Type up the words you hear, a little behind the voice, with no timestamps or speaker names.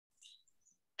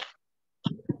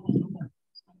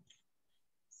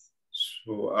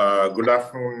Good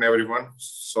afternoon, everyone.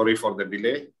 Sorry for the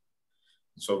delay.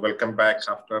 So welcome back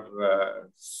after I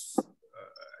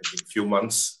think few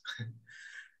months.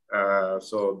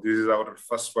 So this is our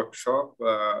first workshop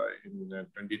in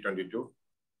 2022.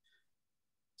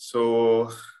 So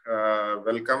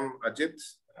welcome, Ajith,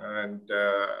 and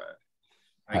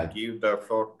I give the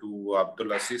floor to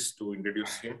Abdulaziz to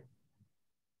introduce him.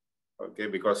 Okay,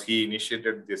 because he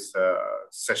initiated this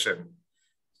session.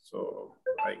 So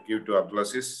I give to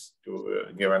Abdulaziz to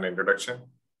give an introduction.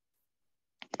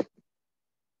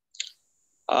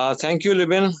 Thank you,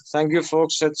 Libin. Thank you,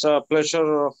 folks. It's a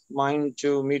pleasure of mine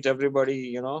to meet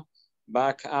everybody,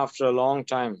 back after a long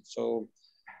time. So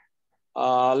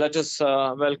let us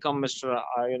welcome Mr.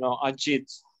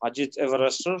 Ajith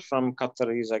Everester from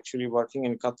Qatar. He's actually working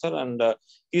in Qatar, and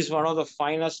he's one of the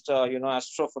finest,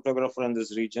 astrophotographer in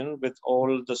this region with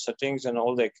all the settings and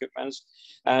all the equipments.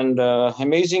 And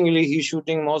amazingly, he's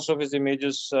shooting most of his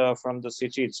images from the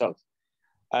city itself.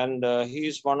 And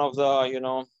he's one of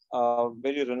the,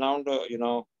 very renowned,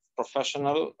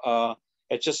 professional,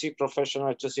 HSC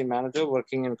professional, HSC manager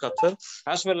working in Qatar,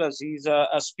 as well as he's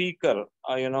a speaker,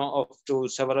 to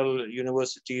several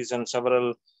universities and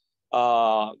several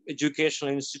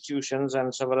educational institutions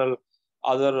and several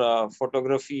other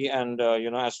photography and,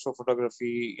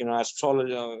 astrophotography,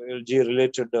 astrology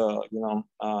related,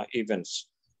 events.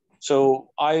 So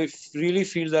I really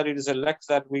feel that it is a luck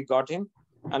that we got him.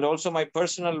 And also my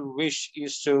personal wish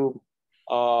is to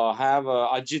have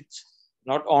Ajith,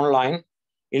 not online,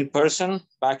 in person,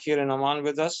 back here in Oman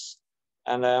with us.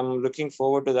 And I'm looking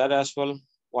forward to that as well.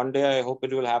 One day, I hope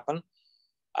it will happen.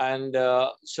 And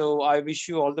so I wish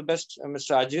you all the best,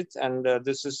 Mr. Ajith. And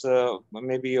this is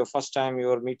maybe your first time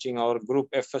you're meeting our group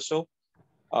FSO.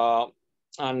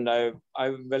 And I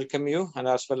welcome you. And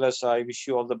as well as I wish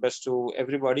you all the best to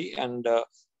everybody. And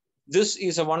this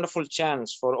is a wonderful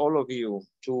chance for all of you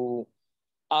to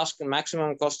ask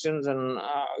maximum questions and,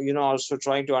 also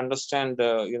trying to understand,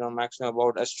 maximum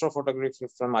about astrophotography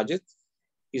from Ajith.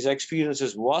 His experience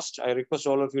is vast. I request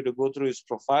all of you to go through his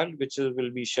profile, which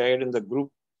will be shared in the group.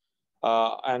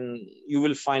 And you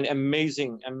will find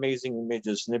amazing, amazing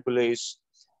images, nebulae,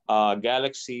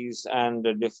 galaxies, and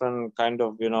different kind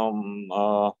of,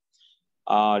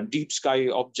 deep sky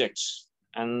objects.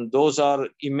 And those are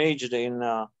imaged in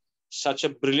such a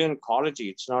brilliant quality.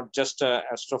 It's not just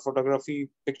astrophotography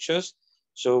pictures.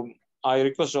 So I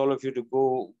request all of you to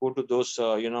go to those,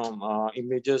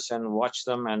 images and watch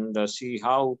them and see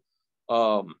how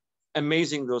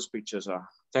amazing those pictures are.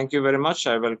 Thank you very much.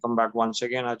 I welcome back once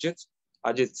again, Ajith.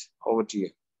 Ajith, over to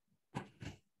you.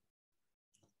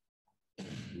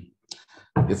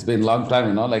 It's been a long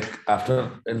time, like after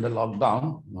in the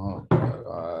lockdown,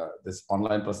 these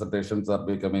online presentations are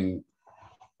becoming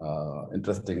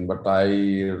interesting, but I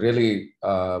really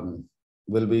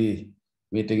will be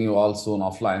meeting you all soon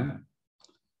offline.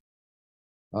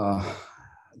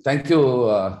 Thank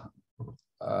you,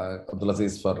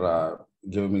 Abdulaziz, for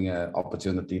giving me an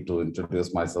opportunity to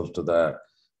introduce myself to the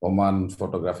Oman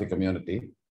photography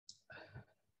community.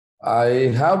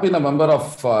 I have been a member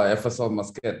of FSO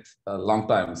Muscat a long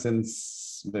time,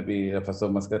 since maybe FSO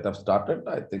Muscat have started.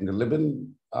 I think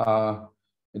Libin,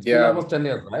 it's been almost 10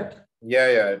 years, right?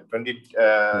 Yeah,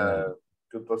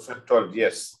 2012,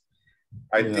 yes.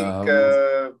 I think,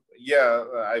 I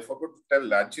forgot to tell,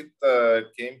 Ajith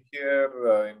came here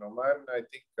in Oman, I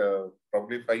think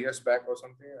probably 5 years back or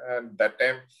something. And that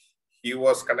time he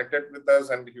was connected with us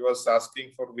and he was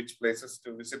asking for which places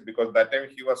to visit, because that time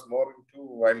he was more into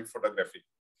wild photography.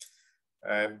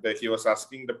 And he was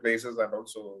asking the places, and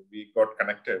also we got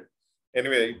connected.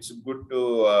 Anyway, it's good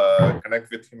to connect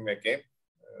with him again.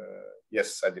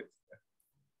 Yes, Ajith.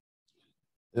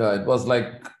 Yeah, it was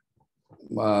like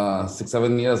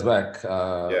 6-7 years back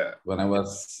when I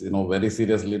was, very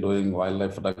seriously doing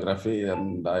wildlife photography,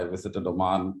 and I visited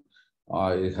Oman.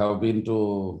 I have been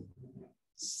to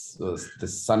the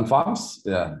sun farms,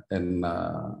 in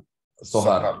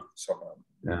Sohar.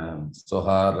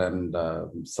 Sohar and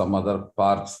some other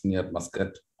parks near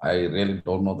Muscat. I really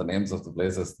don't know the names of the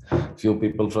places. Few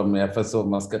people from FSO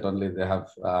Muscat only, they have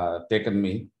taken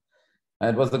me.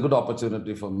 And it was a good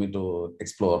opportunity for me to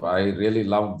explore. I really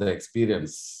loved the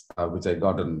experience which I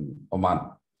got in Oman.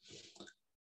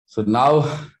 So now,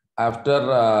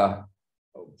 after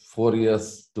 4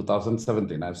 years,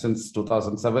 2017, I've since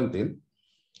 2017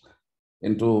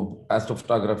 into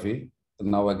astrophotography.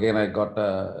 Now again, I got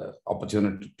an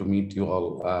opportunity to meet you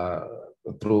all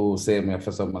through same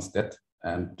FSO Muscat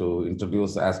and to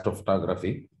introduce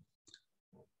astrophotography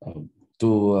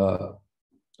to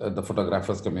the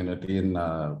photographers community in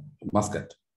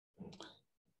Muscat.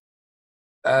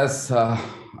 as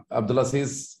Abdullah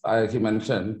says, he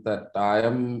mentioned that I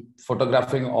am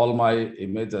photographing all my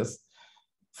images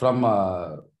from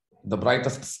the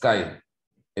brightest sky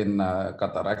in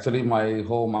Qatar. Actually, my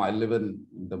home, I live in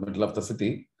the middle of the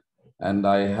city, and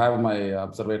I have my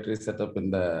observatory set up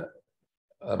in the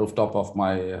rooftop of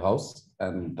my house,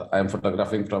 and I am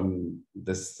photographing from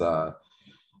this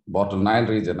bottle 9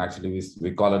 region. Actually,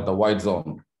 we call it the white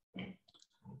zone.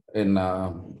 In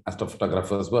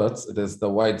astrophotographers' words, it is the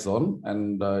white zone,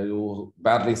 and you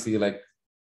barely see like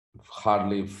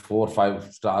hardly 4 or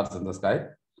 5 stars in the sky.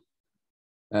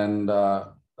 And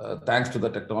thanks to the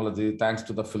technology, thanks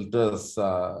to the filters,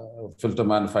 filter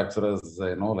manufacturers,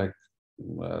 like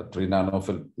 3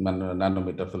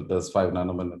 nanometer filters, 5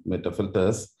 nanometer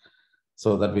filters,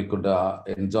 so that we could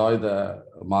enjoy the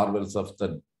marvels of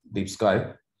the deep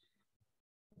sky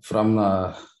from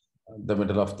the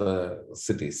middle of the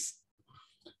cities.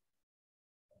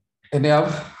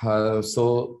 Anyhow,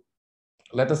 so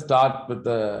let us start with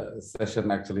the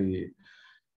session actually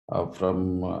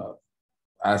from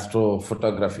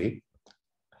astrophotography.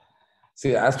 See,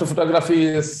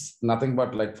 astrophotography is nothing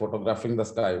but like photographing the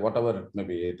sky, whatever it may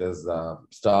be. It is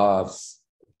stars,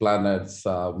 planets,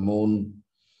 moon,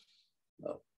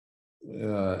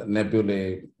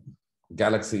 nebulae,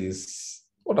 galaxies,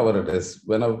 whatever it is.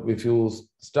 If you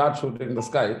start shooting the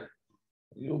sky,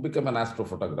 you become an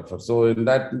astrophotographer. So in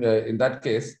that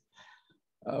case,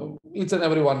 each and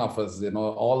every one of us,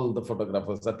 all the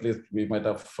photographers, at least we might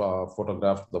have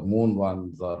photographed the moon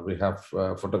once, or we have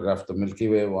photographed the Milky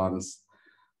Way once,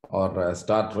 or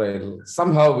Star Trail.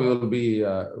 Somehow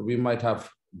we might have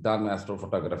done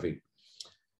astrophotography.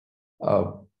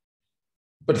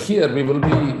 But here we will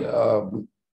be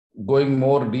going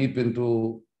more deep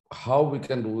into how we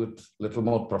can do it a little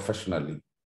more professionally.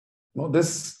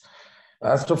 This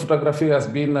astrophotography has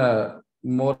been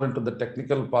more into the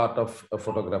technical part of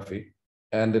photography,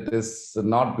 and it has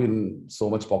not been so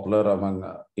much popular among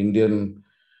Indian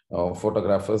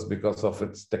photographers because of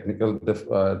its technical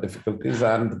difficulties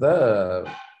and the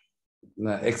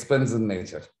expense in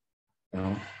nature.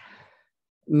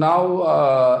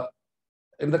 Now,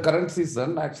 in the current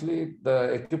season, actually,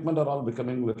 the equipment are all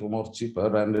becoming a little more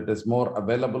cheaper, and it is more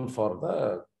available for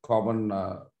the common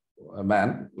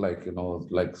man,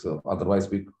 so otherwise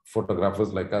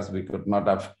photographers like us, we could not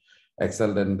have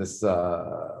excelled in this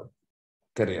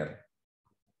career.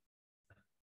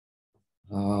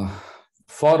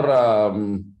 For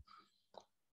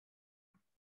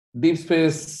deep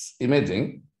space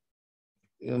imaging,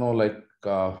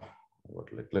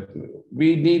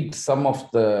 we need some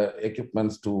of the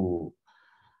equipments to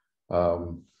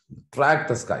track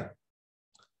the sky.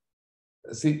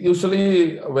 See,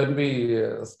 usually when we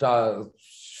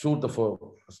shoot the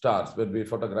stars, when we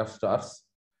photograph stars,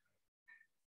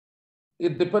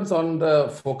 it depends on the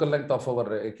focal length of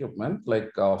our equipment,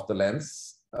 like of the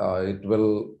lens. It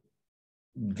will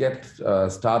get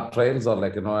star trails, or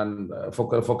and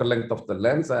focal length of the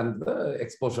lens and the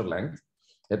exposure length.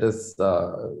 It is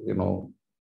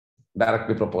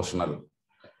directly proportional.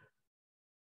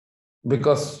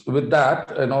 Because with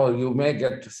that, you may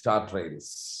get star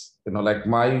trails. Like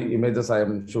my images, I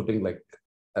am shooting like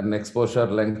an exposure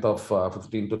length of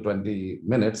 15 to 20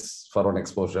 minutes for one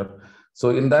exposure.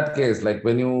 So in that case, like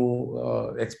when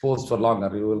you expose for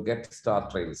longer, you will get star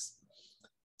trails.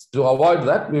 To avoid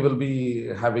that, we will be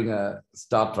having a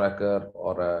star tracker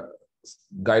or a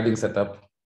guiding setup.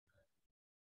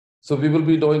 So we will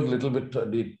be doing a little bit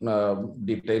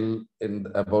detail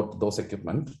about those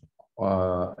equipment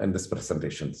in this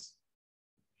presentations.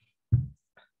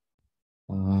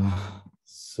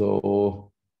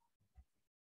 So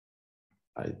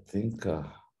I think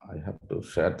I have to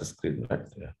share the screen right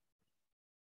there.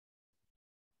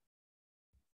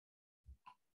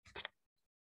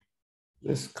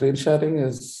 This screen sharing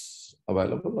is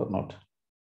available or not?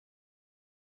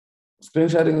 Screen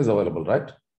sharing is available,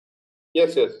 right?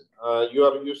 Yes, yes. You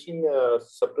are using a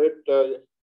separate,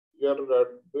 you are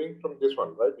doing from this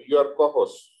one, right? You are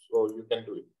co-host, so you can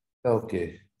do it.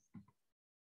 Okay.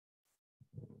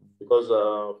 Because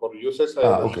for users,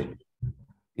 okay.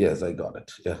 Yes, I got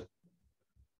it. Yeah.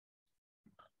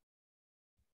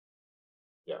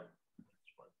 Yeah.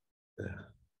 Yeah.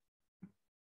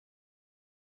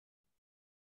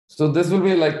 So this will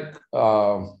be like,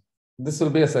 this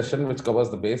will be a session which covers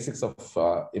the basics of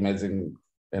imaging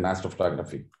in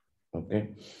astrophotography.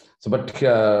 Okay. So, but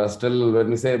still, when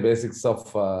we say basics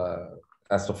of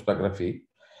astrophotography,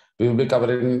 we will be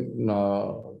covering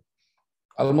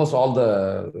almost all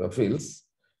the fields,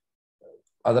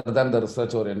 other than the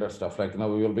research-oriented stuff. Like we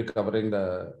will be covering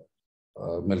the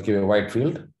Milky Way wide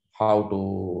field. how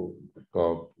to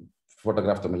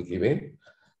photograph the Milky Way,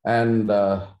 and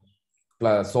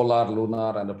solar,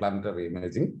 lunar, and planetary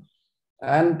imaging,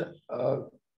 and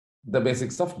the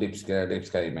basics of deep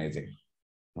sky imaging.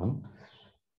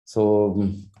 So,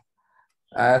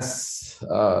 as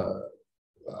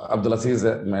Abdulaziz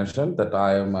mentioned, that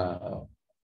I am a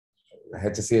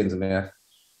HSC engineer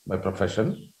by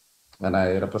profession, and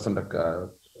I represent a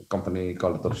company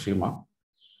called Torshima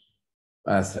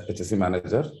as HSC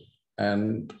manager.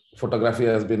 And photography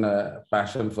has been a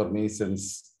passion for me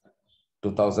since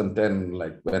 2010,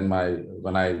 like when my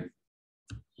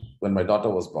daughter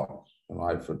was born.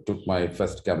 I took my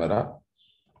first camera,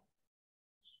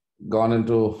 gone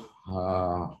into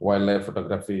wildlife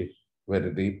photography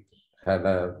very deep,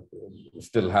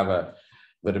 still have a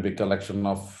very big collection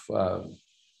of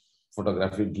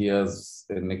photography gears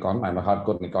in Nikon. I'm a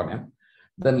hardcore Nikonian.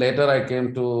 Then later I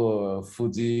came to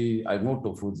Fuji. I moved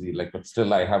to Fuji, but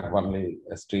still I have only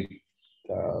a street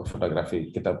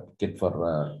photography kit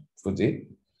for Fuji.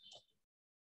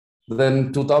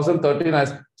 Then 2013, I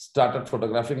started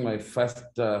photographing my first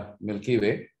Milky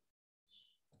Way.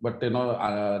 But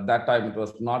that time it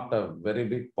was not a very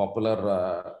big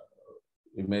popular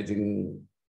imaging,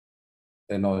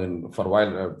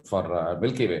 for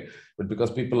Milky Way, but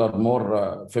because people are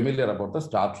more familiar about the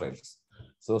star trails.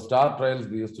 So star trails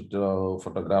we used to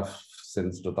photograph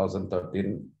since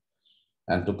 2013,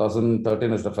 and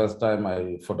 2013 is the first time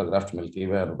I photographed Milky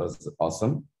Way. It was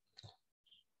awesome.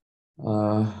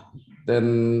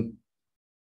 Then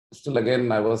still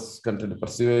again I was continuing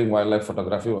pursuing wildlife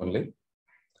photography only.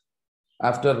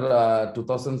 After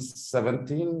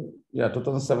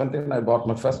 2017, I bought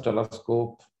my first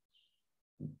telescope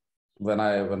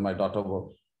when my daughter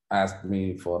asked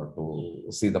me to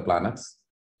see the planets.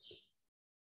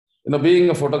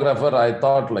 Being a photographer, I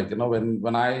thought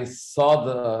when I saw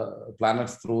the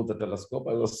planets through the telescope,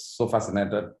 I was so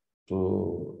fascinated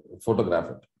to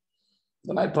photograph it.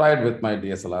 Then I tried with my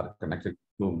DSLR connected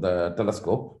to the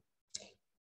telescope.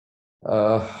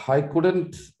 I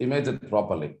couldn't image it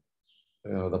properly.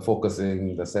 The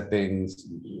focusing, the settings,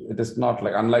 it is not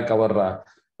unlike our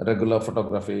regular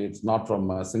photography. It's not from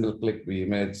a single click we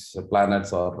image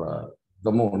planets or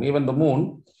the moon. Even the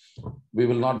moon, we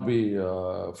will not be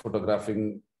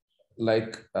photographing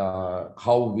like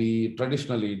how we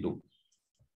traditionally do.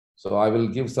 So I will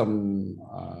give some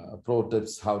pro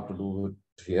tips how to do it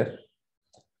here.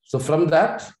 So from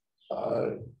that,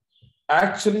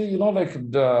 actually,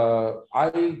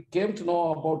 I came to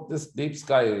know about this deep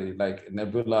sky, like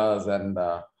nebulas and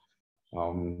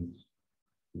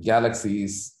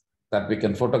galaxies that we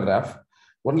can photograph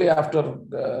only after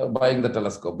buying the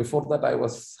telescope. Before that, I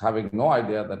was having no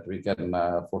idea that we can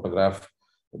photograph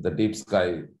the deep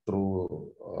sky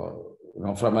through,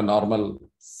 from a normal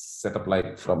setup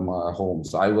like from home.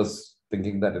 So I was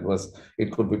thinking that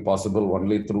it could be possible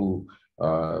only through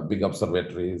big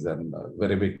observatories and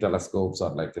very big telescopes,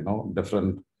 or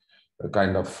different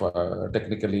kind of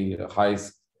technically high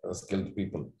skilled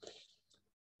people.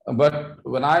 But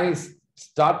when I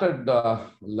started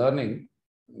learning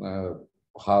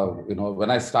when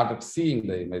I started seeing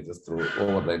the images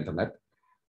over the internet,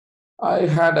 I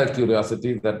had a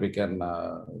curiosity that we can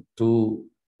to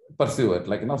pursue it.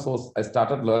 So I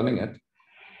started learning it,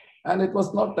 and it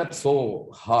was not that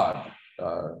so hard.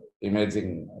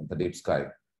 Imaging the deep sky,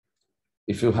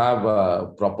 if you have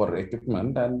proper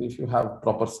equipment and if you have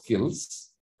proper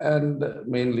skills and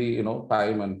mainly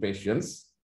time and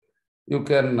patience, you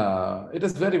can. It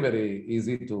is very, very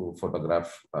easy to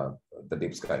photograph the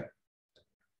deep sky.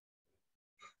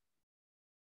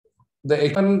 The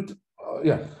equipment,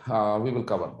 we will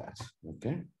cover that.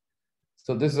 Okay,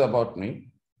 so this is about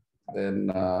me.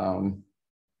 Then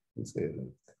let's say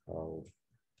how.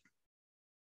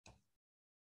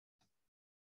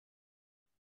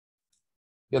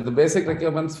 Yeah, the basic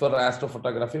requirements for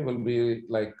astrophotography will be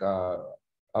like our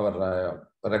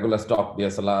regular stock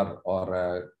DSLR or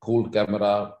a cooled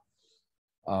camera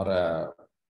or a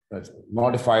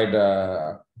modified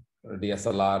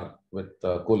DSLR with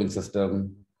a cooling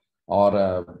system, or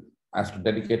a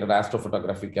dedicated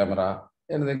astrophotography camera.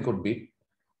 Anything could be.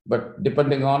 But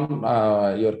depending on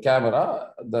your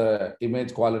camera, the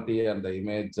image quality and the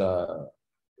image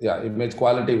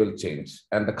quality will change,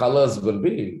 and the colors will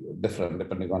be different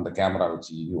depending on the camera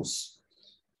which you use.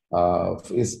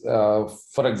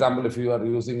 For example, if you are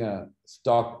using a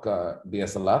stock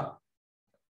DSLR,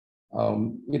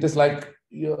 it is like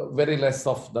very less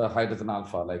of the hydrogen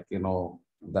alpha,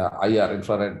 the IR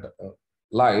infrared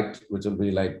light, which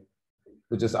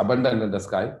is abundant in the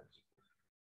sky,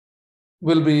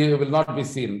 will not be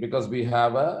seen, because we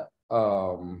have a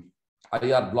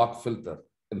IR block filter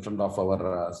in front of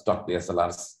our stock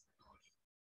DSLRs.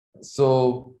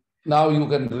 So now you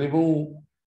can remove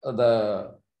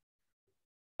the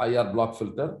IR block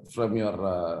filter from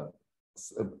your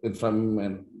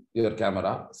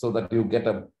camera, so that you get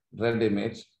a red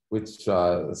image which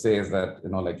says that, you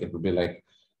know, like it will be like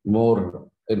more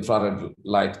infrared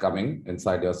light coming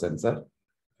inside your sensor.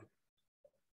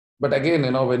 But again,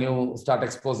 you know, when you start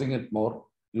exposing it more,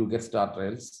 you get star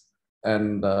trails,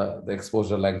 and the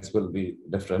exposure lengths will be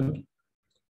different.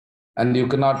 And you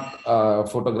cannot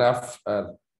photograph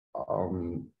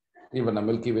even a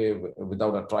Milky Way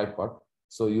without a tripod.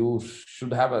 So you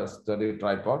should have a steady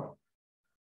tripod.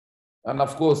 And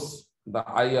of course, the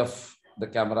eye of the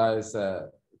camera is a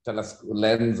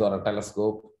lens or a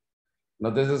telescope. Now,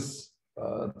 this is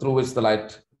through which the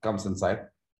light comes inside.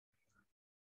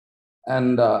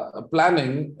 And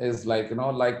planning is like, you know,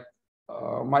 like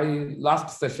my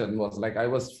last session was like I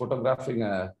was photographing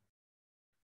a,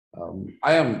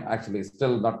 I am actually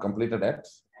still not completed yet.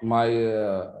 My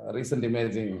recent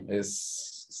imaging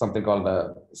is something called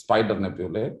a spider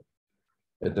nebulae.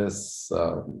 It is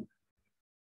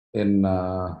in,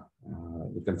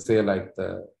 you can say like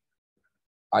the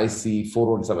IC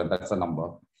 417, that's a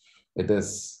number. It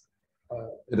is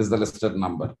the listed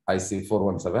number, IC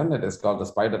 417. It is called the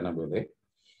spider nebulae.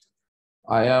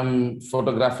 I am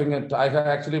photographing it. I have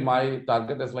actually, my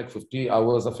target is like 50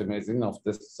 hours of imaging of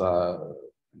this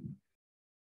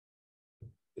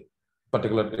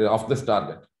particular, of this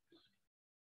target.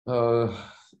 But,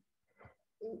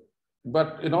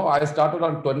 you know, I started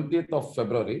on 20th of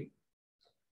February.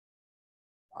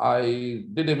 I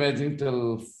did imaging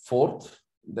till 4th.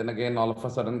 Then again, all of a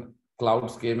sudden,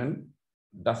 clouds came in,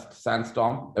 dust,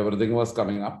 sandstorm, everything was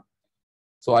coming up.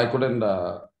 So I couldn't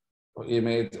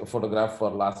photograph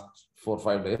for last 4 or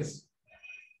 5 days.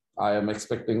 I am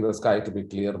expecting the sky to be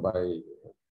clear by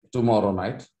tomorrow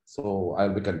night. So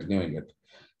I'll be continuing it.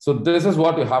 So this is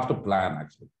what you have to plan,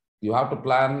 actually. You have to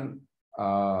plan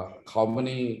how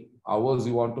many hours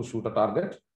you want to shoot a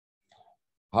target.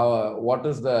 What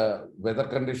is the weather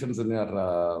conditions in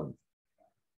your,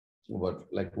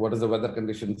 what is the weather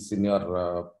conditions in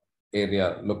your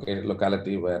area,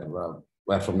 locality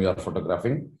where from you are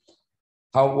photographing?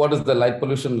 What is the light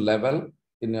pollution level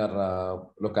in your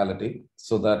locality,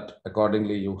 so that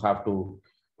accordingly you have to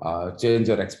change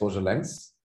your exposure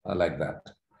lengths like that.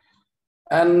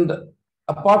 And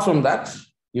apart from that,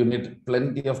 you need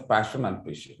plenty of passion and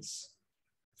patience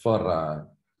for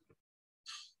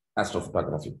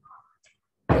astrophotography.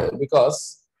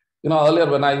 Because, you know, earlier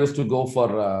when I used to go for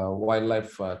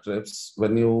wildlife trips,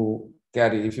 when you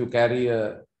carry, if you carry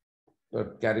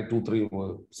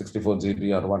 64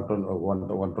 GB or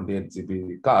 128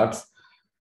 GB cards,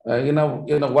 in a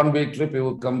 1 week trip, you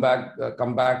will come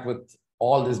back with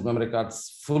all these memory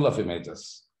cards full of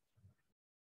images.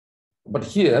 But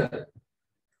here,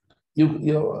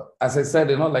 you as I said,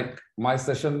 you know, like my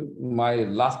session, my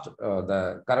last,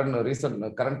 the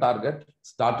current target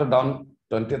started on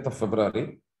 20th of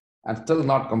February and still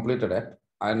not completed it.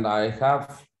 And I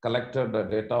have collected the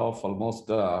data of almost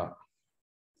 8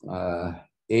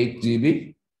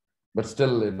 GB, but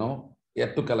still, you know,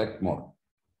 yet to collect more.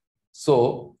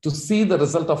 So to see the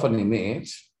result of an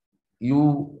image,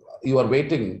 you are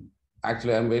waiting.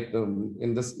 Actually, I'm waiting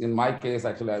in my case,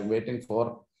 actually, I'm waiting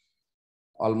for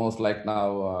almost like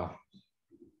now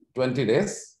 20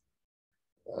 days,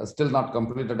 still not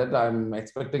completed it. I'm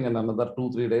expecting in another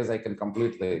 2-3 days, I can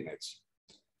complete the image.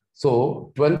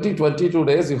 So 22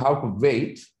 days, you have to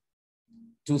wait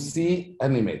to see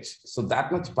an image. So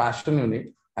that much passion you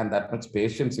need and that much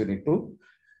patience you need to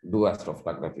do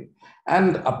astrophotography.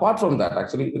 And apart from that,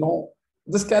 actually, you know,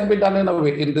 this can be done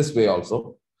in this way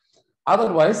also.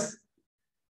 Otherwise,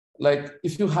 like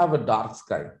if you have a dark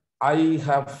sky, I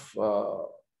have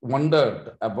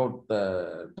wondered about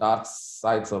the dark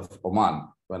sides of Oman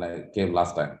when I came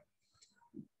last time.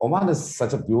 Oman is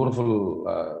such a beautiful,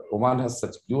 Oman has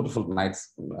such beautiful night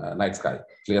sky,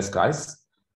 clear skies,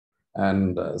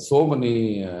 and so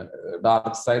many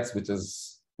dark sites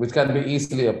which can be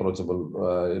easily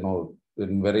approachable, you know,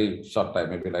 in very short time,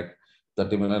 maybe like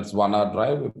 30 minutes, 1 hour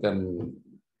drive, you can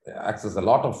access a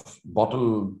lot of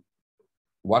bottle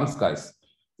one skies,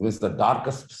 which is the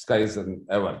darkest skies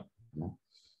ever. You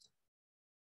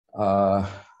know?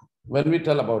 When we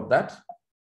tell about that,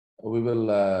 we will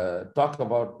talk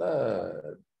about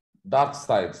the dark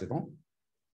sides, you know.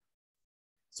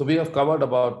 So we have covered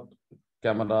about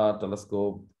camera,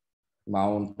 telescope,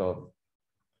 mount, or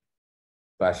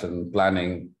passion,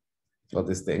 planning, all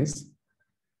these things.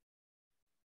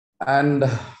 And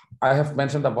I have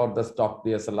mentioned about the stock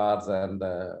DSLRs and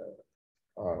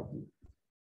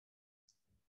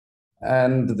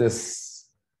and this,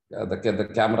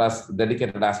 the cameras,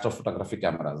 dedicated astrophotography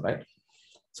cameras, right?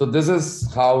 So this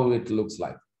is how it looks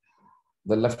like.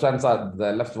 The left-hand side,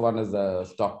 the left one is the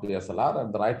stock DSLR,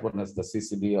 and the right one is the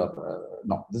CCD or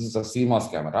no, this is a CMOS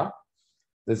camera.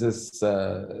 This is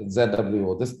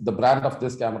ZWO. The brand of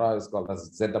this camera is called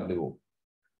as ZWO.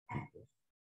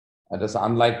 It is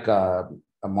unlike a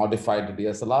modified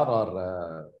DSLR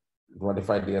or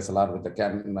modified DSLR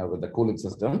with the cooling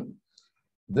system.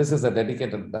 This is a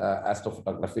dedicated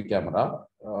astrophotography camera,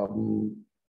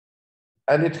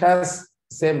 and it has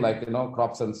same like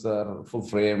crop sensor, full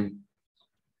frame,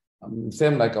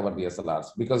 same like our DSLRs,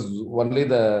 because only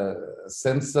the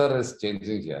sensor is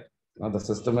changing here. The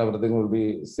system, everything will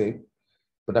be same,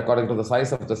 but according to the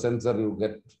size of the sensor, you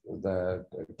get the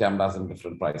cameras in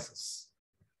different prices.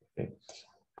 Okay.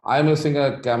 I'm using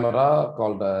a camera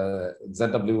called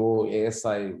ZWO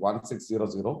ASI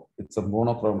 1600. It's a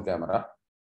monochrome camera,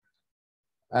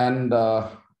 and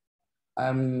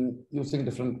I'm using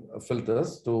different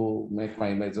filters to make my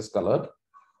images colored.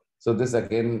 So this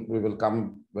again, we will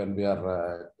come when we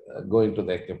are going to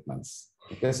the equipments.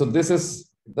 Okay, so this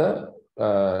is the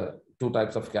two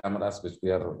types of cameras which we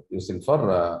are using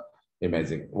for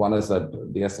imaging. One is a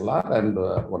DSLR and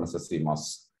one is a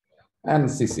CMOS and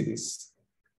CCDs.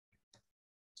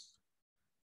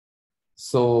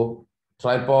 So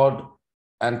tripod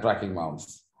and tracking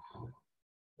mounts.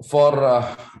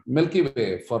 For Milky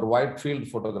Way, for wide field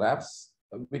photographs,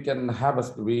 we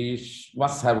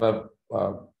must have a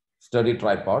steady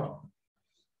tripod,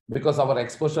 because our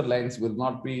exposure lengths will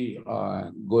not be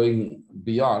going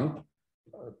beyond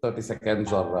 30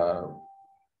 seconds or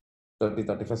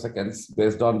 30-35 seconds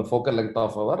based on the focal length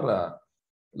of our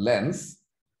lens,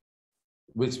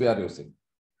 which we are using.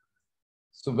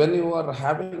 So when you are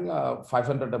having a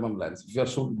 500 mm lens, if you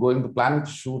are planning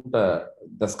to shoot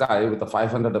the sky with a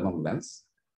 500 mm lens,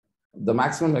 the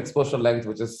maximum exposure length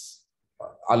which is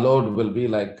allowed will be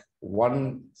like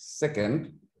 1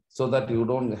 second, so that you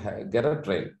don't get a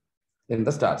trail in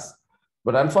the stars.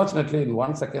 But unfortunately, in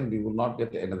 1 second, you will not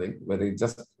get anything, where it's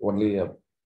just only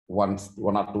one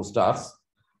or two stars.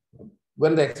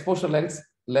 When the exposure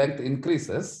length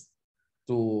increases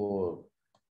to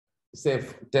say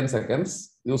 10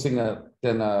 seconds using a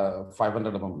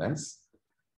 500 mm lens,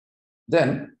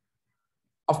 then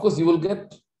of course you will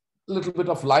get a little bit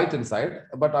of light inside,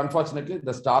 but unfortunately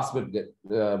the stars will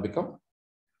become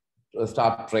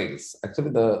star trails.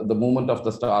 Actually, the movement of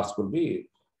the stars will be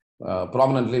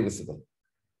prominently visible.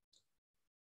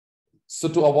 So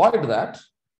to avoid that,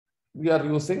 we are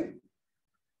using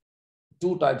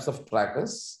two types of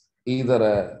trackers, either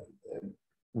a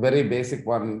very basic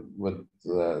one with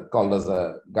called as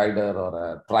a guider or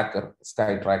a tracker,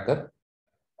 sky tracker,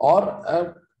 or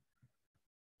a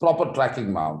proper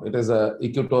tracking mount. It is a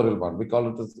equatorial mount. We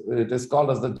call it is called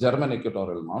as the German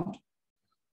equatorial mount.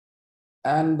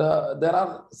 And there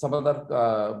are some other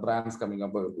brands coming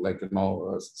up, like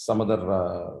some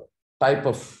other type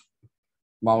of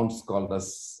mounts called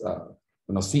as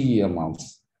CEM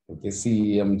mounts. Okay,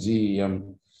 CEM,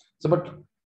 GEM. So, but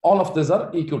all of these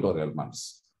are equatorial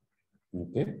mounts.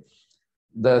 Okay.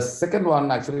 The second one,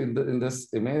 actually, in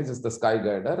this image is the Sky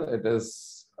Guider. It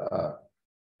is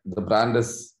the brand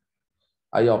is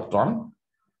Ioptron.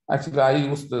 Actually, I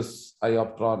use this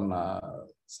Ioptron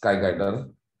Sky Guider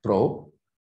Pro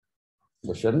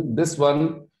version. This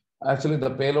one, actually, the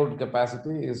payload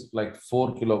capacity is like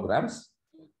 4 kilograms,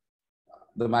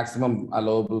 the maximum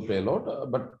allowable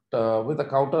payload. But with a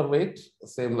counterweight,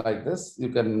 same like this, you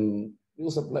can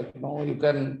use it like you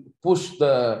can push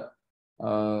the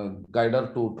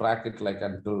guider to track it like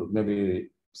until maybe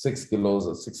 6 kilos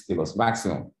or 6 kilos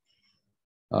maximum.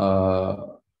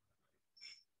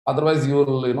 Otherwise, you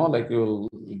will you will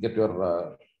get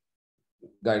your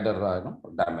guider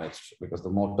damaged, because the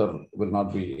motor will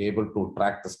not be able to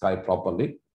track the sky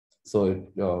properly. So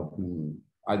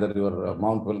either your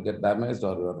mount will get damaged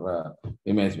or your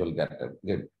image will get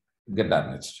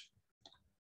damaged.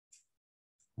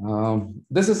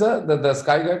 This is the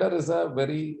Sky Guider is a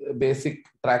very basic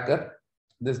tracker.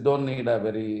 This don't need a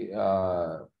very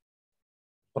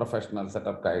professional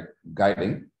setup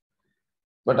guiding.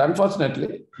 But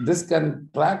unfortunately, this can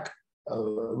track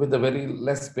with a very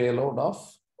less payload of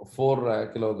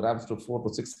 4 kilograms to 4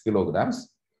 to 6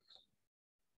 kilograms.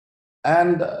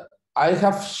 And I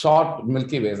have shot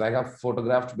Milky Ways. I have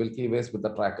photographed Milky Ways with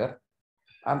the tracker,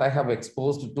 and I have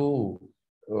exposed to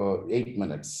 8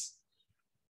 minutes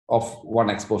of one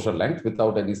exposure length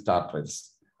without any star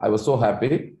trails. I was so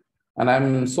happy, and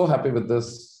I'm so happy with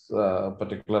this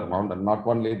particular mount. And not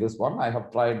only this one, I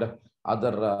have tried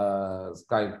other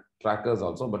sky trackers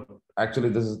also, but actually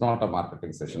this is not a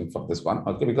marketing session for this one,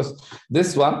 okay? Because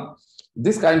this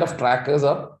kind of trackers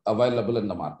are available in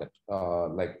the market.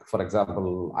 Like for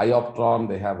example, Ioptron,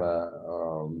 they have a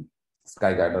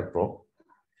Sky Guider Pro.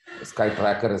 Sky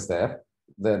Tracker is there.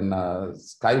 Then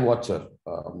Sky Watcher,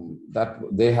 that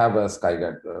they have a Sky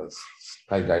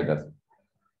Guider.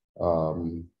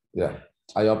 Yeah,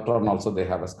 Ioptron also they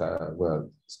have a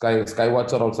Sky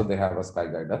Watcher also they have a Sky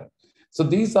Guider. So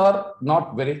these are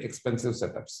not very expensive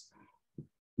setups.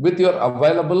 With your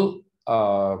available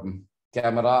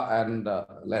camera and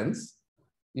lens,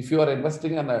 if you are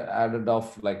investing an added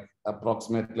of like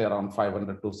approximately around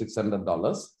 $500 to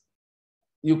 $600,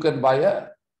 you can buy a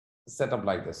setup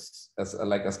like this, as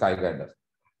like a Sky Guider.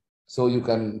 So you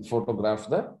can photograph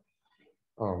the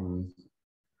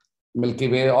Milky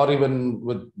Way, or even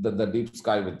with the deep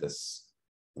sky with this,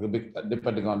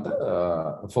 depending on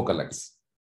the focal length.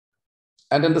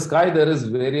 And in the sky, there is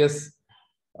various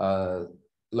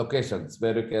locations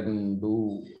where you can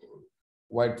do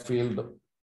wide field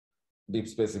deep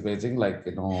space imaging, like,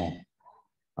 you know,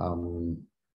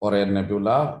 Orion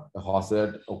Nebula,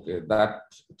 Horsehead, okay, that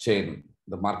chain,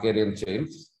 the Markarian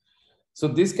chains. So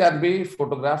this can be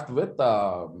photographed with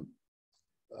our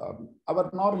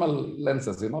normal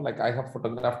lenses, you know, like I have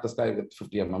photographed the sky with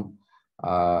 50 mm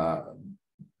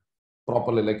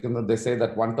properly. Like, you know, they say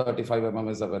that 135 mm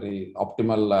is a very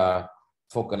optimal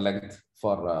focal length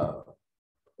for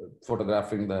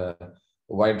photographing the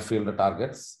wide field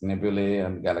targets, nebulae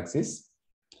and galaxies.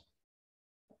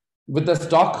 With the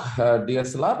stock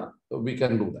DSLR, we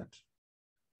can do that.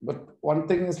 But one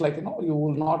thing is, like, you know, you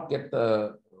will not get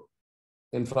the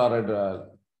infrared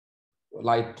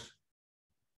light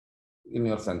in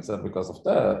your sensor because of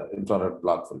the infrared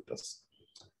block filters.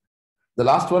 The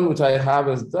last one which I have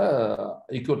is the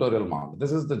equatorial mount.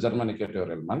 This is the German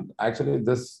equatorial mount. Actually,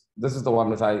 this is the one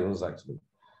which I use actually.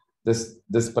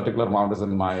 This particular mount is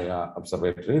in my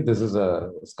observatory. This is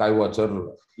a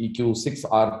Skywatcher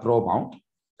EQ6R Pro mount.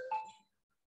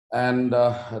 And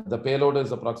the payload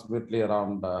is approximately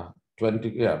around 20,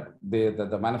 yeah,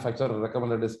 the manufacturer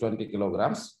recommended is 20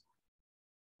 kilograms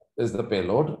is the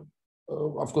payload.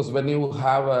 Of course, when you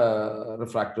have a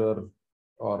refractor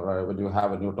or when you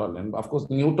have a Newtonian, of course,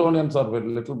 Newtonians are a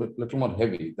little more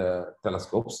heavy, the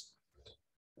telescopes.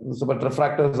 So, but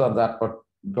refractors are that, but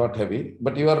not heavy.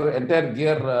 But your entire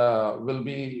gear will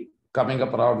be coming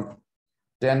up around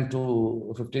 10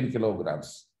 to 15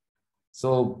 kilograms.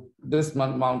 So this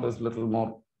mount is a little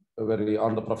more very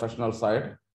on the professional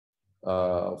side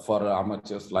for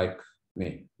amateurs like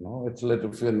me. You know, it's a little,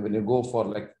 when you go for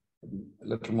like a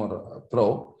little more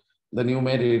pro, then you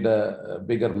may need a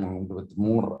bigger mount with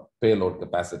more payload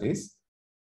capacities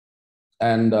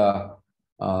and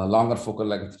longer focal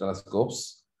length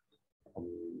telescopes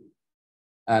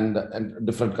and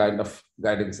different kind of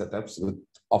guiding setups with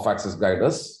off-axis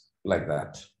guiders like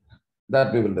that.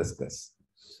 That we will discuss.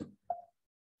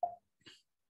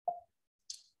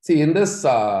 See, in this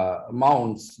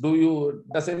mounts,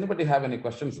 does anybody have any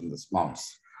questions in this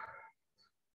mounts?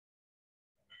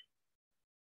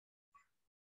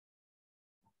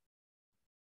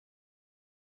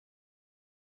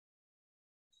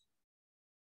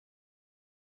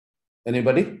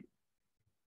 Anybody?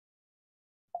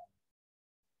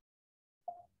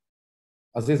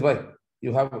 Aziz bhai,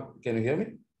 can you hear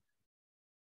me?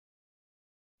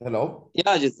 Hello?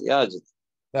 Yeah, Ajith. Yeah, Ajith.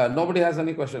 Yeah, nobody has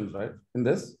any questions, right, in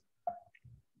this?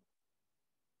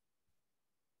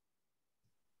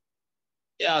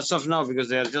 Yeah, as of now, because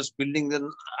they are just building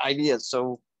the ideas.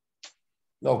 So,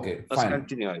 okay, let's fine.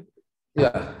 Continue.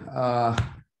 Yeah.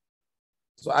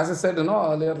 So as I said, you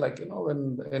know, earlier, like, you know,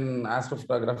 when in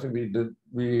astrophotography,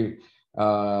 we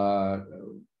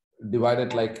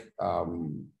divided like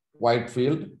wide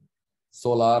field,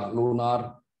 solar,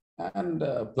 lunar, and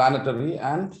planetary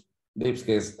and deep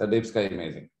sky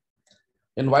imaging.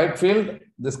 In wide field,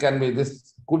 this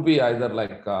could be either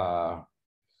like what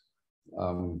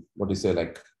do you say,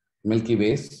 like Milky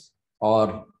Ways,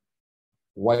 or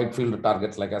wide field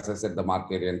targets, like as I said, the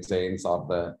Markarian chains, or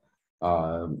the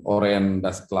Orion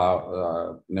dust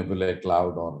cloud, nebulae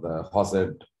cloud, or the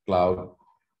Horsehead cloud.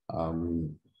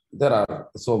 There are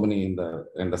so many in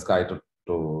the sky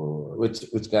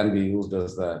which can be used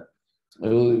as the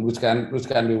which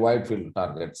can be wide field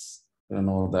targets. You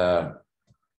know, there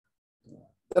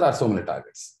are so many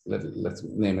targets. Let's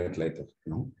name it later.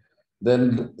 You know,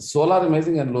 then solar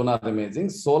imaging and lunar imaging.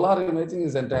 Solar imaging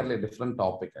is entirely a different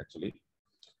topic actually.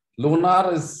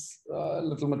 Lunar is a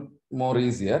little bit more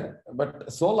easier,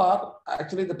 but solar,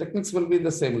 actually the techniques will be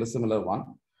the same, similar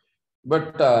one.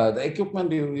 But the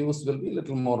equipment you use will be a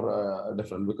little more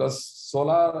different, because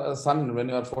sun, when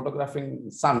you are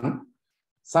photographing sun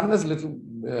is little,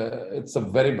 it's a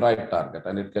very bright target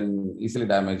and it can easily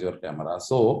damage your camera.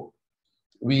 So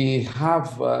we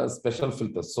have special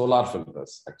filters, solar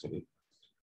filters actually.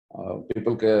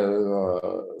 People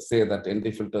say that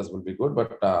ND filters will be good,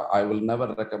 but I will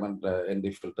never recommend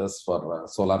ND filters for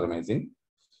solar imaging.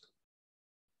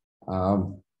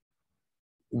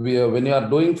 When you are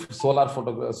doing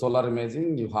solar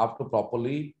imaging, you have to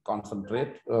properly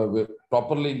concentrate,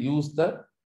 properly use the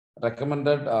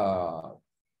recommended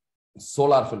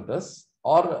solar filters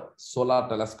or solar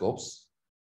telescopes,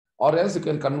 or else you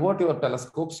can convert your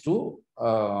telescopes to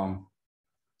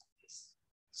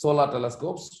solar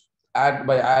telescopes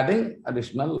by adding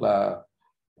additional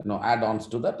add-ons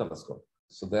to the telescope.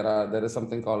 So there is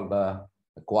something called a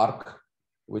quark,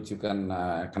 which you can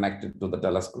connect it to the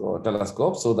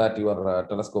telescope so that your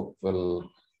telescope will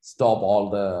stop all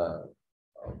the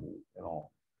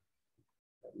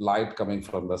light coming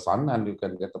from the sun, and you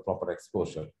can get the proper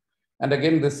exposure. And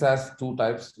again, this has two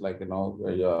types, like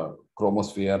your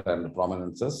chromosphere and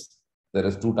prominences. There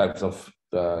is two types of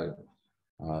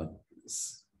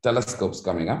telescopes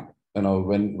coming up.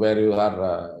 Where you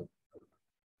are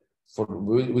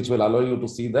which will allow you to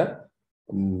see the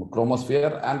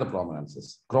chromosphere and the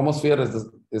prominences. Chromosphere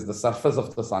is the surface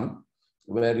of the sun,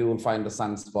 where you will find the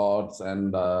sunspots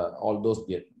and all those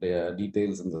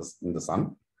details in the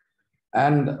sun.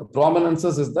 And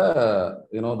prominences is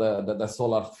the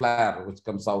solar flare which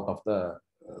comes out of the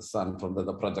sun from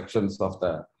the projections of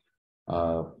the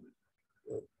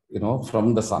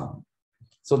from the sun.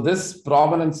 So this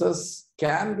prominences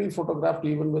can be photographed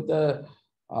even with the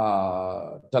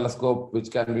telescope,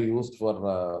 which can be used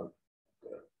for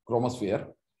chromosphere,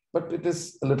 but it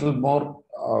is a little more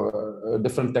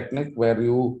different technique, where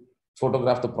you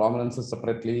photograph the prominences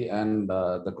separately and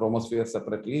the chromosphere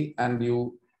separately, and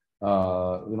you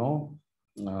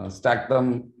stack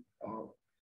them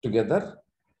together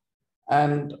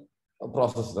and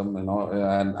process them,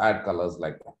 and add colors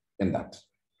like that in that.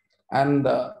 And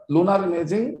lunar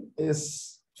imaging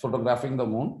is photographing the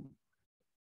moon.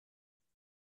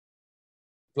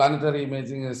 Planetary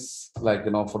imaging is like,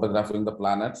 photographing the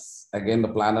planets. Again, the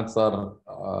planets are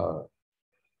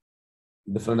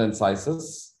different in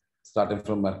sizes, starting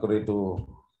from Mercury to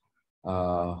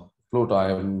Pluto.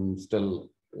 I am still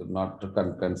not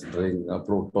considering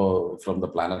Pluto from the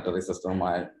planetary system,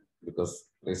 because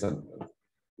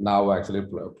now actually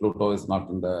Pluto is not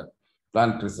in the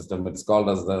planetary system. It's called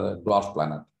as the dwarf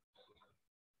planet.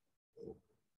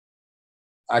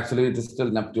 Actually, it is still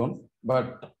Neptune,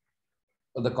 but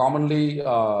the commonly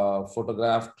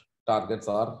photographed targets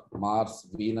are Mars,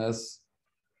 Venus,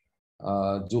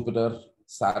 Jupiter,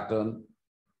 Saturn.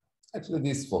 Actually,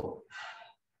 these four.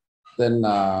 Then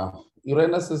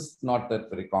Uranus is not that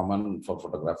very common for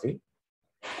photography,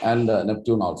 and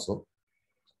Neptune also.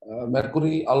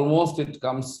 Mercury, almost it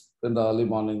comes in the early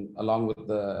morning along with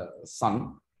the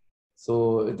sun.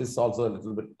 So it is also a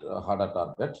little bit harder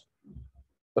target.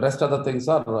 The rest of the things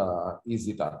are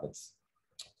easy targets.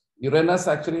 Uranus,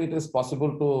 actually, it is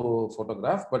possible to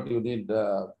photograph, but you need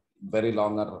very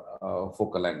longer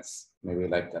focal lengths, maybe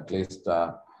like at least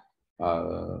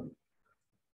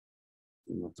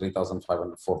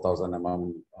 3,500, 4,000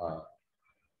 mm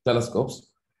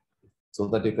telescopes, so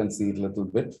that you can see it a little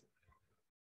bit.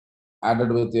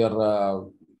 Added with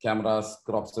your camera's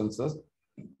crop sensors,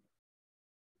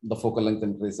 the focal length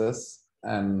increases,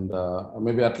 and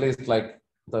maybe at least like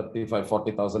 35,000,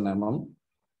 40,000 mm,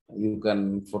 you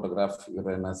can photograph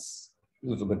Uranus a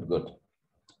little bit good.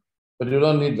 But you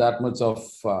don't need that much of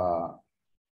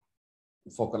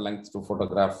focal length to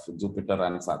photograph Jupiter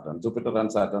and Saturn. Jupiter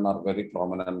and Saturn are very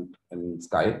prominent in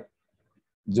sky.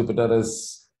 Jupiter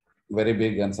is very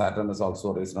big and Saturn is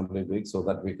also reasonably big, so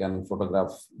that we can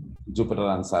photograph Jupiter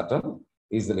and Saturn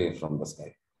easily from the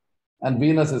sky. And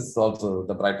Venus is also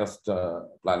the brightest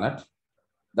planet.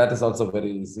 That is also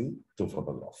very easy to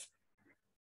photograph.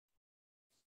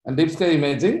 And deep sky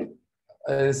imaging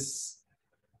is,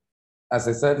 as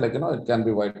I said, like, it can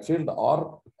be wide field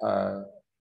or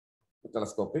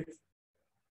telescopic.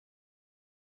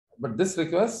 But this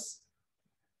requires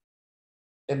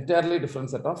entirely different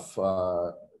set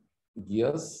of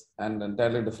gears and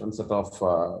entirely different set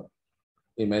of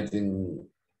imaging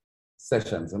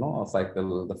sessions, a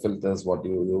cycle, the filters, what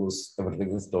you use,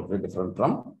 everything is totally different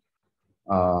from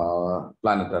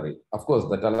planetary. Of course,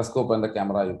 the telescope and the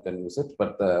camera, you can use it,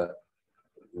 but the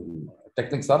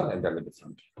techniques are entirely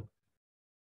different.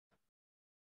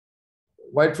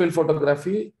 Wide field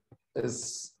photography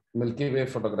is Milky Way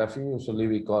photography. Usually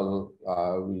we call,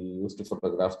 we used to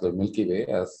photograph the Milky Way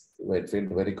as wide field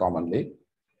very commonly.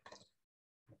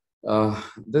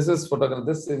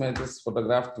 This image is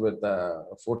photographed with a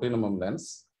 14 mm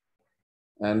lens,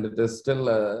 and it is still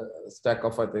a stack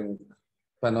of, I think,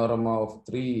 panorama of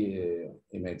 3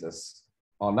 images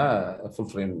on a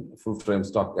full frame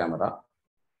stock camera.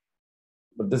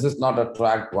 But this is not a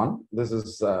tracked one. This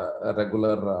is a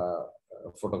regular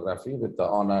photography with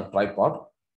on a tripod.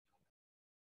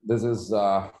 This is,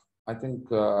 I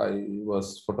think, I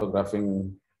was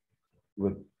photographing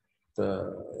with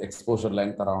exposure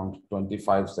length around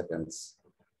 25 seconds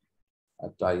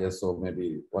at ISO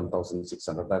maybe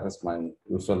 1600. That is my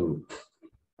usual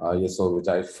ISO which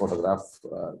I photograph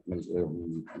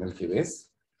Milky Ways.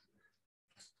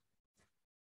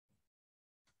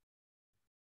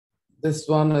 This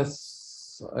one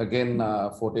is again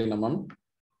 14 mm.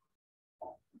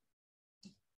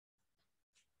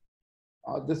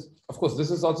 This, of course, this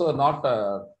is also not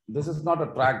a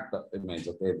tracked image.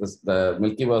 Okay, the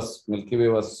Milky Way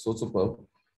was so superb.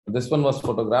 This one was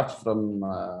photographed from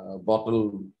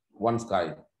Bottle 1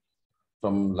 sky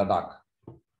from Ladakh.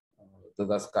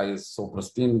 The sky is so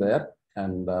pristine there,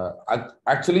 and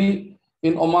actually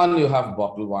in Oman you have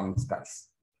Bottle 1 skies.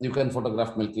 You can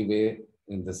photograph Milky Way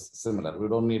in this similar. We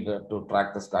don't need to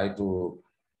track the sky to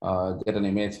get an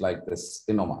image like this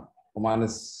in Oman. Oman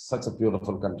is such a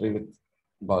beautiful country with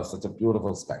such a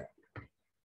beautiful sky.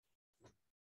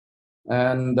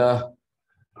 And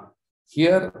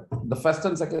here, the first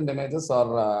and second images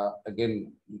are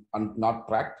again not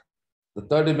tracked. The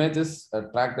third image is a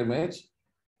tracked image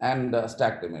and a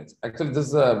stacked image. Actually, this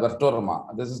is a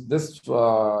Vertorama.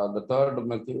 The third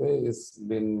Milky Way is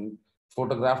been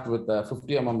photographed with a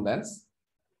 50 mm lens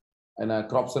and a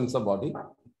crop sensor body,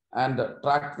 and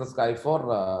tracked the sky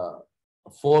for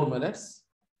 4 minutes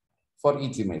for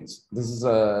each image. This is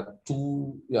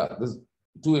two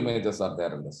images are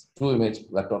there in this 2 image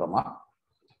Vertorama.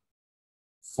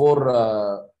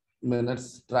 4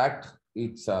 minutes tracked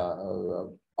each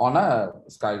on a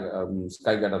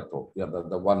Skyguider Pro. Yeah,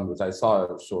 the one which I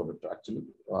saw showed it actually.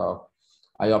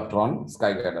 Ioptron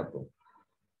Skyguider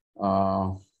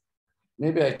Pro.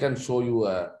 Maybe I can show you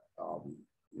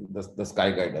the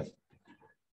Skyguider.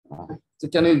 So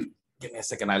can you give me a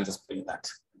second? I'll just bring that.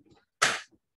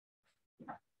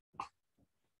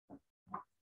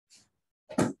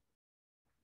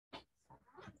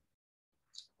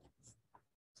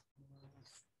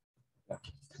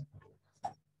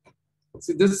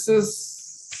 See, this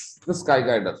is the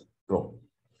Skyguider Pro.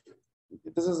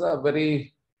 This is a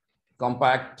very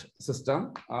compact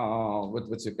system with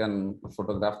which you can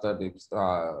photograph the deep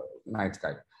night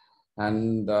sky.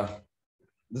 And this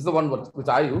is the one which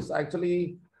I use.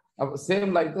 Actually,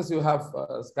 same like this, you have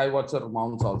Skywatcher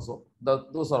mounts also.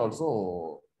 Those are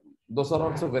also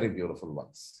very beautiful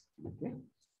ones. Okay.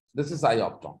 This is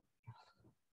Ioptron.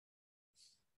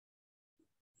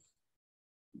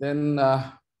 Then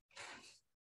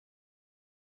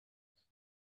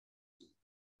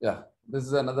yeah, this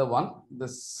is another one.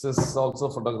 This is also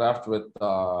photographed with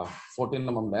 14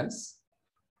 mm lens,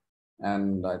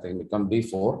 and I think Nikon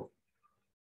D4.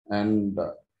 And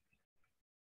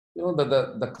you know,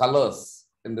 the colors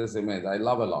in this image I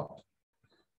love a lot.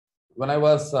 When I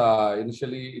was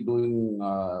initially doing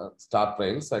star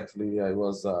trails, actually I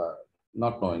was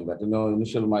not knowing that, you know,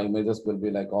 initially my images will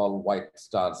be like all white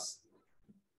stars.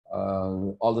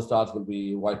 All the stars will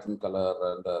be white in color,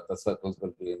 and the circles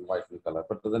will be in white in color.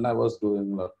 But then I was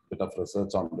doing a bit of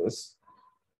research on this,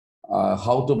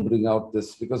 how to bring out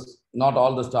this, because not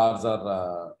all the stars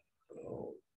are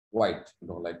white, you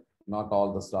know, like not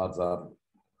all the stars are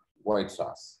white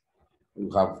stars. You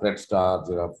have red stars,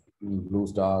 you have blue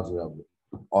stars, you have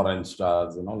orange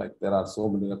stars, you know, like there are so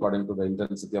many according to the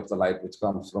intensity of the light which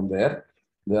comes from there.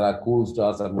 There are cool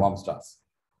stars and warm stars,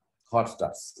 hot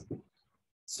stars.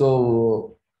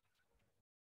 So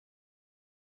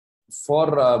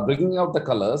for bringing out the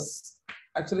colors,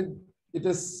 actually it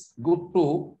is good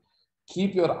to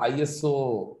keep your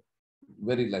ISO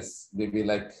very less, maybe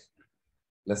like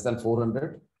less than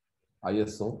 400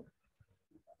 ISO,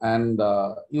 and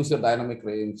use your dynamic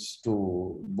range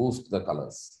to boost the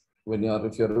colors.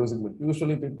 If you're using,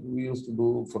 usually we used to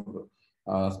do for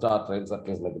star trails at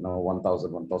least like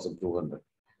 1000, 1200.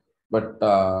 But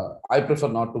I prefer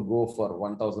not to go for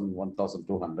 1000,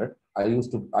 1200.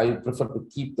 I prefer to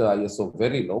keep the ISO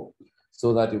very low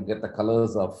so that you get the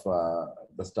colors of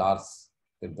the stars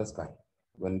in the sky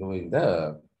when doing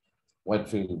the wide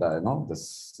field,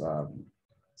 this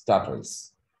star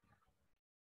trails.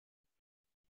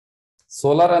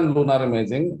 Solar and lunar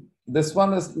imaging. This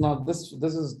one is not this.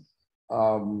 This is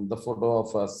the photo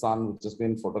of a sun which has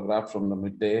been photographed from the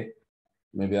midday,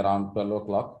 maybe around 12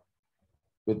 o'clock,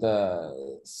 with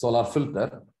a solar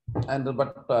filter,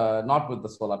 but not with the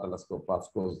solar telescope.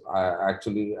 Of course, I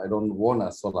don't own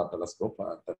a solar telescope.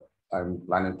 I'm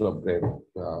planning to upgrade,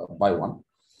 buy one.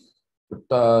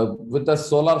 But with a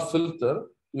solar filter,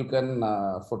 you can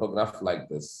photograph like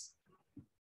this.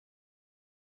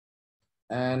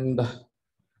 And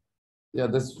yeah,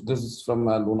 this is from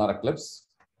a lunar eclipse.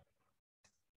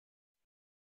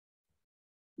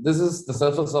 This is the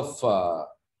surface of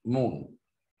moon.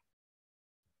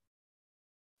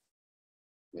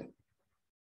 Yeah.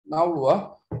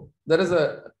 Now, there is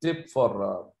a tip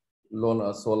for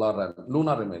solar and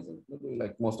lunar imaging. Maybe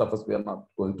like most of us, we are not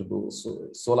going to do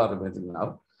solar imaging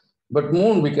now. But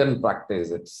moon, we can practice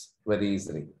it very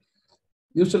easily.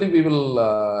 Usually, we will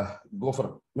go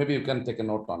for, maybe you can take a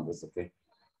note on this, okay?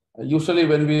 Usually,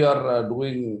 when we are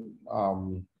doing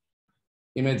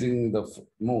imaging the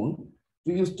moon,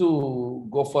 we used to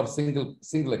go for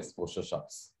single exposure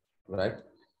shots, right?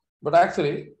 But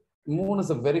actually, moon is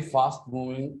a very fast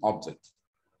moving object.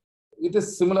 It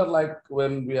is similar like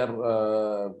when we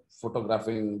are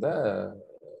photographing the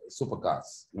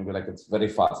supercars, maybe like it's very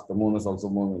fast. The moon is also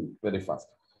moving very fast.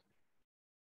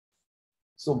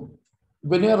 So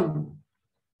when you are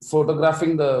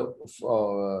photographing the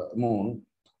moon,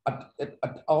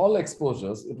 at all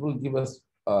exposures, it will give us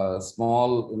a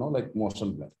small, like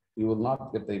motion blur. You will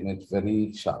not get the image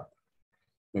very sharp.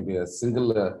 Maybe a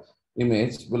single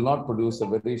image will not produce a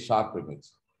very sharp image,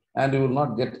 and you will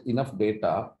not get enough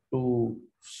data to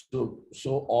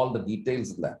show all the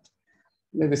details in that.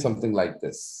 Maybe something like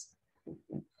this.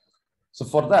 So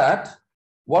for that,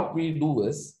 what we do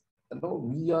is,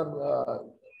 we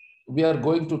are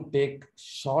going to take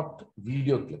short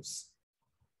video clips.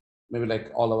 Maybe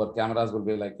like all our cameras will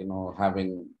be like,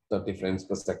 having 30 frames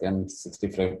per second,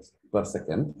 60 frames per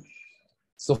second.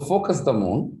 So focus the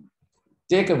moon,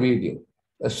 take a video,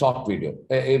 a short video,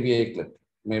 a AVA clip,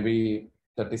 maybe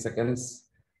 30 seconds,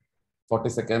 40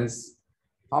 seconds.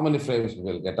 How many frames we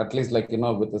will get? At least like,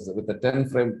 with a 10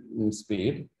 frame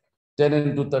speed, 10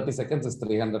 into 30 seconds is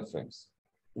 300 frames.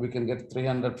 We can get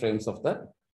 300 frames of the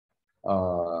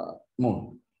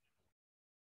moon.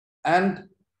 And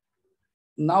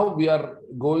now we are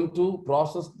going to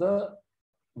process the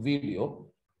video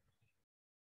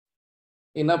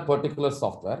in a particular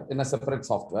software, in a separate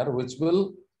software, which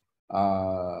will,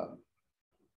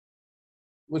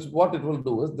 what it will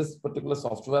do is this particular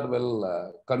software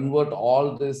will convert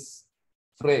all these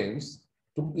frames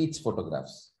to each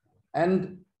photographs.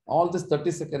 And all these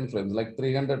 30-second frames, like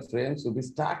 300 frames, will be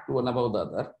stacked one above the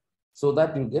other so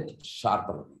that you get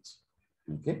sharper image.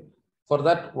 Okay. For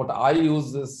that, what I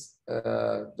use is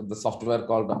the software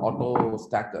called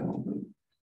Astrophotographing.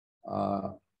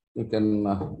 You can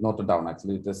note it down.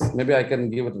 Actually, it is, maybe I can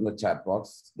give it in the chat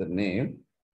box, the name.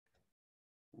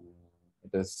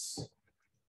 It is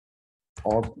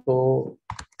Astrophotographing.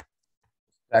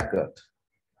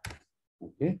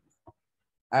 Okay.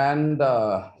 And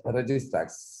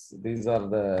Registax. These are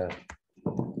the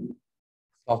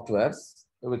softwares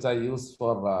which I use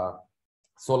for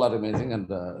solar imaging and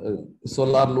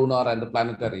solar, lunar, and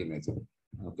planetary imaging.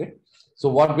 Okay. So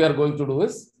what we are going to do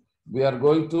is, we are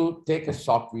going to take a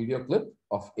short video clip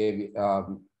of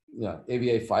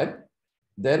AVI file.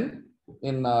 Then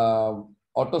in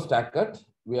AutoStackit,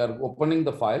 we are opening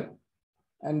the file.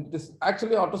 And this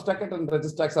actually, AutoStackit and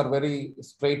Registax are very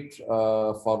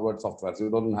straightforward softwares.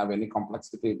 You don't have any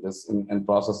complexity in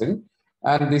processing.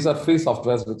 And these are free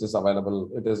softwares which is available.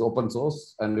 It is open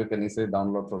source and you can easily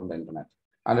download from the internet.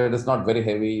 And it is not very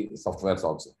heavy softwares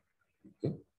also.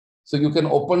 Okay. So you can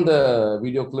open the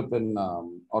video clip in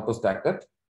AutoStackit,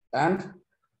 and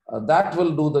that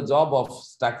will do the job of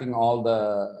stacking all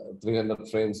the 300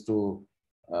 frames to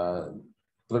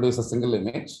produce a single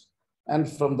image. And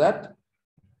from that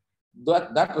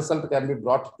result can be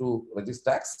brought to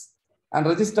Registax. And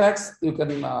Registax, you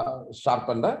can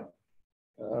sharpen the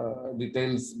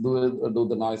details, do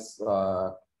the noise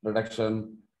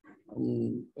reduction,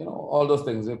 all those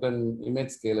things. You can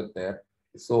image scale it there.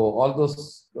 So all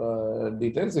those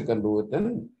details you can do it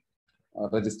in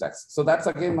Registax. So that's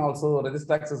again also,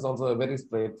 Registax is also a very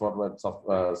straightforward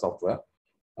software.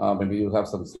 Maybe you have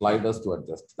some sliders to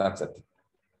adjust, that's it.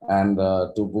 And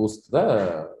to boost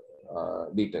the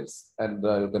details, and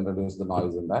you can reduce the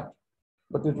noise in that.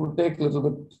 But it will take a little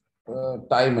bit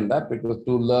time in that, because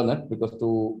to learn it, because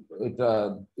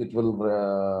it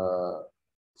will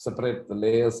separate the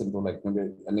layers into like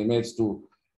maybe an image to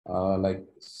like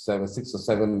 6 or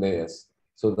 7 layers,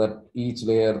 so that each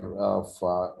layer of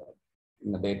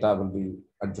the data will be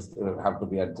adjusted, have to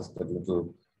be adjusted a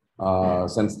little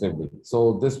sensitively.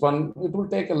 So this one, it will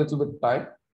take a little bit time.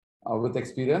 With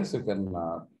experience, you can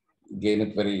gain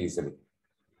it very easily.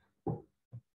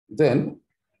 Then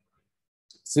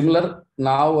similar,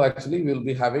 now actually we'll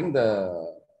be having the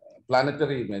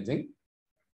planetary imaging.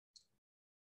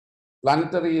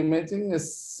 Planetary imaging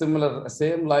is similar,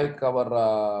 same like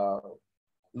our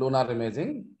lunar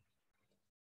imaging.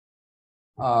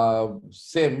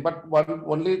 Same, but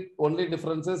only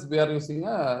difference is we are using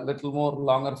a little more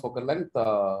longer focal length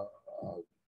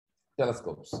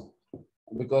telescopes,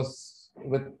 because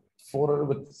with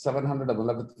 700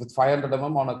 mm, with 500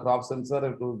 mm on a crop sensor,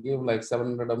 it will give like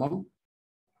 700 mm.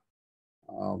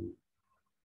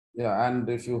 Yeah, and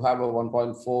if you have a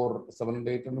 1.4,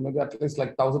 700, maybe at least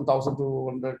like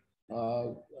 1,200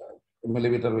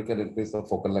 millimeter, we can increase the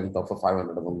focal length of a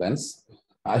 500 mm lens.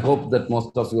 I hope that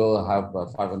most of you have a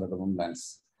 500 mm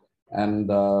lens. And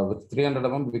with 300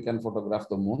 mm, we can photograph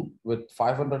the moon. With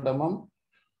 500 mm,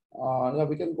 yeah,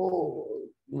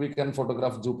 we can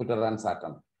photograph Jupiter and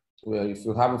Saturn. If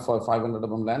you have a 500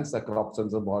 mm lens, a crop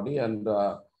sensor body, and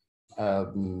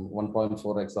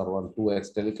 1.4x or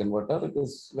 2x teleconverter, it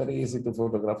is very easy to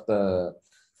photograph the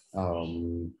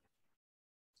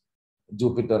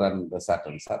Jupiter and the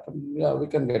Saturn. Yeah, we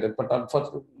can get it,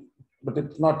 but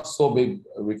it's not so big.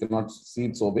 We cannot see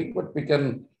it so big, but we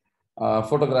can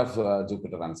photograph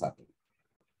Jupiter and Saturn.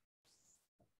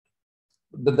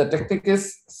 The technique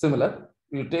is similar.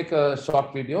 You take a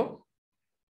short video,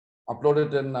 upload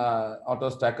it in auto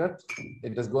stacker.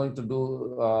 It is going to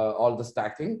do all the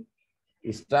stacking.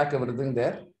 You stack everything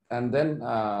there, and then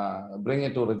bring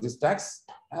it to Registax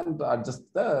and adjust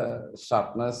the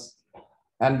sharpness.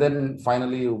 And then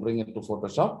finally you bring it to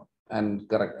Photoshop and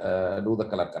correct, do the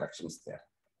color corrections there.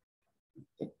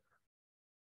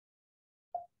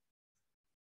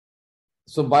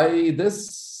 So by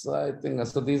this, I think,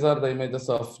 so these are the images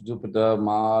of Jupiter,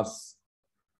 Mars,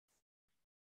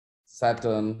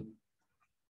 Saturn.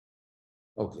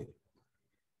 Okay.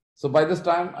 So by this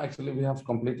time, actually, we have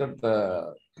completed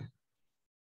the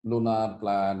lunar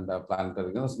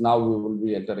planetary. Now we will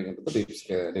be entering into the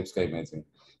deep sky imaging.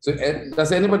 So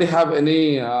does anybody have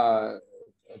any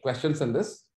questions in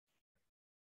this?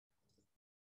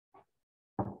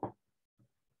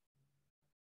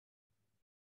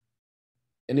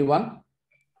 Anyone?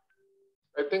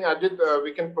 I think, Ajith,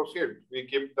 we can proceed. We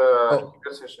keep the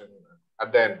session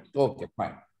at the end. Okay,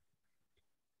 fine.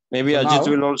 Maybe so Ajith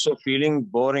will also feeling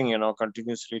boring,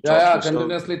 continuously talking. Yeah,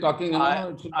 continuously talking,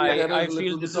 I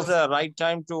feel this is the right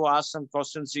time to ask some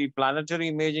questions. See, planetary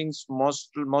imaging,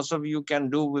 most of you can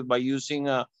do by using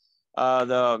the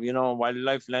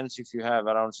wildlife lens if you have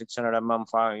around 600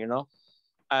 mm,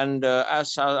 and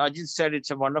as Ajith said,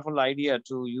 it's a wonderful idea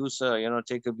to use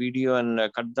take a video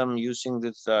and cut them using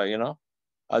this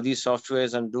these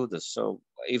softwares and do this. So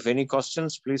if any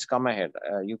questions, please come ahead.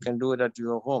 You can do it at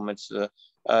your home. It's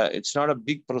not a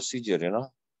big procedure,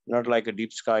 not like a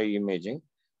deep sky imaging.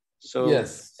 So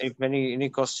yes, if any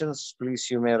questions, please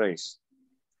you may raise.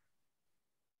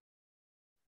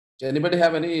 Anybody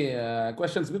have any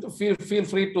questions? Feel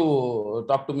free to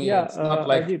talk to me. Yeah, it's not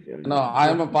like Ajith, I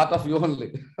am a part of you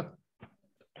only.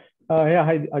 Yeah,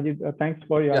 hi Ajith. Thanks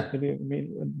for your actually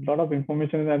a lot of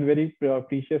information and very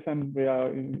precious and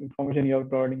information you are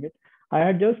providing it. I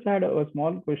had a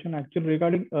small question actually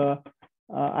regarding.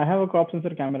 I have a crop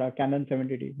sensor camera, Canon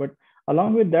 70D, but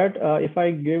along with that, if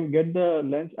I get the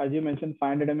lens, as you mentioned,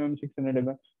 500 mm, 600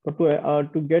 mm, but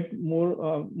to get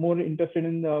more interested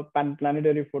in the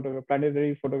planetary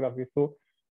photography. So,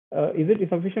 is it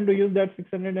sufficient to use that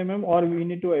 600 mm, or we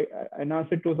need to enhance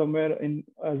it to somewhere in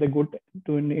as a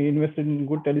invest in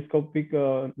good telescopic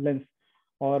lens,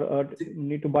 or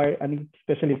need to buy any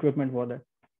special equipment for that?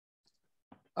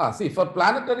 See, for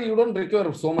planetary, you don't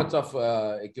require so much of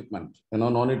equipment.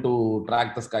 No need to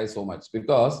track the sky so much,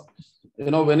 because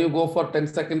when you go for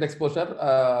 10-second exposure,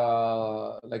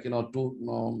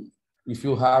 if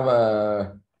you have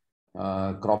a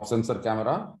crop sensor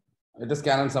camera, it is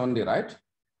Canon 70, right?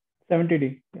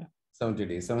 70D, yeah.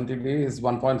 70D is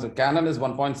 1.6. Canon is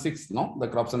 1.6, no? The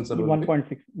crop sensor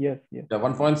 1.6, yes. Yeah,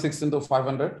 1.6 into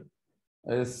 500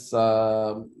 is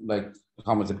like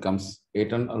how much it comes?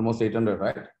 800, almost 800,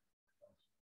 right?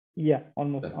 Yeah,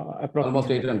 almost approximately.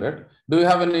 Almost 800. Do you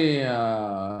have any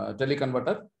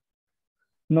teleconverter?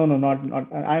 No, not.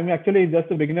 I'm actually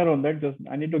just a beginner on that.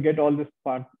 I need to get all this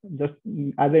part. Just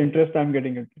as an interest, I'm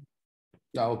getting it.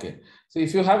 Yeah, okay. So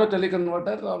if you have a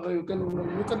teleconverter, or you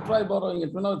can try borrowing it.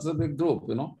 It's a big group,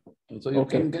 So you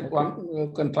can get one.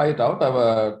 You can try it out. Have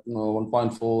a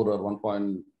 1.4 or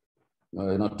 1.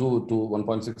 2 to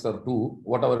 1.6 or 2,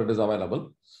 whatever it is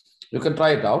available. You can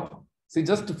try it out. See,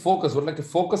 just focus. Like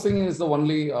focusing is the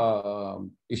only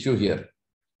issue here.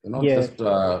 Yes. Just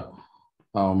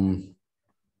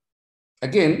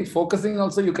again, focusing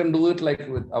also you can do it like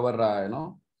with our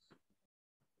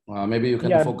maybe you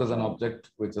can focus an object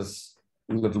which is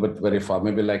a little bit very far,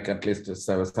 maybe like at least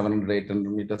 700,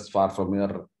 800 meters far from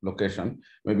your location,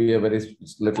 maybe a very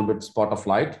little bit spot of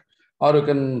light, or you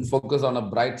can focus on a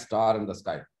bright star in the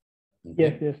sky.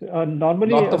 Okay? Yes.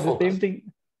 Normally the same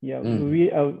thing. Yeah,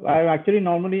 we I actually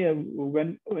normally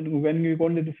when we go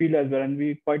into the field as well, and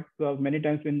we quite many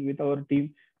times with our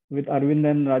team, with Arvind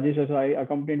and Rajesh, also I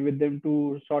accompanied with them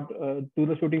to do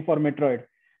the shooting for Metroid.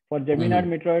 For Gemini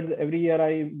Metroids, every year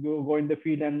I go in the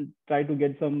field and try to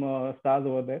get some stars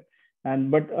over there.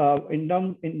 But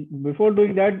before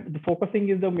doing that, the focusing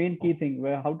is the main key thing,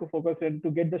 where how to focus and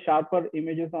to get the sharper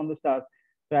images on the stars.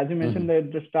 So as you mentioned,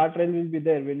 the star trail will be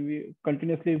there when we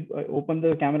continuously open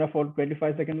the camera for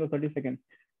 25 seconds or 30 seconds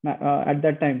at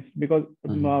that time, because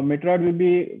Metroid will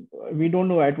be, we don't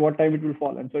know at what time it will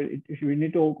fall, and so we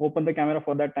need to open the camera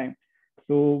for that time.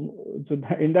 So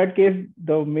in that case,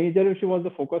 the major issue was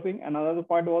the focusing, and another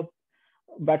part was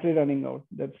battery running out.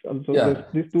 That's also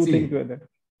these two things were there.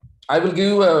 I will give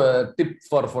you a tip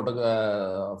for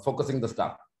focusing the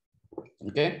star.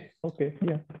 Okay. Okay.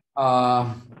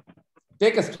 Yeah.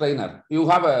 Take a strainer. You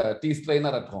have a T strainer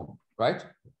at home, right?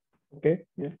 Okay.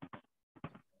 Yeah.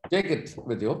 Take it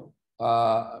with you.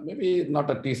 Maybe not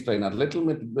a T strainer, little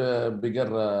bit bigger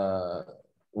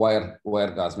wire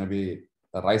gas, maybe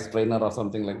a rice strainer or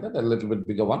something like that, a little bit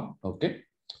bigger one. Okay.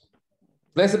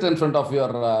 Place it in front of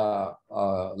your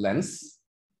lens,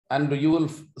 and you will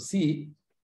see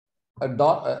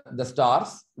the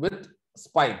stars with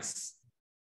spikes.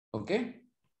 Okay.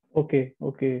 Okay.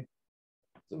 Okay.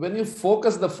 When you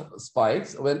focus the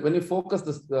spikes, when you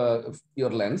focus your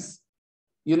lens,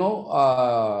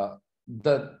 the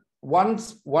one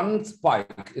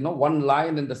spike, one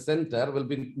line in the center will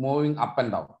be moving up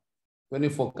and down when you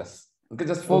focus. Okay,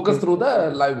 just focus through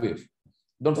the live wave.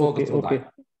 Don't focus through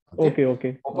that.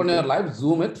 Okay. Open your live,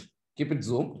 zoom it, keep it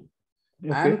zoomed,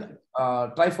 and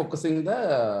try focusing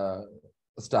the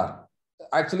star.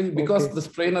 Actually, because the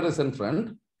strainer is in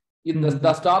front,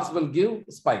 the stars will give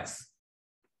spikes.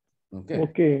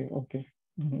 Okay.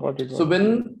 Got it. So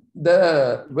when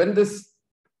this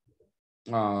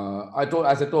as I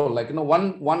told, like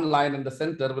one line in the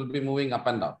center will be moving up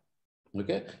and down.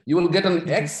 Okay, you will get an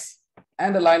X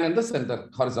and a line in the center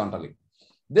horizontally.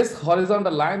 This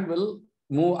horizontal line will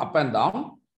move up and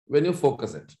down when you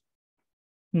focus it.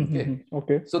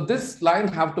 Okay. So this line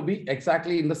have to be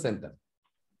exactly in the center.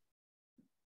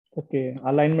 Okay,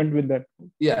 alignment with that.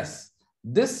 Yes,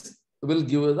 this will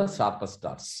give you the sharpest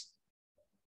stars.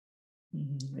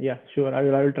 Yeah, sure. I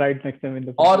will try it next time in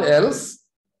the future. Or else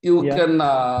you can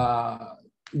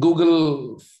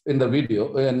Google in the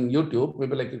video in YouTube.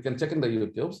 Maybe like you can check in the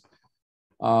YouTubes.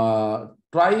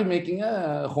 Try making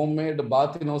a homemade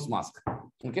Bartinos mask.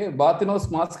 Okay, Bartinos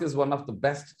mask is one of the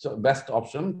best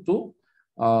option to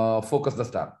focus the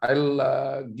star.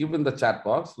 I'll give in the chat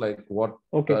box like what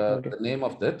the name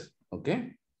of that.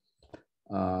 Okay,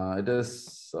 it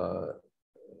is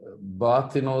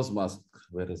Bartinos mask.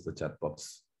 Where is the chat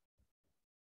box?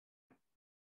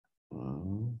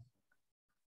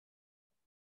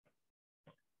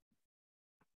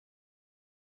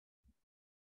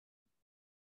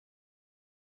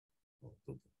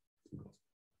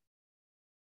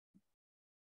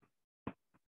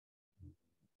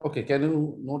 Okay, can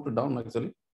you note it down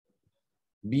actually?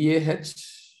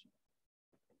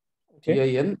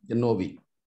 BAHTINOV.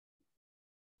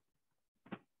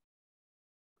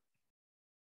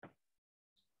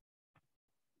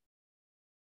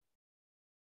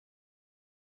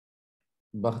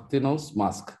 Bartinos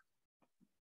mask.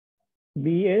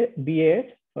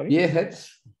 BAH. Sorry. BAH.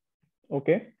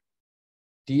 Okay.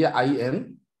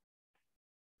 TIN.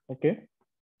 Okay.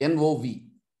 NOV.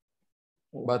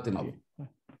 Bartinov.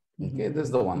 Okay, this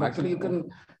is the one. Actually, you can.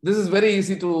 This is very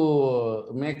easy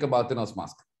to make a Bartinos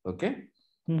mask. Okay.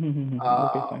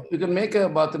 You can make a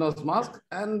Bartinos mask,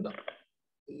 and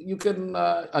you can.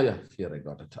 Yeah, here I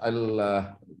got it.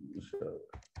 I'll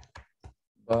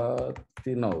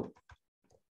Bartinov.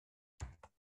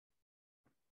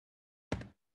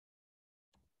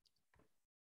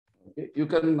 Okay, you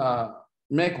can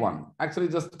make one. Actually,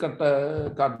 just cut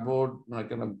a cardboard.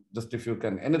 Just if you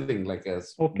can, anything like a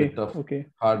bit of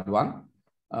hard one.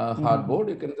 Hardboard,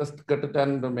 you can just cut it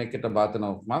and make it a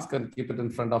Bartinov mask and keep it in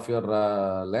front of your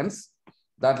lens.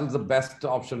 That is the best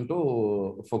option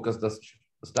to focus the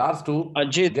stars to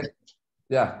Ajith.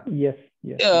 Yeah. Yes.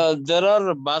 Yes. There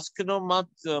are mask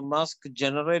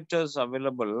generators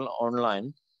available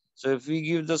online. So if we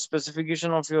give the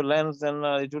specification of your lens, then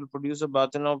it will produce a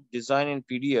Bahtinov design in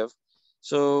PDF.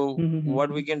 So what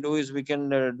we can do is we can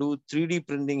do 3D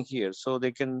printing here. So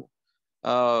they can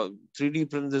 3D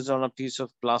print this on a piece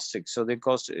of plastic. So they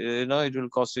cost, it will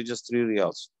cost you just 3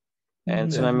 riyals. And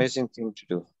it's an amazing thing to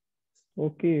do.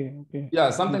 Okay. Okay. Yeah,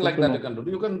 something like that you can do.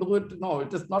 You can do it. No,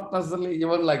 it is not necessarily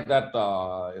even like that.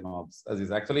 As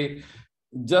is actually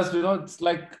just, it's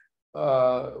like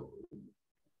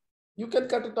you can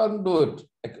cut it and do it.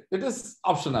 It is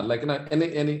optional. Like,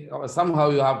 somehow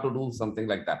you have to do something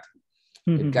like that.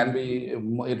 It can be,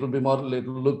 it will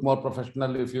look more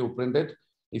professional if you print it.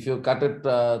 If you cut it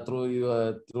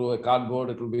through a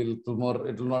cardboard, it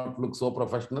will not look so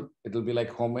professional. It will be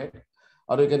like homemade.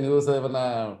 Or you can use even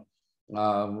a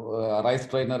rice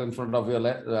strainer in front of your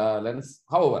lens.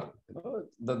 However,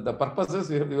 the purpose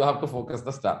is you have to focus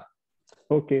the star.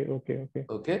 Okay.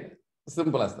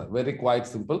 Simple as that. Very quite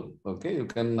simple. Okay, you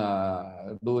can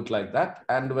do it like that.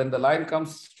 And when the line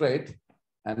comes straight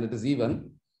and it is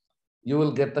even, you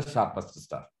will get the sharpest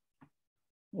star.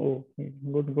 Oh,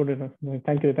 good enough.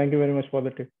 Thank you very much for the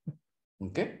tip.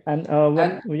 Okay. And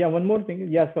one more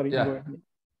thing. Yeah, sorry. Yeah. Go ahead.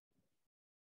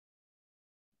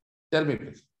 Tell me,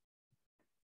 please.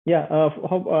 Yeah,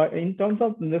 in terms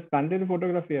of this planetary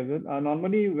photography as well,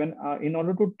 normally when in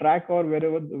order to track or where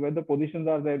the positions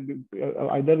are there,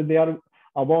 either they are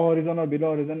above horizon or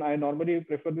below horizon, I normally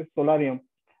prefer this solarium.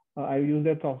 I use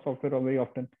that software very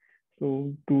often,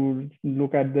 so to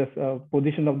look at this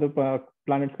position of the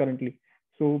planets currently.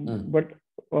 So, but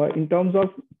in terms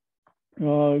of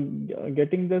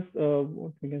getting this,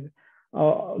 the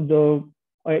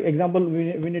example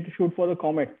we need to shoot for the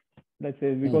comet. Let's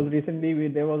say, because recently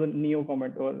there was a NEO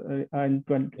comet in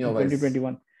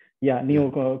 2021. Yeah, NEO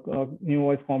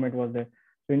comet was there.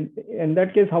 So in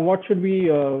that case, what should we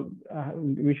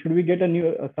should we get a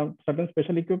new certain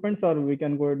special equipments, or we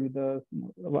can go ahead with the,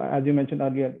 as you mentioned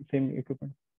earlier, same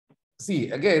equipment? See,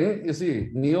 again, you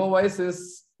see, NEO-wise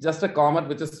is just a comet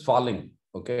which is falling.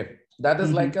 Okay, that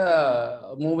is like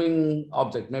a moving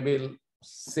object, maybe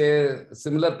say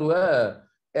similar to a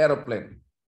aeroplane.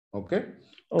 Okay.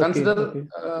 Consider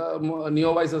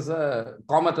NEO-wise as a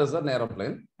comet as an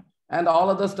aeroplane, and all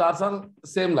other stars are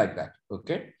same like that.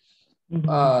 Okay,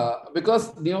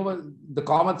 because the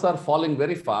comets are falling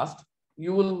very fast,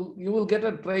 you will get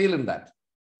a trail in that.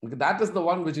 Okay? That is the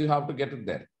one which you have to get it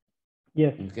there.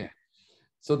 Yes. Okay.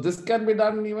 So this can be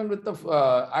done even with the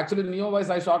actually NEO-wise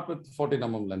I shot with 14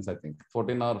 mm lens, I think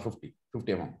 14 or 50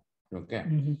 mm. Okay.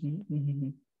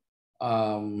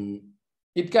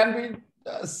 It can be.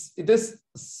 It is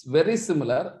very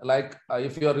similar. Like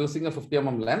if you are using a 50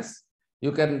 mm lens,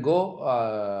 you can go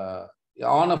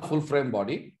on a full frame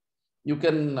body. You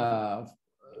can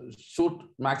shoot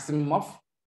maximum of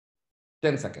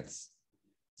 10 seconds,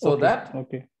 so that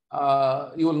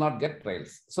you will not get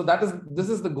trails. So this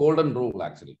is the golden rule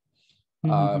actually. 50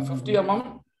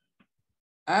 mm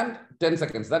and 10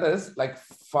 seconds. That is like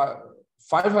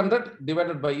 500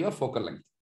 divided by your focal length.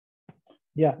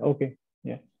 Yeah. Okay.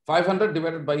 Yeah. 500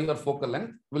 divided by your focal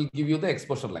length will give you the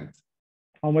exposure length.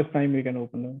 How much time we can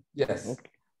open them? Yes. Okay.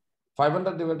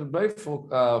 500 divided by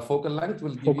focal length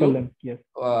will give you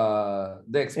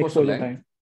the exposure length time,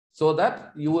 so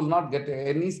that you will not get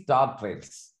any star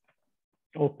trails.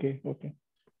 Okay.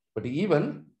 But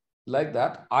even like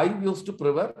that, I used to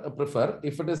prefer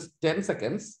if it is 10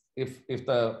 seconds, if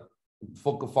the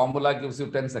formula gives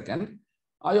you 10 seconds,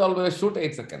 I always shoot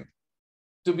 8 seconds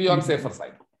to be on safer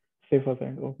side. Safer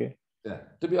side, okay. Yeah,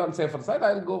 to be on safer side,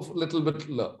 I'll go a little bit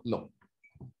low.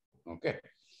 Okay.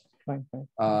 Fine.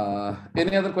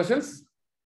 Any other questions?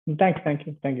 Thank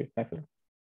you.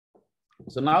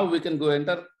 So now we can go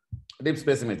enter deep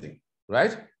space imaging,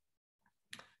 right?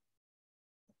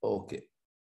 Okay.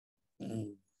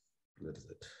 Where is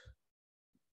it?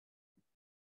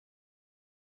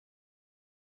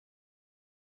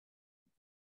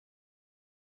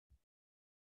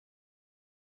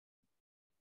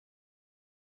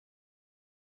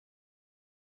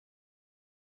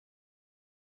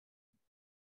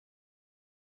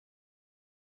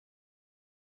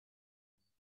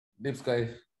 Deep sky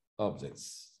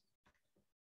objects.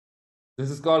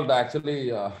 This is called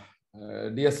actually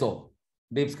DSO,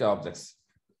 deep sky objects.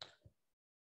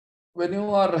 When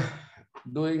you are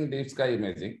doing deep sky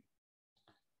imaging,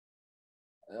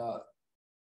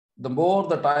 the more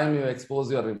the time you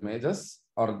expose your images,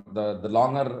 or the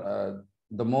longer,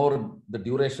 the more the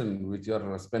duration which you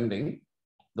are spending,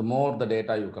 the more the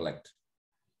data you collect.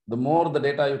 The more the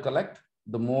data you collect,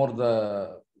 the more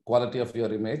the quality of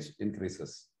your image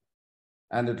increases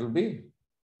and it will be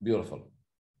beautiful.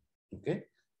 Okay.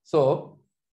 So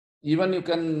even you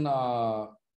can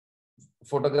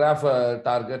photograph a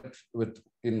target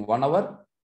in 1 hour,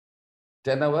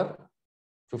 10 hours,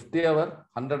 50 hours,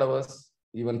 100 hours,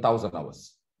 even 1000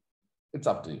 hours. It's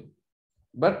up to you.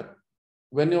 But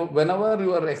whenever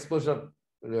your exposure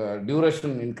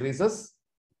duration increases,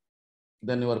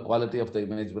 then your quality of the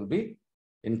image will be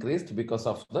increased because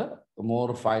of the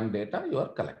more fine data you are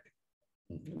collecting.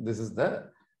 This is the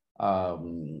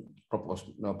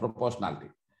proportionality.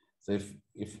 So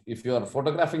if you are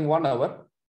photographing 1 hour,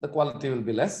 the quality will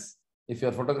be less. If you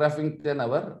are photographing 10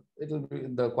 hours,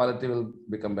 the quality will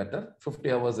become better.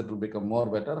 50 hours, it will become more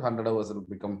better. 100 hours, it will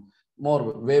become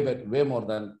way more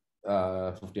than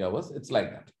 50 hours. It's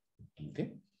like that.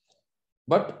 Okay.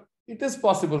 But it is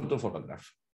possible to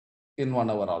photograph in 1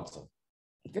 hour also.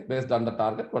 Okay, based on the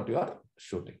target what you are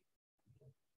shooting.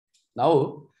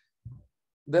 Now,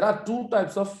 there are 2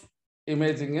 types of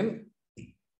imaging in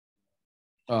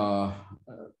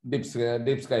deep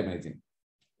sky imaging.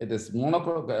 It is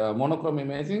monochrome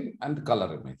imaging and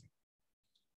color imaging.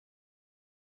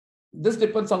 This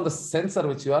depends on the sensor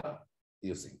which you are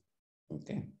using.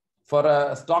 Okay, for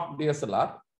a stock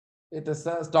DSLR, it is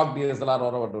a stock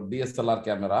DSLR or a DSLR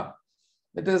camera.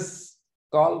 It is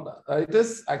called. It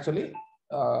is actually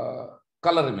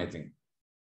color imaging,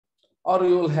 or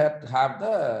you will have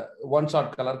the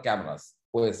one-shot color cameras,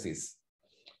 OSCs.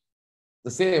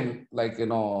 The same, like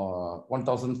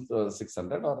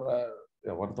 1600 or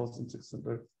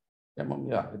 1600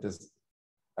 mm. Yeah, it is.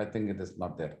 I think it is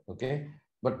not there. Okay,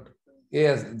 but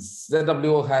yes,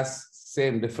 ZWO has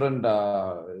same different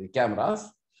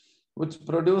cameras which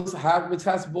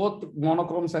has both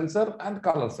monochrome sensor and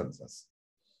color sensors.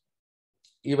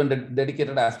 Even the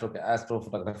dedicated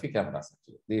astrophotography cameras,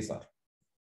 actually, these are.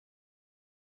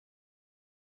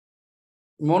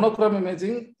 Monochrome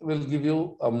imaging will give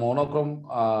you a monochrome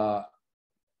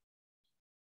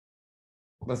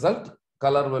result.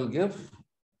 Color will give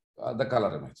the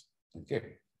color image.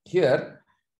 Okay. Here,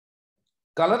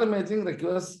 color imaging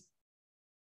requires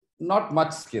not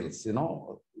much skills,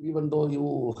 even though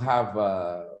you have,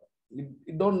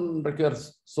 it don't require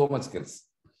so much skills.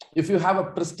 If you have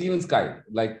a pristine sky,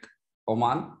 like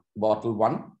Oman, bottle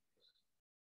 1,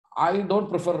 I don't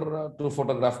prefer to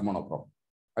photograph monochrome.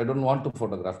 I don't want to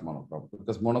photograph monochrome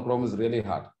because monochrome is really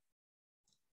hard.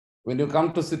 When you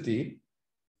come to city,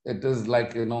 it is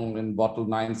like, in bottle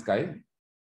 9 sky.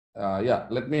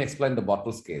 Let me explain the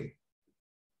bottle scale.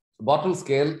 Bottle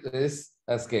scale is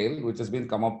a scale which has been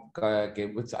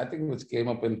which came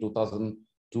up in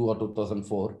 2002 or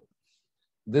 2004.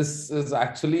 This is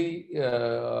actually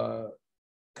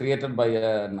created by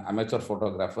an amateur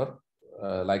photographer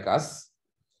like us.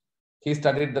 He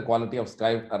studied the quality of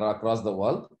sky across the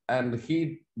world, and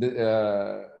he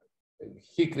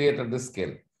created this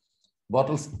scale.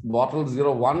 Bottle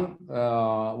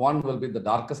 01 will be the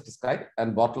darkest sky,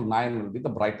 and bottle 9 will be the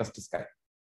brightest sky.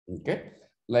 Okay,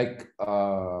 like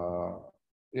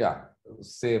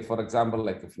say for example,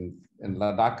 like if in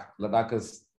Ladakh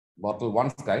is bottle 1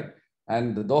 sky,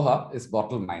 and Doha is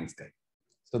bottle 9 sky.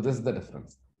 So this is the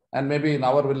difference. And maybe in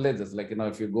our villages, like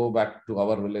if you go back to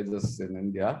our villages in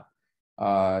India,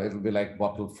 it will be like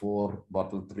bottle 4,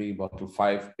 bottle 3, bottle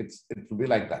 5. It will be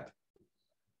like that.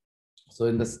 So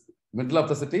in the middle of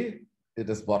the city, it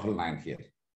is bottle 9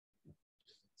 here.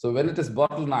 So when it is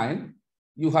bottle 9,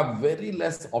 you have very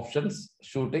less options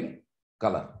shooting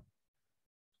color,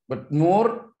 but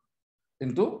more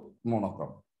into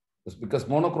monochrome. It's because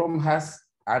monochrome has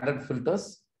added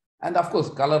filters, and of course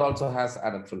color also has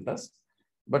added filters,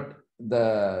 but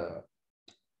the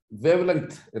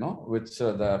wavelength, which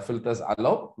the filters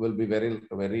allow will be very,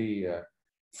 very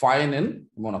fine in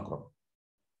monochrome,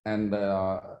 and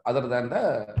other than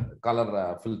the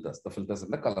color filters, the filters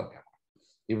in the color camera,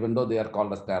 even though they are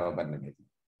called as narrowband imaging.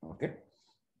 Okay,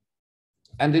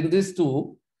 and in these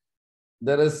two,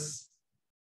 there is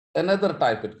another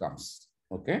type it comes.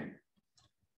 Okay,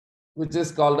 which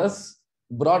is called as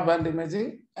broadband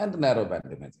imaging and narrowband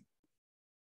imaging.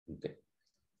 Okay.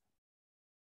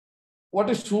 What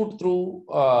is shoot through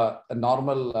a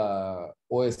normal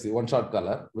OSC, one-shot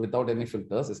color, without any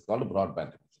filters, is called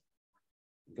broadband imaging.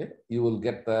 Okay, you will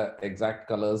get the exact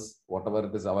colors, whatever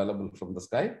it is available from the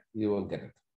sky, you will get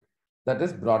it. That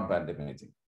is broadband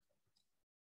imaging.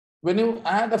 When you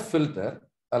add a filter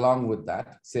along with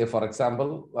that, say for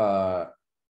example,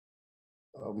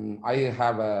 I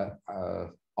have a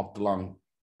Optolong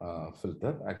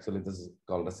filter. Actually, this is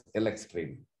called as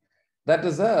L-Extreme. That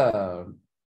is a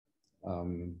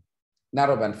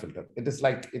narrowband filter. It is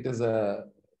a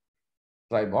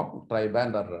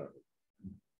tri-band or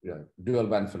dual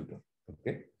band filter.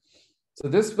 Okay, so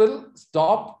this will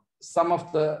stop some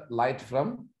of the light from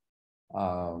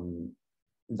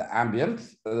the ambient,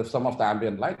 some of the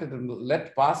ambient light. It will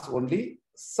let pass only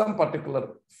some particular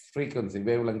frequency,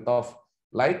 wavelength of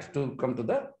light to come to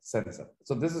the sensor.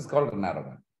 So this is called a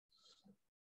narrowband.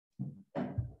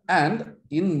 And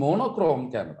in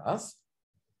monochrome cameras,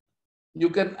 you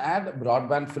can add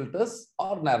broadband filters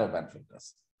or narrowband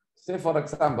filters. Say, for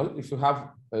example, if you have,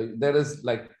 there is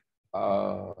like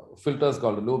filters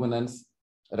called luminance,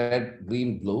 red,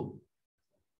 green, blue,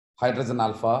 hydrogen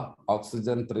alpha,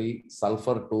 oxygen 3,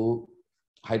 sulfur 2,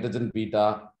 hydrogen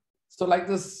beta. So like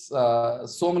this,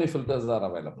 so many filters are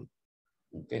available.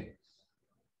 Okay.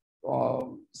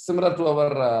 Similar to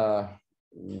our,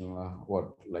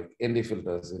 like ND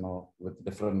filters, with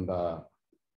different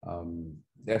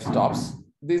f-stops.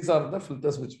 These are the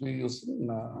filters which we use in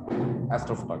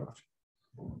astrophotography.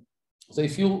 So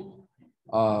if you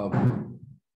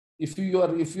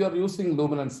are using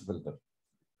luminance filter,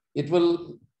 it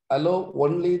will allow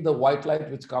only the white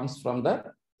light which comes from the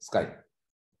sky.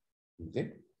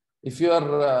 Okay. If you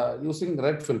are using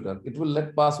red filter, it will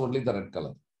let pass only the red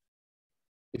color.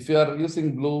 If you are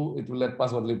using blue, it will let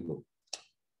pass only blue.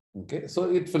 Okay, so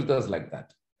it filters like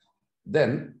that.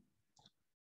 Then,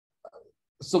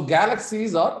 so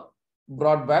galaxies are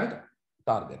broadband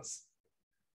targets.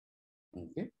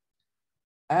 Okay,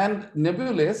 and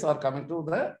nebulae are coming to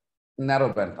the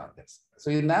narrowband targets. So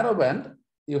in narrowband,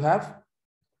 you have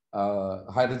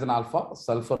hydrogen alpha,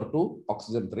 sulfur 2,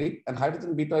 oxygen 3, and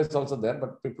hydrogen beta is also there,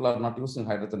 but people are not using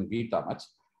hydrogen beta much.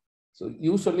 So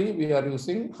usually we are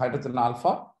using hydrogen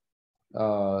alpha,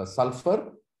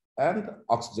 sulfur, and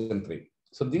oxygen 3.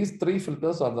 So these three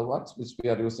filters are the ones which we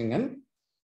are using in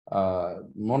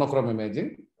monochrome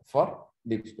imaging for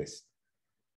deep space.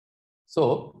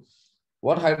 So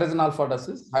what hydrogen alpha does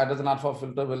is, hydrogen alpha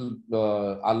filter will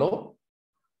allow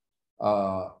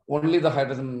only the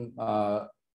hydrogen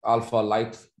alpha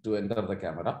light to enter the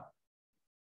camera,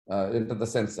 into the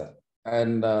sensor.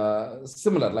 And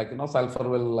similar, like, sulfur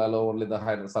will allow only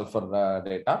the sulfur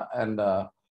data, and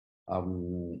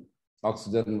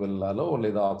oxygen will allow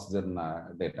only the oxygen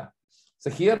data. So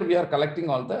here we are collecting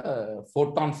all the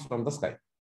photons from the sky.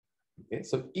 Okay,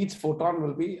 so each photon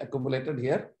will be accumulated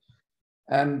here,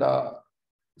 and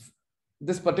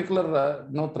this particular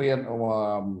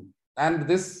and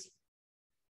this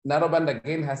narrowband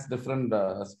again has different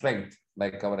strength,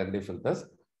 like our ND filters,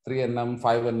 3 nm,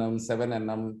 5 nm, 7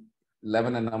 nm,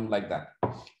 11 nm, like that.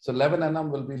 So 11 nm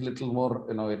will be little more,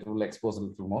 it will expose a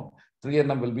little more. 3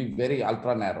 nm will be very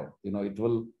ultra narrow, it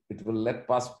will let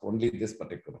pass only this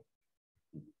particular.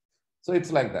 So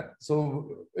it's like that.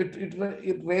 So it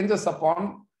ranges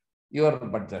upon your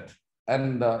budget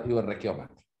and your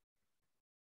requirement.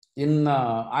 In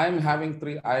I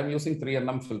am using 3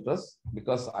 nm filters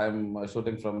because I'm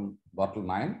shooting from bottle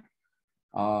 9.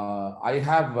 I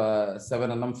have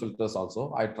 7 nm filters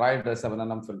also. I tried 7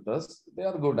 nm filters. They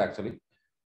are good actually.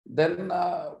 Then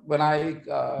when I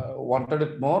wanted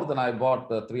it more, then I bought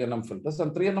 3 nm filters,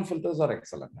 and 3 nm filters are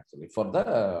excellent actually for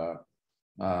the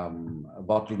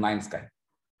bottle 9 sky.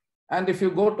 And if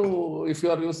you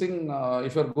are using,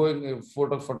 if you're going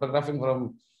photographing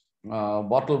from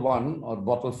bottle 1 or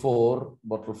bottle 4,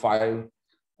 bottle 5,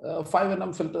 5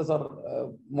 nm filters are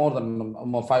more than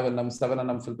 5 nm, 7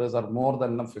 nm filters are more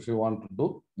than enough if you want to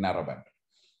do narrowband.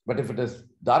 But if it is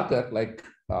darker, like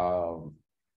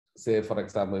say for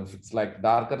example, if it's like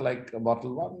darker like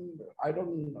bottle 1, I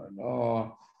don't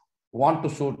want to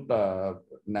shoot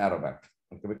narrowband,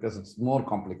 okay, because it's more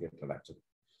complicated actually.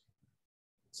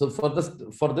 So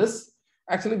for this,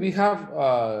 actually we have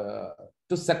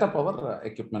to set up our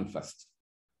equipment first,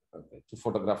 okay, to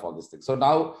photograph all these things. So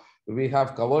now we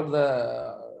have covered the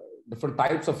different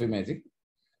types of imaging.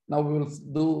 Now we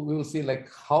will see like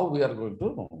how we are going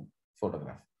to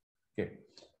photograph. Okay.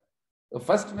 The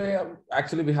first way,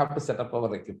 actually we have to set up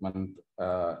our equipment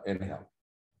anyhow.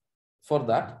 For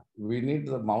that, we need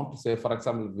the mount. Say for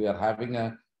example, we are having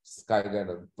a sky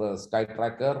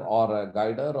tracker or a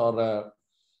guider or a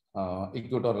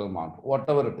equatorial mount,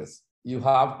 whatever it is, you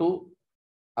have to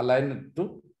align it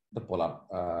to the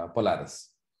Polaris,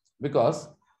 because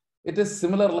it is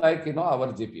similar like our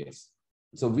GPS.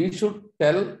 So we should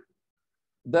tell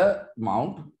the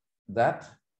mount that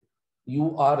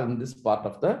you are in this part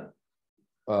of the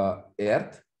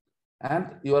Earth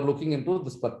and you are looking into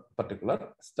this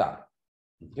particular star.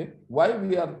 Okay, why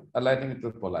we are aligning it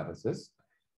with Polaris is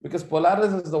because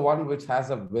Polaris is the one which has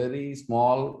a very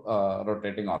small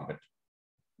rotating orbit.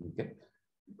 Okay,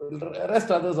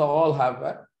 rest others all have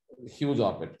a huge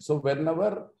orbit. So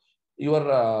whenever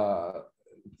your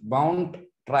mount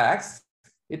tracks,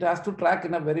 it has to track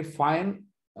in a very fine,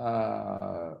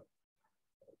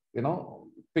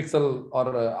 pixel or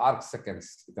arc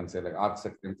seconds. You can say like arc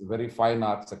seconds, very fine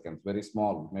arc seconds, very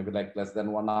small, maybe like less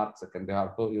than 1 arc second.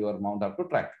 Your mount have to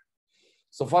track.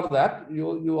 So for that,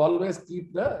 you always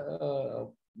keep the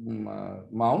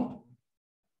mount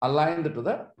aligned to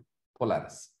the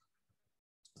Polaris.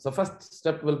 So first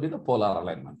step will be the polar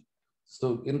alignment.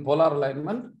 So in polar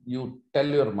alignment, you tell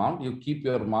your mount, you keep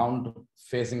your mount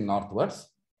facing northwards,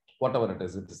 whatever it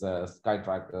is a sky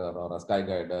tracker or a sky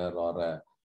guider or a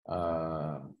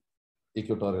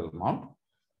equatorial mount.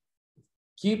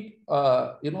 Keep,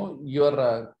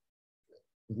 your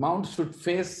mount should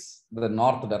face the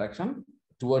north direction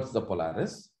towards the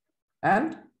Polaris.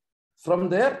 And from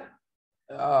there,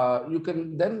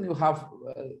 you have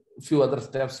a few other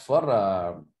steps for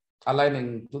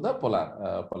aligning to the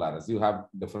Polaris. You have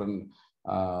different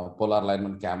polar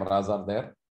alignment cameras are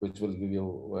there, which will give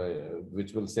you,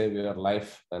 which will save your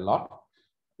life a lot,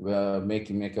 make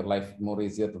your life more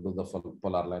easier to do the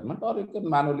polar alignment, or you can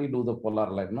manually do the polar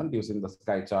alignment using the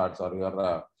sky charts or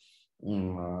your,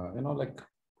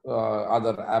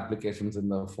 other applications in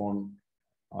the phone,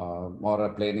 or a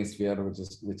planisphere,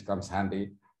 which comes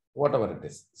handy, whatever it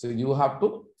is. So you have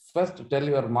to first tell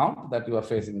your mount that you are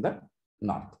facing the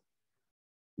north,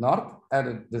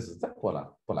 and this is the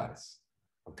Polaris.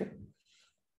 Okay.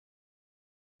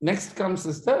 Next comes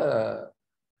is the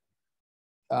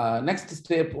next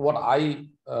step. What I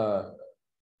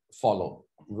follow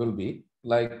will be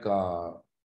like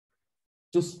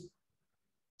just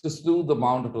do the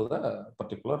mount to the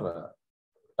particular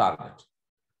target.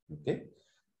 Okay.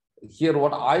 Here,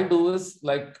 what I do is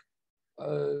like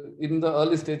in the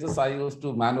early stages, I used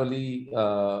to manually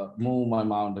move my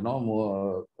mount,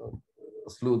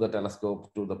 slew the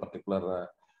telescope to the particular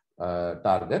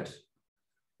target.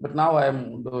 But now I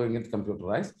am doing it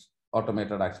computerized,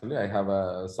 automated actually. I have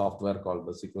a software called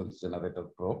the Sequence Generator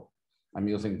Pro. I'm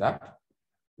using that,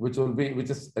 which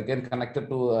is again connected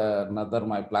to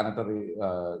my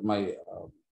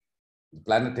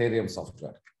planetarium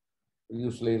software.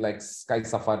 Usually like Sky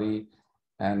Safari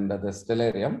and the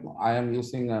Stellarium. I am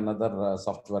using another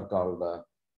software called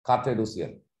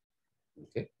Cartesian.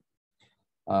 Okay.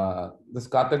 This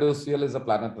Cartesian is a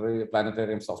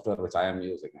planetarium software which I am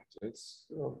using actually. It's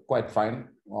quite fine.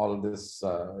 All this,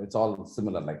 it's all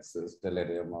similar like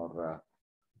Stellarium or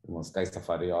Sky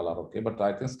Safari, all are okay. But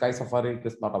I think Sky Safari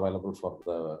is not available for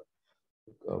the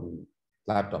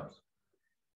laptops.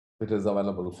 It is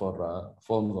available for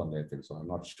phones only, I think so. I'm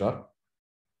not sure.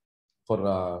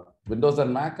 For Windows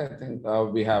and Mac, I think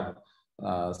we have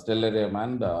Stellarium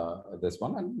and this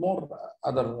one, and more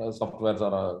other softwares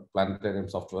or planetarium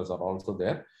softwares are also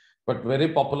there. But very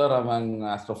popular among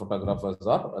astrophotographers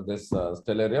are this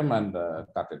Stellarium and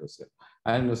Cartesian.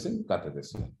 I am using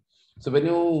Cartesian. So when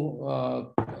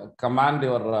you command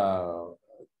your,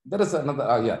 there is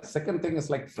another, second thing is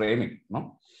like framing.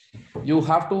 No? You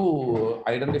have to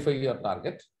identify your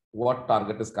target, what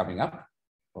target is coming up.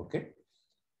 Okay.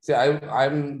 See,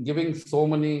 I'm giving so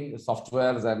many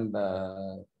softwares and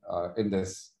in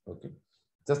this. Okay.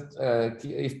 Just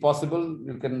if possible,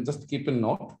 you can just keep in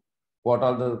note what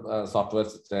are the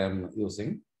softwares that I'm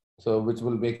using, so which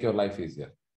will make your life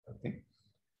easier. Okay.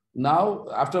 Now,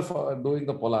 after doing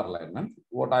the polar alignment,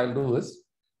 what I'll do is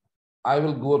I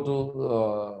will go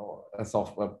to a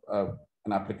software,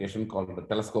 an application called the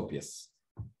Telescopius.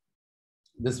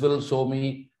 This will show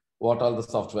me what all the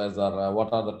softwares are,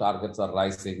 what are the targets are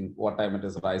rising, what time it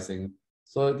is rising.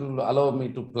 So it will allow me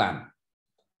to plan.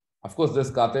 Of course, this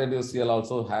Cartesian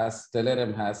also has,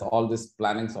 Stellarium has all these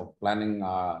planning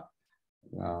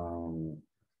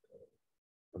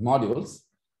modules.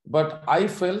 But I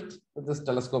felt this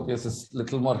Telescopius is a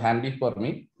little more handy for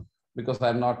me because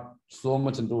I'm not so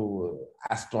much into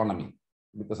astronomy,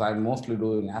 because I'm mostly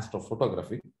doing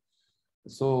astrophotography.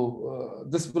 So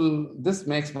this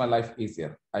makes my life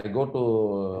easier. I go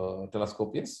to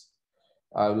Telescopius.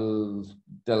 I will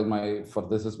tell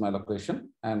this is my location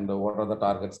and what are the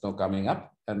targets now coming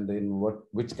up and in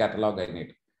which catalog I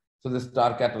need. So the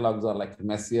star catalogs are like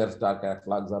Messier star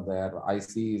catalogs are there,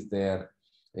 IC is there,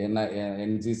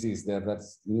 NGC is there,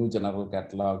 that's new general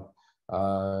catalog,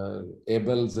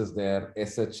 Abels is there,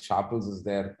 SH Sharples is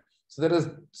there. So there is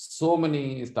so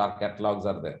many star catalogs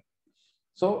are there.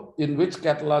 So in which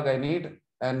catalog I need,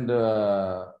 and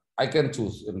I can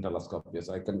choose in Telescopius.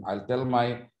 I'll tell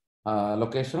my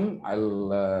location.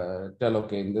 I'll tell,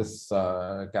 okay, in this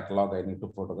catalog I need to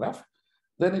photograph.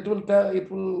 Then it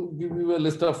will give you a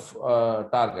list of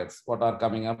targets, what are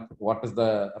coming up, what is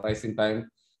the rising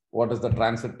time, what is the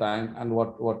transit time, and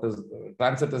what is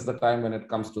transit is the time when it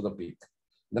comes to the peak.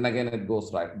 Then again it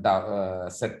goes right down,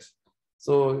 set.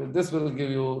 So this will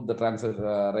give you the transit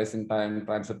rising time,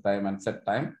 transit time, and set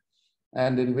time,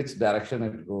 and in which direction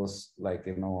it goes, like,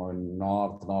 in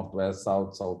north, northwest,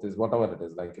 south, southeast, whatever it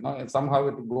is, like, and somehow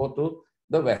it will go to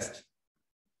the west.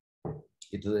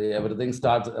 Everything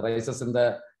rises in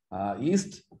the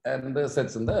east and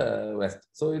sets in the west.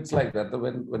 So it's like that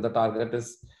when the target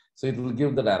is, so it will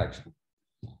give the direction.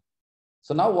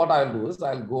 So now what I'll do is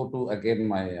I'll go to again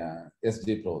my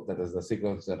SG Pro, that is the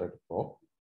Sequence Generator Pro.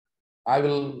 I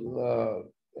will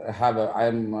have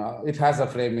it has a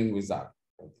framing wizard.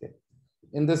 Okay.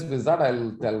 In this wizard,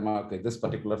 I'll tell my, okay, this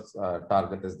particular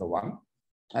target is the one.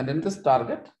 And in this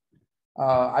target,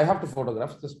 I have to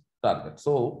photograph this target.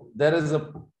 So there is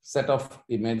a set of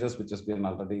images which has been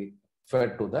already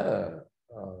fed to the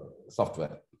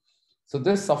software. So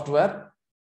this software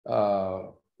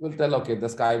will tell, okay, the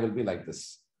sky will be like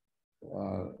this.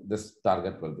 This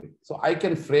target will be. So I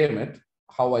can frame it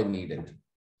how I need it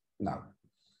now.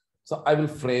 So I will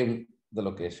frame the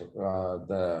location,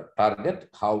 the target,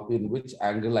 in which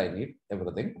angle I need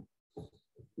everything.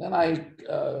 Then I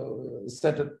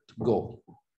set it go.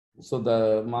 So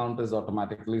the mount is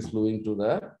automatically slewing to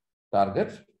the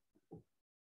target,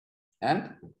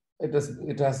 and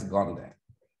it has gone there.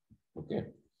 Okay.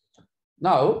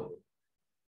 Now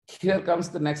here comes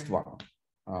the next one,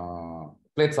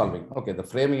 plate solving. Okay, the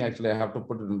framing, actually I have to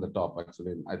put it in the top,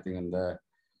 actually. I think in the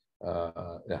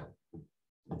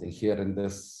I think here in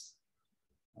this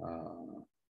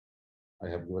I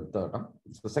have given third. Huh?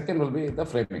 So second will be the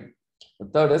framing. The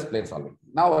third is plate solving.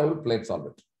 Now I will plate solve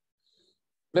it.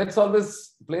 Plate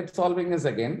solving is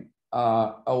again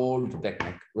an old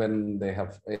technique. When they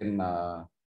have in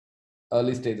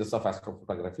early stages of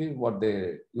astrophotography, what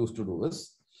they used to do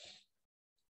is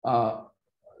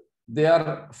they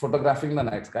are photographing the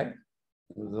night sky.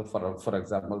 For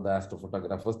example, the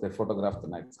astrophotographers, they photograph the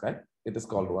night sky. It is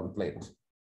called one plate.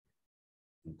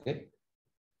 Okay.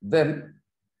 Then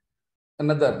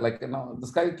another, like, the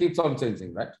sky keeps on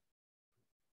changing, right?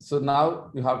 So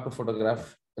now you have to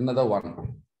photograph another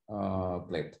one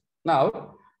plate.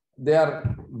 Now they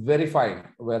are verifying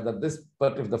whether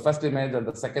if the first image and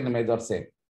the second image are same,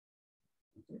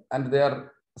 and they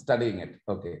are studying it.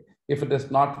 Okay. If it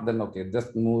is not, then okay,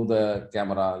 just move the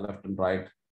camera left and right,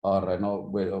 or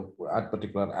at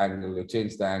particular angle, you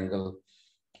change the angle,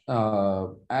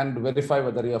 and verify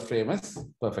whether your frame is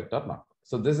perfect or not.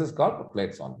 So this is called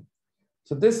plate solving.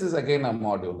 So this is again a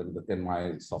module in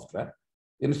my software.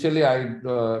 Initially,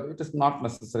 it is not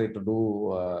necessary to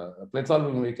do plate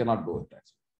solving. We cannot do it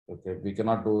actually. Okay, we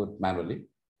cannot do it manually.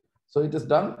 So it is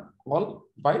done all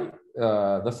by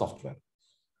the software.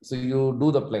 So you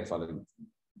do the plate solving.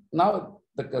 Now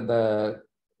the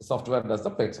software does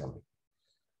the plate solving.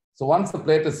 So once the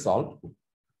plate is solved,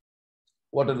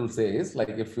 what it will say is, like,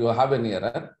 if you have any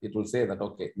error, it will say that,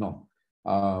 okay, no,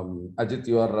 Ajith,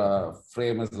 your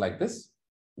frame is like this.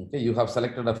 Okay, you have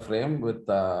selected a frame with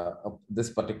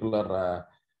this particular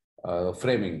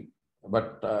framing,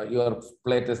 but your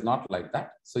plate is not like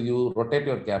that. So you rotate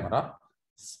your camera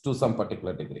to some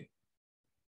particular degree.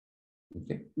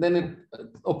 Okay, then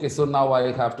okay, so now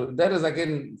I have to, there is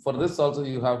again, for this also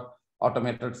you have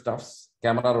automated stuffs.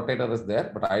 Camera rotator is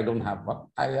there, but I don't have one.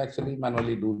 I actually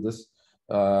manually do this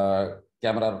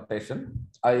camera rotation.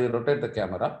 I rotate the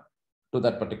camera to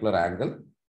that particular angle.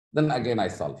 Then again I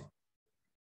solve.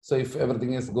 So if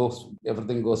everything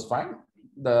goes fine,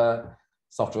 the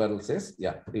software will say,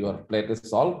 yeah, your plate is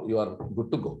solved. You are good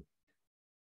to go.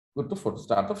 Good to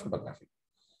start the photography.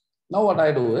 Now what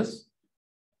I do is,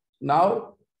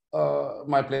 now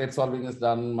my plate solving is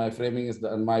done, my framing is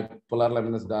done, my polar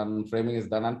lemon is done, framing is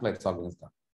done, and plate solving is done.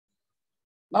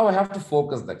 Now I have to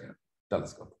focus the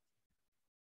telescope.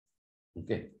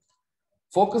 Okay.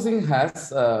 Focusing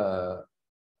has,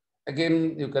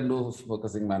 again, you can do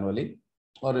focusing manually,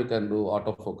 or you can do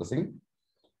auto-focusing.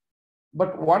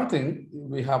 But one thing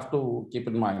we have to keep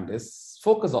in mind is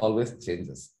focus always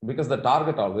changes, because the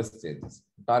target always changes.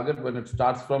 Target, when it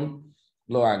starts from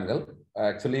low angle,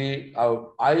 actually,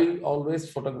 I always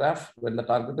photograph when the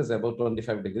target is above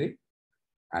 25-degree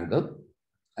angle.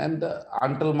 And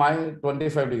until my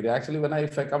 25-degree, actually,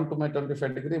 if I come to my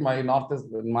 25-degree,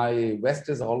 my west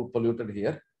is all polluted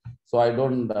here. So I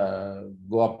don't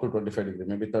go up to 25-degree,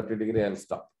 maybe 30-degree, I'll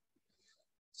stop.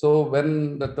 So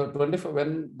when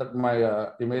my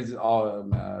image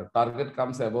target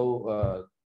comes above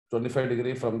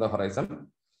 25-degree from the horizon,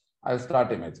 I'll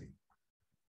start imaging.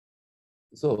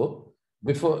 So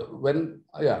we came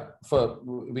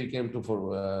to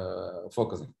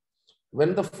focusing.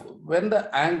 when the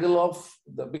angle of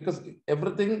because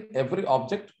every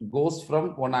object goes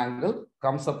from one angle,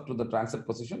 comes up to the transit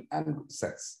position and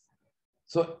sets.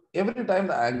 So every time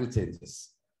the angle changes.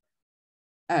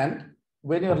 And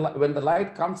when the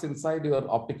light comes inside your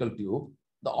optical tube,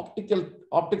 the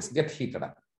optics get heated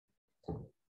up.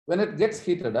 When it gets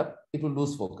heated up, it will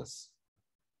lose focus.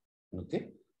 Okay.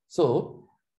 So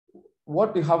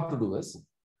what you have to do is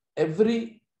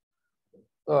every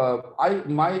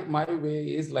my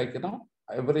way is like,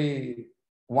 every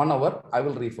 1 hour I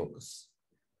will refocus.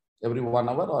 Every 1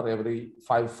 hour or every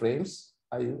 5 frames,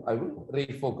 I will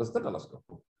refocus the telescope.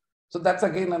 So that's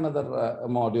again another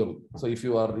module. So if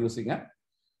you are using an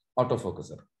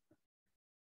autofocuser,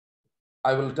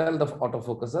 I will tell the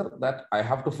autofocuser that I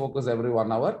have to focus every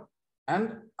 1 hour,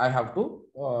 and I have to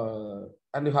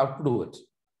and you have to do it.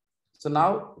 So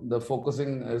now the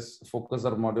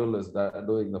focuser module is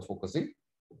doing the focusing,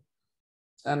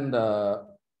 and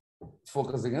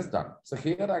focusing is done. So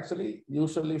here actually,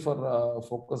 usually for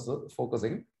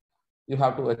focusing, you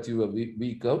have to achieve a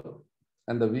V curve,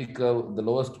 and the V curve, the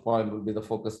lowest point will be the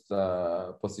focused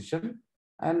position.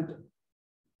 And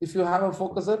if you have a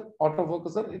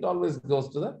autofocuser,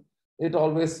 it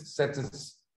always sets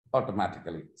it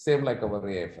automatically. Same like our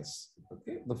AFS.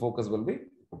 Okay, the focus will be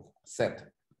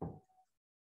set.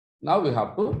 Now we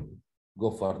have to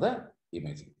go for the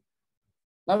imaging.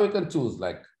 Now we can choose,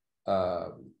 like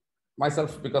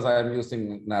myself, because I am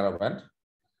using narrowband,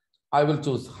 I will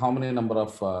choose how many number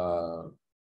of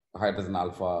hydrogen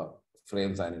alpha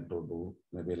frames I need to do.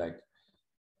 Maybe like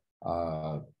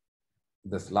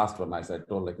this last one, as I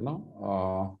told, like,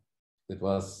 it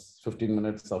was 15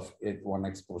 minutes of 1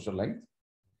 exposure length.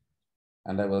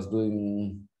 And I was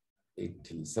doing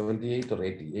 78 or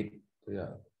 88,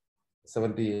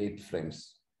 78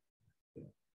 frames.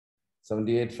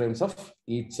 78 frames of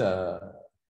each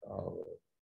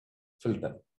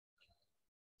filter.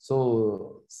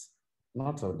 So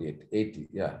not 78, 80,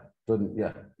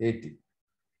 80.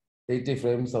 80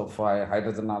 frames of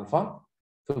hydrogen alpha,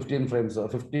 15 frames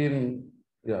of 20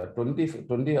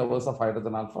 hours of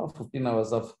hydrogen alpha, 15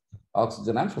 hours of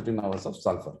oxygen, and 15 hours of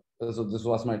sulfur. So this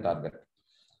was my target.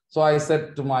 So I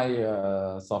said to my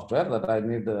software that I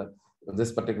need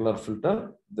this particular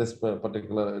filter, this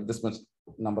much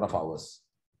number of hours.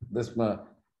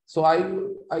 So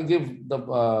I give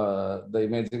the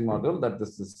imaging module that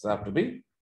this have to be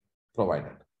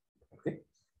provided. Okay.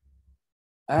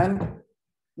 And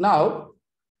now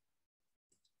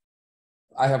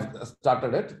I have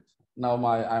started it. Now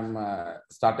I'm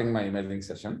starting my imaging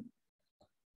session.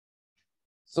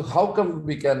 So how come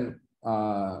we can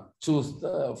choose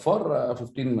for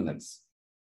 15 minutes?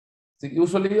 So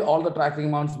usually all the tracking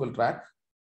mounts will track,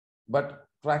 but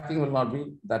tracking will not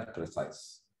be that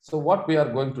precise. So what we are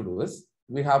going to do is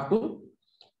we have to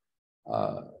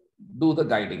do the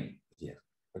guiding here.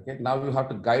 Okay, now you have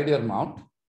to guide your mount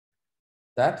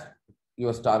that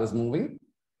your star is moving.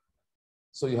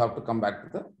 So you have to come back to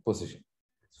the position.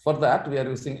 For that, we are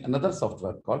using another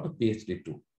software called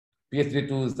PhD2.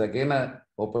 PhD2 is again an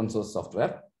open source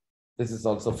software. This is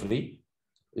also free.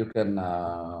 You can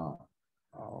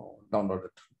download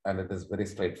it, and it is very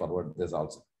straightforward. This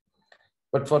also.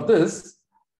 But for this,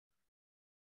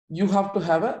 you have to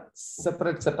have a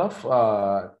separate set of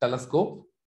telescope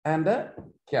and a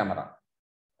camera.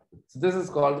 So this is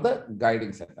called the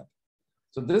guiding setup.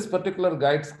 So this particular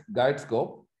guide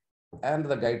scope and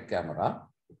the guide camera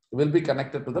will be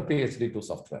connected to the PhD2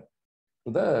 software,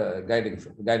 to the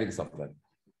guiding software.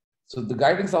 So the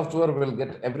guiding software will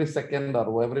get every second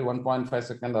or every 1.5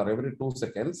 seconds or every 2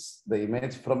 seconds the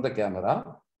image from the camera.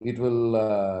 It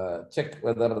will check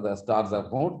whether the stars are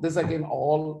moved. This again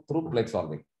all through plate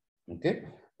solving. Okay,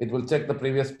 it will check the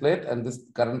previous plate and this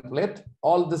current plate.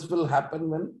 All this will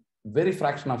happen in very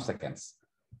fraction of seconds.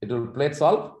 It will plate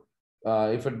solve.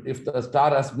 If the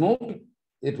star has moved,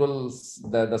 it will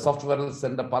the software will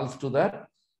send a pulse to the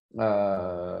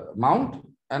mount,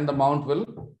 and the mount will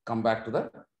come back to the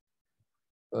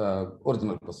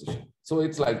original position. So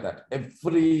it's like that.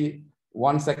 Every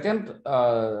 1 second,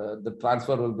 the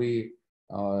transfer will be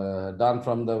done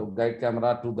from the guide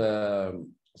camera to the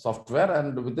software,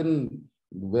 and within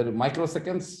very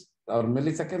microseconds or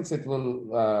milliseconds, it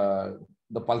will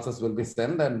the pulses will be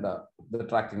sent, and the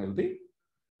tracking will be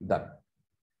done.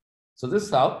 So this is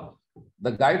how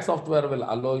the guide software will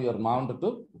allow your mount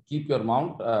to keep your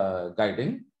mount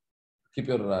guiding, keep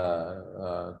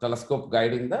your telescope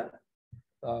guiding the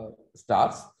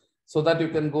stars, so that you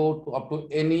can go up to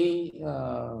any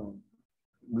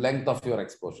length of your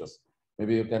exposures.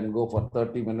 Maybe you can go for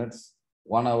 30 minutes,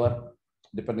 1 hour,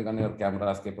 depending on your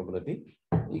camera's capability.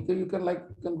 you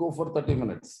can go for 30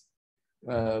 minutes,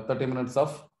 30 minutes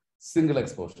of single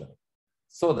exposure,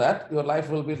 so that your life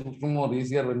will be a little more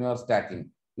easier when you are stacking.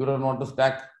 You don't want to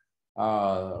stack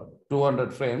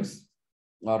 200 frames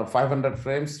or 500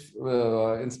 frames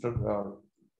instead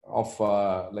of,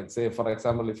 like say, for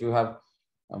example, if you have,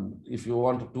 if you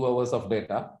want 2 hours of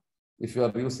data, if you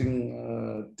are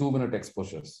using 2-minute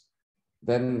exposures,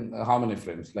 then how many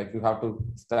frames? Like you have to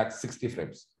stack 60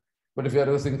 frames. But if you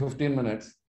are using 15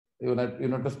 minutes, you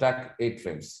need to stack 8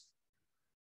 frames.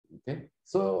 Okay,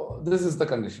 so this is the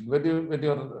condition. When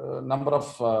your number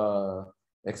of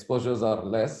exposures are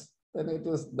less, then it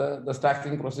is the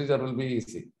stacking procedure will be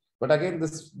easy. But again,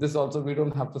 this also we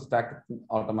don't have to stack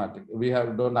automatic. We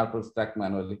don't have to stack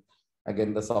manually.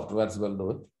 Again, the softwares will do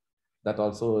it. That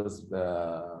also is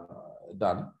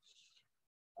done.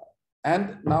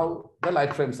 And now the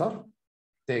light frames are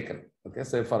taken. Okay,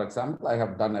 so for example, I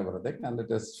have done everything and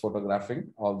it is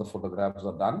photographing. All the photographs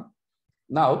are done.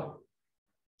 Now,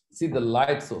 see the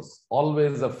light source,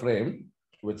 always a frame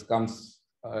which comes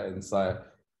inside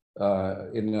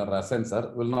in your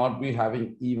sensor will not be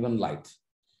having even light.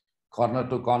 Corner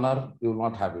to corner, you will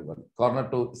not have even. Corner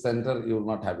to center, you will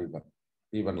not have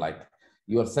even light.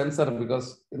 Your sensor,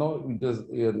 because it is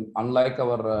unlike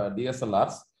our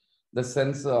DSLRs, the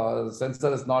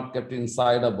sensor is not kept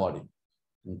inside a body.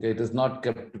 Okay, it is not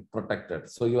kept protected.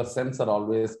 So your sensor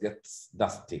always gets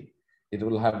dusty. It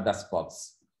will have dust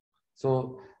spots.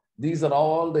 So these are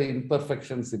all the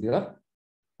imperfections in your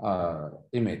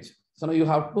image. So now you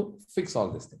have to fix all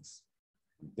these things.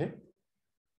 Okay,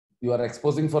 you are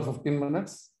exposing for 15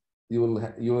 minutes. You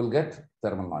will get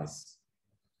thermal noise.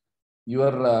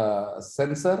 Your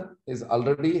sensor is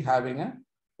already having a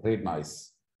read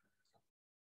noise.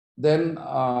 Then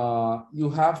you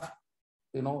have,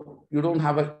 you don't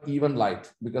have an even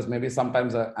light, because maybe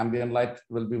sometimes ambient light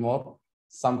will be more.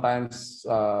 Sometimes,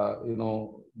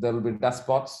 there will be dust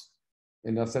spots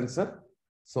in your sensor.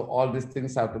 So all these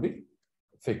things have to be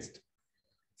fixed.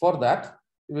 For that,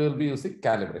 we will be using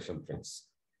calibration frames.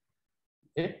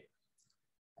 Okay.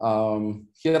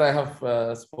 Here I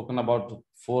have spoken about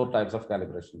 4 types of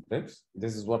calibration frames.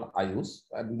 This is what I use,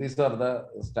 and these are the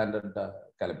standard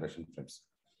calibration frames.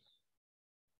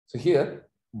 So here,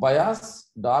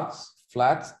 bias, darks,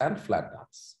 flats, and flat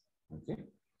darks. Okay.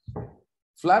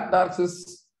 Flat darks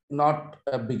is not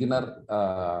a beginner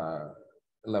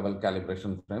level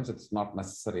calibration frames. It's not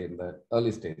necessary in the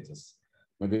early stages.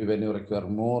 Maybe when you require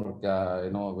more,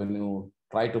 when you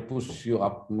try to push you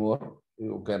up more,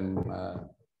 you can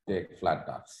take flat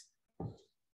darks.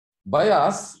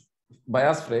 Bias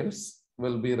frames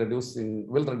will reduce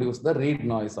the read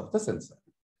noise of the sensor.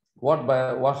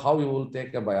 How you will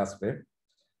take a bias frame?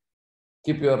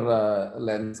 Keep your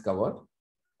lens covered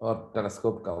or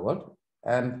telescope covered,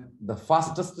 and the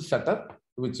fastest shutter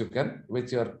which your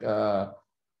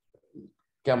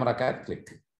camera can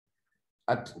click.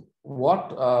 At what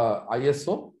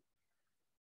ISO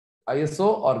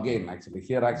or gain? Actually,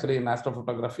 here in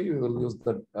astrophotography we will use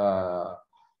the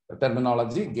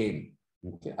terminology gain.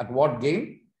 Okay. At what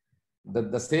gain?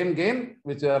 The same gain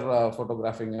which you are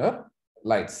photographing your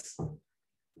lights.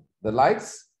 The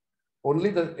lights,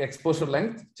 only the exposure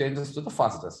length changes to the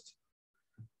fastest.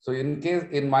 So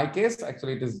in my case,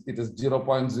 actually it is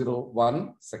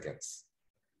 0.01 seconds.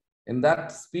 In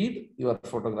that speed, you are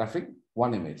photographing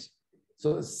one image.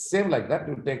 So same like that,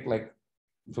 you take like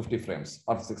 50 frames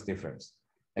or 60 frames.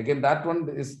 Again, that one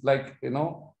is like,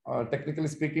 technically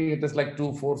speaking, it is like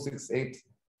 2, 4, 6, 8,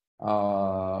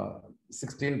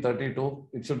 16, 32.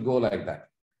 It should go like that.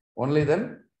 Only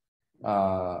then,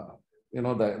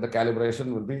 the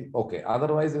calibration will be okay.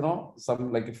 Otherwise,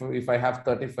 some like if I have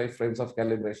 35 frames of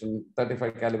calibration,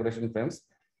 35 calibration frames,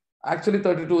 actually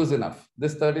 32 is enough.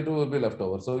 This 32 will be left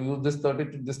over. So use this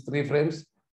 32, this 3 frames.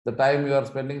 The time you are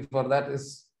spending for that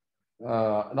is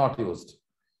not used.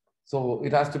 So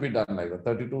it has to be done like that,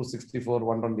 32, 64,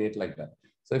 128 like that.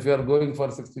 So if you are going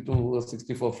for 62 or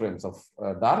 64 frames of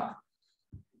dark,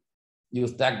 you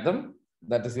stack them.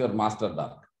 That is your master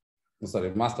dark.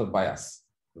 Sorry, master bias.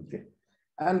 Okay.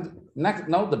 And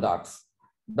now the darks.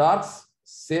 Darks,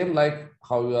 same like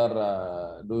how you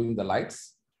are doing the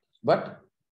lights, but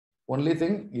only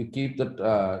thing, you keep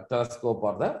the telescope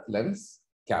or the lens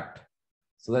capped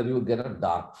so that you get a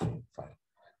dark file.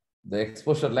 The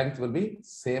exposure length will be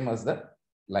same as the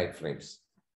light frames.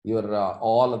 Your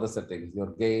all other settings,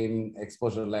 your gain,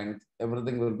 exposure length,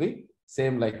 everything will be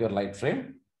same like your light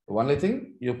frame. The only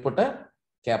thing, you put a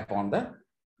cap on the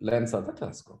lens of the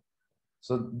telescope.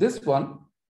 So this one,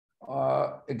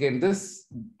 again, this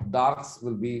darks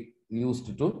will be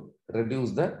used to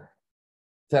reduce the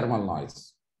thermal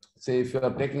noise. say if you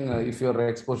are taking, if your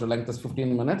exposure length is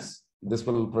 15 minutes, this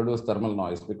will produce thermal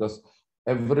noise, because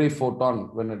every photon,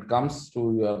 when it comes to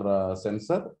your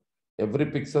sensor, every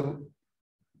pixel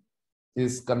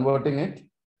is converting it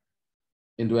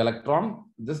into electron.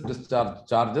 This discharge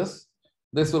charges.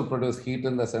 This will produce heat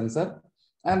in the sensor,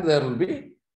 and there will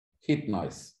be heat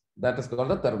noise. That is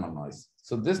called a thermal noise.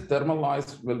 So this thermal noise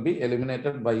will be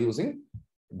eliminated by using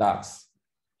darks.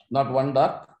 Not one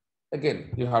dark. Again,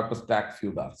 you have to stack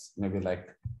few darks, maybe like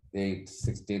 8,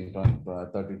 16,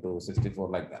 20, 32, 64,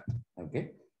 like that.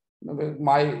 Okay.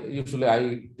 Usually I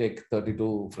take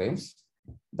 32 frames.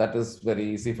 That is very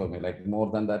easy for me. Like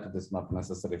more than that, it is not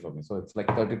necessary for me. So it's like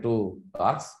 32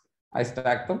 darks. I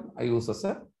stack them. I use as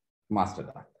a master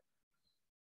dark.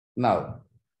 Now,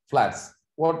 flats.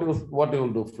 What you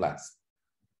will do flats?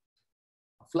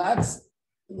 Flats,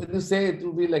 when you say it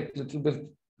will be like little bit,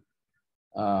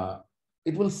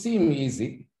 it will seem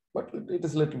easy, but it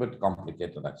is a little bit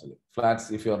complicated actually.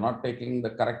 Flats, if you are not taking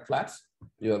the correct flats,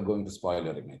 you are going to spoil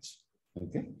your image.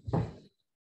 Okay.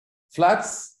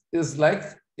 Flats is like,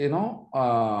 you know,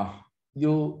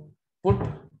 you put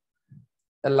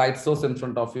a light source in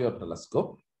front of your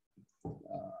telescope.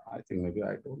 I think maybe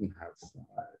I don't have.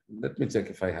 Let me check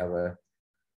if I have a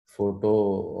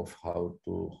photo of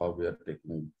how we are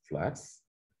taking flats.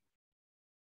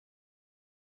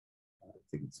 I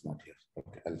think it's not here.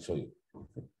 Okay, I'll show you.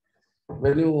 Okay.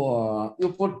 When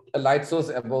you put a light source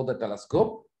above the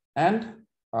telescope and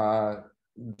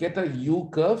get a U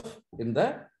curve in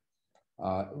the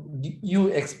U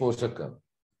exposure curve,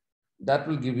 that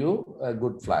will give you a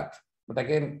good flat. But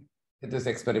again, it is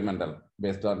experimental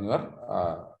based on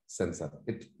your sensor.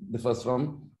 It differs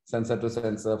from sensor to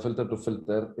sensor, filter to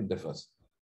filter, it differs.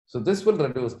 So this will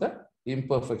reduce the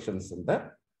imperfections in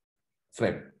the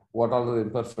frame. What are the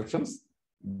imperfections?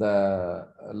 The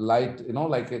light, you know,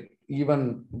 like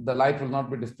even the light will not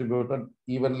be distributed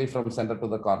evenly from center to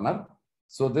the corner.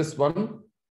 So this one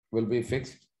will be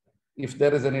fixed. If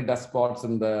there is any dust spots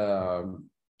in the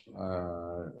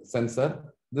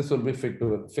sensor, this will be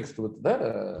fixed with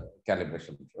the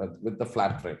calibration, with the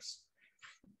flat frames.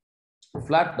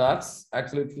 Flat darts,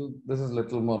 actually, this is a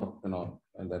little more, you know,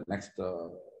 in the next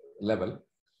level.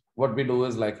 What we do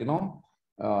is like, you know,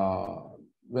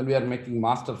 when we are making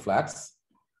master flats,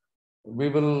 we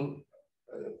will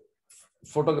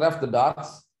photograph the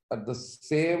darts at the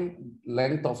same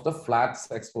length of the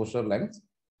flats exposure length,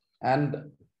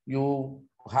 and you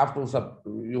have to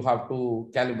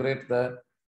calibrate the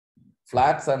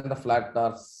flats and the flat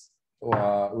darts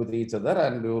with each other,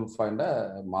 and you will find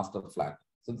a master flat.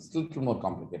 So it's a little more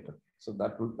complicated. So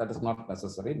that is not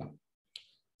necessary now.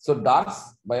 So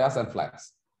darts, bias, and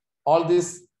flats. All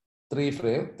these three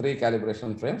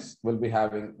calibration frames will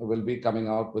be coming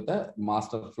out with a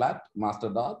master flat, master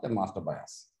dark, and master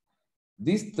bias.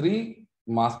 These three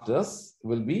masters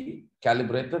will be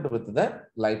calibrated with the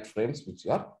light frames which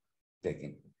you are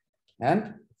taking.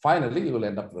 And finally, you will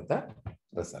end up with a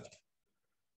result.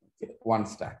 Okay, one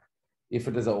stack. If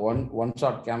it is a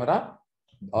one-shot camera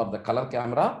or the color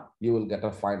camera, you will get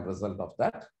a fine result of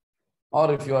that.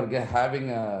 Or if you are having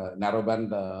a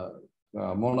narrowband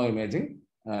mono imaging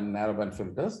and narrowband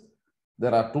filters,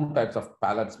 there are two types of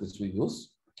palettes which we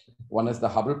use. One is the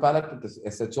Hubble palette, it is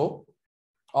SHO,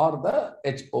 or the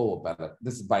HO palette.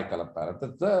 This is bicolor palette.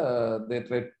 That's they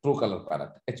trade true color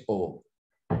palette, HO.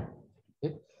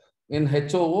 Okay. In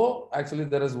HOO, actually,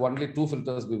 there is only two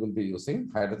filters we will be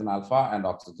using, hydrogen alpha and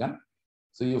oxygen.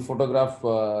 So you photograph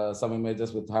some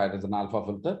images with hydrogen alpha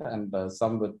filter and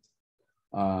some with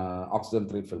oxygen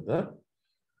 3 filter.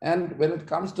 And when it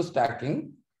comes to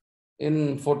stacking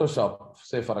in Photoshop,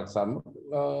 say for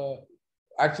example,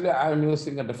 actually I am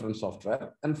using a different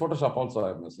software, and Photoshop also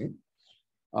I am using.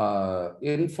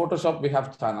 In Photoshop, we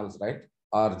have channels, right?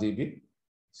 RGB.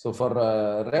 So for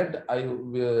red,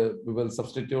 we will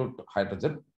substitute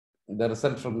hydrogen. The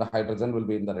result from the hydrogen will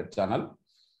be in the red channel.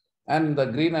 And the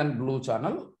green and blue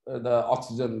channel,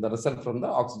 the result from the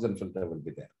oxygen filter will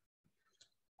be there.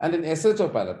 And in SHO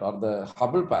palette or the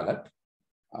Hubble palette,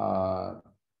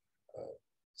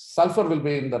 sulfur will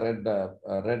be in the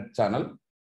red channel.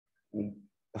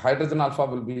 Hydrogen alpha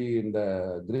will be in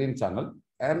the green channel,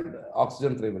 and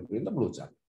oxygen 3 will be in the blue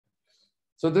channel.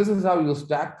 So this is how you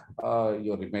stack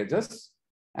your images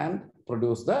and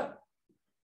produce the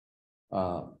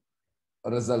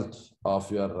result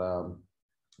of your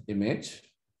image.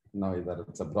 Now, either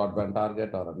it's a broadband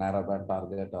target or a narrowband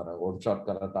target or a one-shot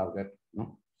color target.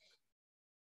 No?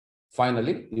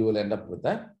 Finally, you will end up with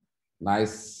a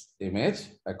nice image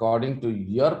according to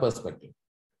your perspective.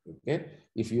 Okay,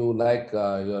 if you like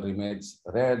your image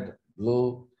red,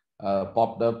 blue,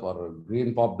 popped up or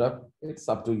green popped up. It's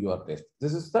up to your taste.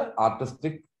 This is the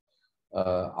artistic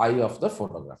eye of the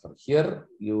photographer. Here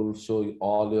you will show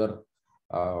all your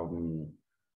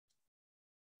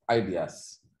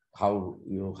ideas, how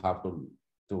you have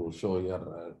to show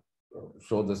your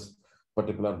show this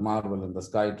particular marvel in the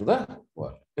sky to the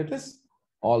world. It is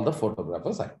all the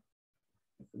photographer's eye.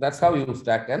 That's how you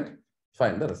stack and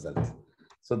find the results.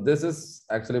 So this is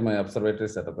actually my observatory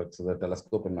setup. It's the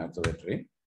telescope in my observatory.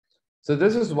 So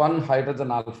this is one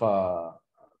hydrogen alpha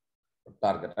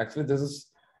target. Actually, this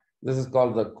is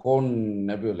called the Cone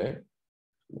Nebulae.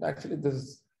 But actually, this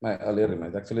is my earlier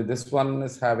image. Actually, this one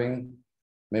is having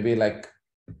maybe like,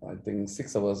 I think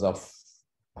 6 hours of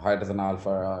hydrogen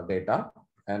alpha data.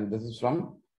 And this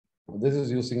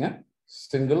is using a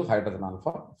single hydrogen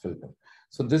alpha filter.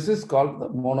 So this is called the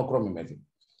monochrome imaging.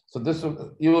 So this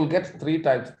you will get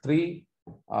three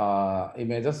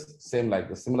images, same like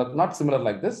this, not similar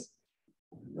like this.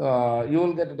 You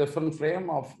will get a different frame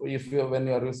of when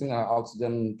you are using an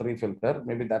oxygen 3 filter,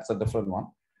 maybe that's a different one.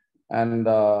 And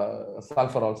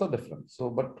sulfur also different. So,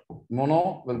 but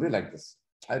mono will be like this.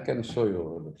 I can show you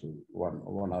a little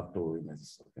one or two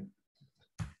images. Okay.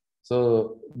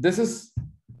 So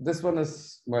this one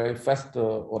is my first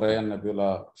Orion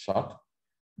Nebula shot.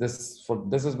 This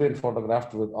has been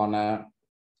photographed on a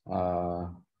I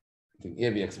think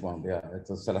AVX mount. Yeah, it's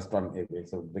a Celestron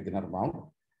AVX, a beginner mount,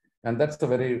 and that's a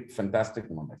very fantastic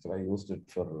mount. Actually, I used it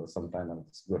for some time, and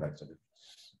it's good actually.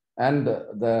 And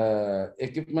the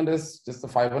equipment is just a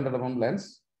 500 mm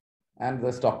lens and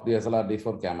the stock DSLR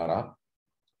D4 camera,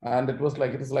 and it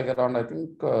is like around, I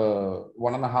think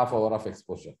 1.5 hours of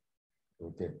exposure.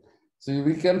 Okay, so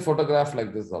we can photograph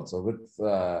like this also with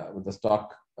the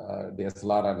stock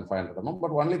DSLR and 500 mm,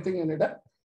 but only thing you need a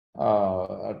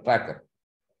tracker.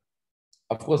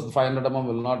 Of course, the 500 mm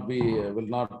will not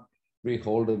be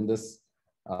held in this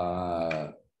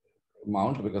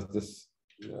mount, because this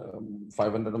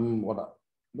 500 mm,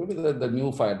 maybe the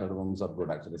new 500 mm are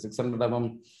good actually. 600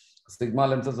 mm Sigma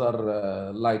lenses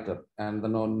are lighter, and the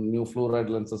new fluoride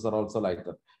lenses are also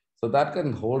lighter. So that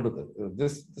can hold it.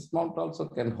 This mount also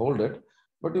can hold it,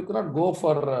 but you cannot go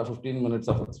for 15 minutes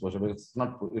of exposure, because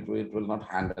it will not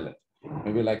handle it.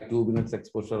 Maybe like 2 minutes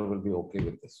exposure will be okay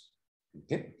with this.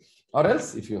 Okay, or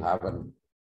else if you have a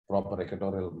proper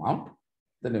equatorial mount,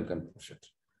 then you can push it.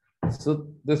 So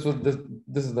this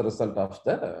is the result of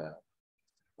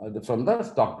from the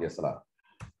stock DSLR.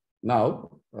 Now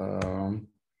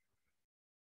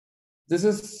this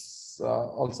is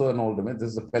also an old image.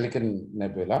 This is a Pelican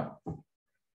Nebula.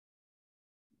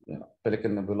 Yeah,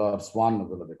 Pelican Nebula or Swan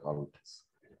Nebula, they call it.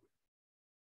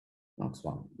 Not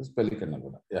Swan. This is Pelican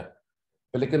Nebula. Yeah,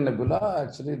 Pelican Nebula.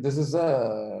 Actually, this is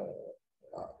a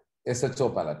SHO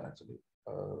palette. Actually,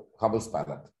 Hubble's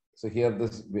palette. So here,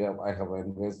 I have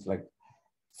invested like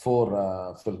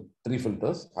 3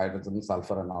 filters: hydrogen,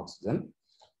 sulfur, and oxygen.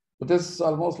 It is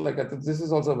almost like this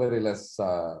is also very less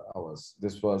hours.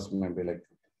 This was maybe like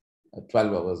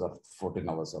 12 hours or 14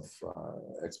 hours of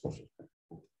exposure.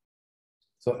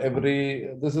 So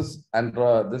this is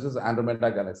Andromeda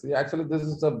Galaxy. Actually, this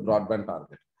is a broadband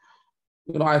target.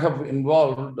 I have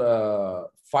involved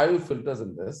 5 filters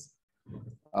in this: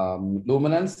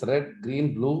 luminance, red,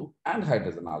 green, blue, and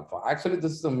hydrogen alpha. Actually,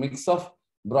 this is a mix of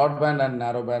broadband and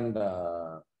narrowband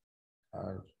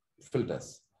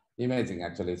filters. Imaging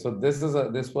actually. So this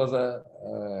was a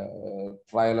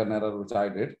trial and error which I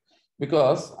did,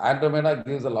 because Andromeda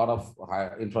gives a lot of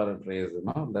high infrared rays.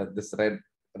 That this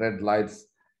red lights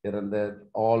here and there.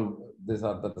 All these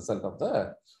are the result of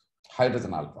the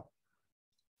hydrogen alpha.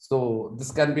 So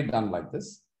this can be done like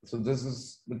this. So this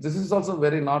is also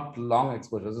very not long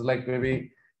exposure. It's like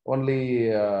maybe only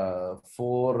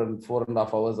 4 and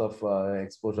 4.5 hours of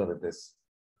exposure it is.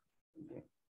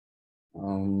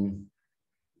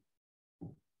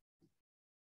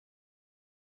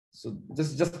 So this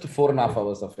is just 4.5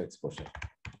 hours of exposure.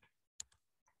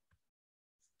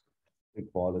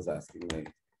 Paul is asking me.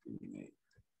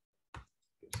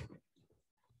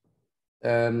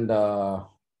 And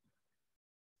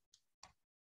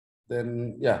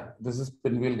then, yeah, this is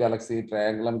Pinwheel Galaxy,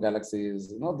 Triangulum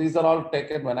Galaxies. These are all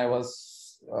taken when I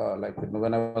was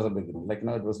when I was a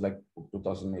beginner. It was like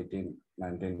 2018,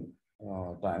 19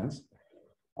 times.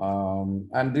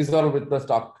 And these are with the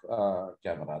stock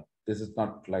camera. This is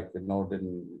not like,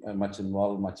 didn't much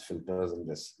involve much filters in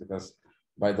this, because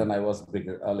by then I was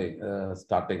early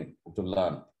starting to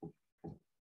learn.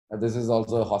 This is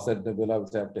also Hosset Nebula,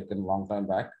 which I have taken a long time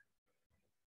back.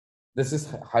 This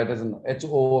is hydrogen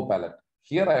HOO palette.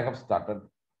 Here I have started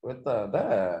with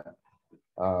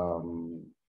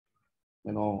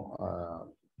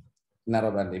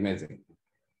narrowband imaging.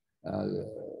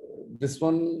 This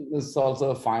one is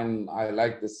also fine. I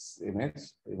like this image,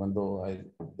 even though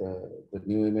the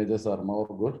new images are more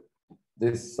good.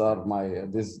 This are my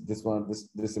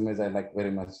this image I like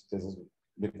very much. This is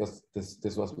because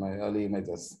this was my early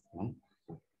images.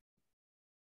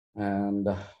 And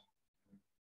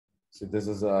so this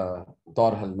is a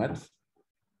Thor helmet.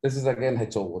 This is again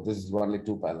HO. This is only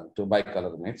two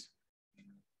bicolor image.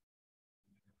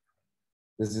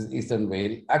 This is Eastern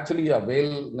Whale. Actually, a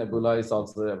Whale nebula is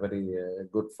also a very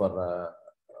good for a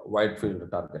wide field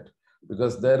target,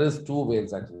 because there is two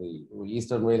whales actually,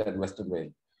 Eastern Whale and Western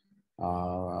Whale.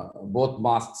 Both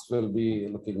masks will be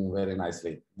looking very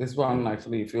nicely. This one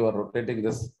actually, if you are rotating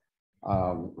this,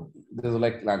 this is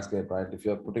like landscape, right? If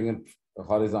you are putting it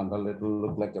horizontal, it will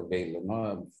look like a whale,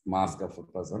 a mask of a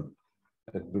person.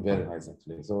 It will be very nice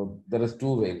actually. So there is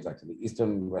two whales actually,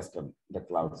 Eastern and Western, the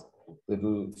clouds. It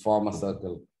will form a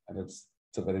circle, and it's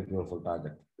a very beautiful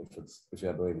target if you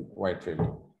are doing wide field.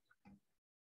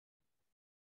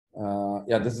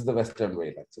 Yeah, this is the Western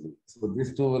whale actually. So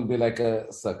these two will be like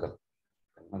a circle.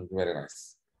 Very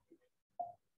nice.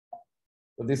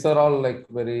 So these are all like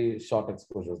very short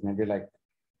exposures, maybe like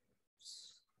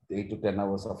 8 to 10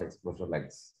 hours of exposure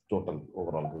lengths total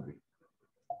overall will be.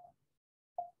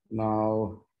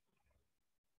 Now,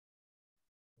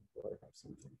 I have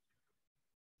something.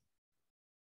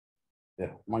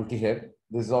 Yeah, monkey head.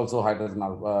 This is also hydrogen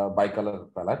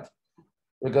bicolor palette,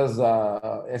 because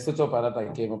SHO palette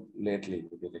I came up lately,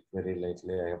 very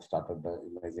lately. I have started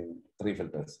imaging 3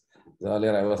 filters.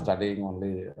 Earlier I was studying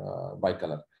only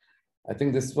bicolor. I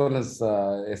think this one is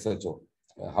SHO,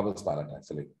 Hubble's palette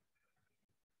actually.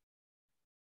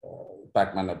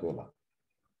 Pac-Man nebula.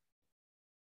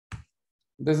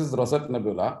 This is Rosette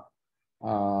nebula.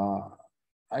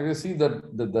 I will see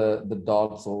that the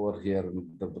dots over here,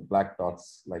 the black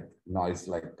dots, like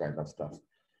noise-like kind of stuff.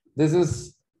 This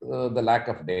is the lack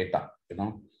of data.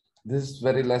 This is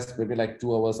very less, maybe like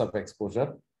 2 hours of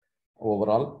exposure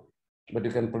overall, but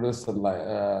you can produce some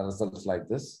results like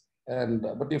this. And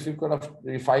but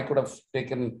if I could have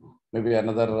taken maybe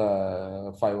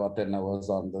another 5 or 10 hours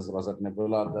on this Rosette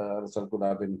nebula, the result could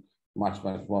have been much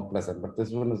more pleasant. But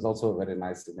this one is also a very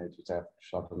nice image which I have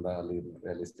shot in the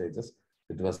early stages.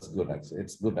 It was good actually.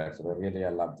 It's good actually. Really, I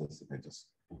love these images.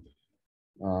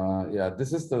 Yeah,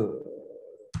 this is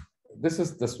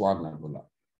the Swan nebula.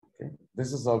 Okay,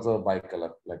 this is also a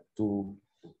bicolor, like 2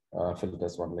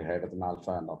 filters, only hydrogen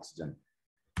alpha and oxygen.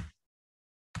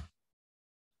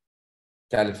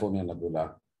 California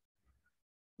nebula,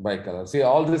 bicolor. See,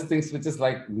 all these things which is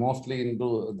like mostly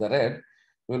into the red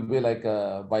will be like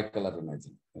a bicolor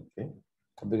imaging. Okay,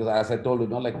 because as I told you,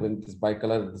 like when it is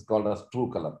bicolor, it is called as true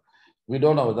color. We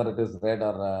don't know whether it is red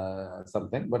or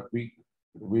something, but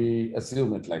we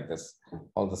assume it like this.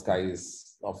 All the sky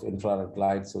is of infrared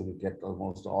light, so you get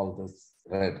almost all this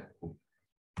red.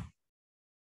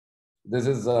 This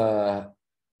is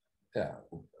yeah.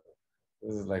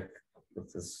 This is like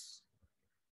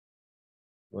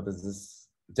what is this?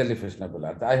 Jellyfish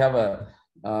nebula. I have a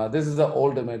this is the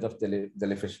old image of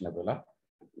jellyfish nebula.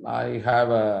 I have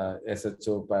a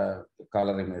SHO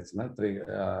color image,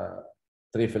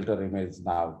 3 filter image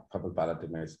now, Hubble palette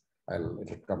image.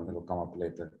 It'll come up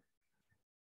later.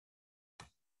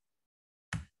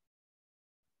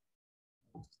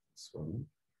 This one.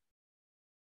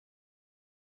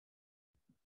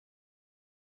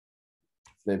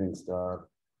 Flaming star.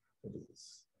 What is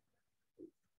this?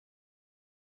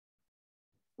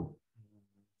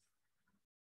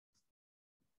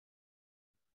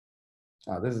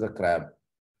 This is a crab.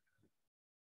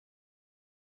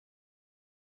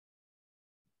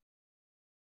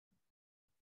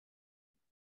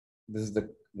 This is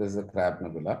the crab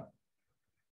nebula.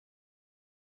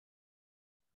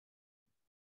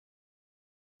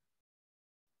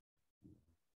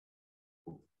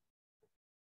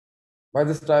 By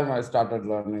this time, I started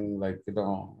learning, like,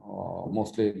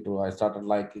 mostly I started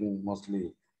liking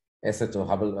mostly SHO,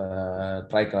 Hubble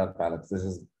tricolor palettes.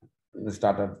 This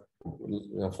started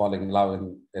falling in love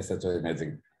in SHO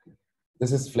imaging.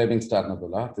 This is Flaming Star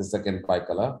nebula. This is again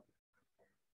bicolor.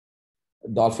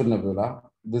 Dolphin nebula.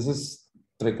 This is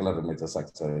 3 color images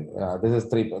actually. This is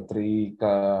three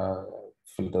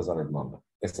filters are involved.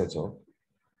 SHO.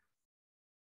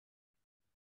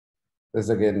 This is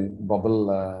again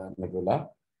bubble nebula.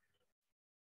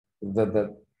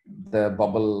 The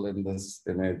bubble in this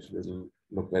image will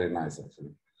look very nice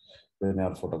actually when you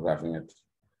are photographing it.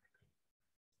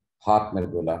 Heart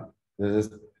nebula. This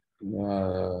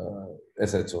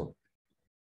is SHO.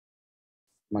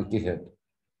 Monkey head.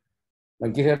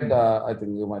 Monkey head, I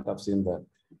think you might have seen the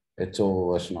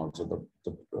HO version also,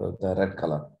 the red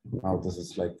color. Now this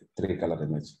is like 3-color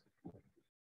image.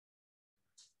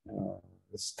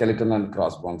 Skeleton and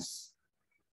crossbones.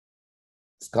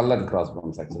 Skull and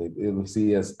crossbones, actually. You will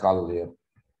see a skull here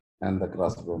and the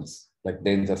crossbones, like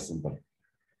danger symbol.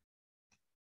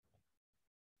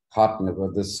 Heart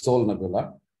nebula, this soul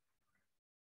nebula.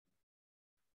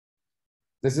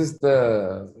 This is the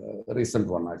recent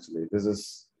one, actually. This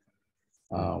is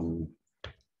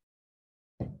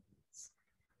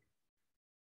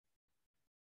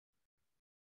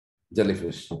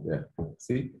jellyfish. Yeah.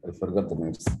 See, I forgot the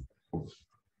names.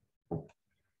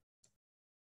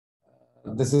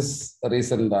 This is a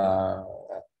recent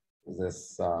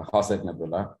Horsehead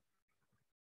nebula.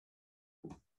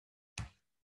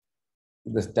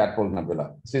 This tadpole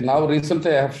nebula. See, now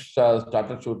recently I have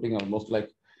started shooting almost like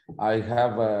I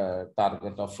have a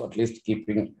target of at least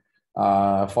keeping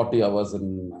 40 hours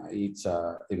in each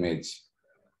image,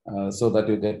 so that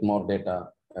you get more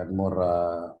data and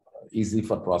more easy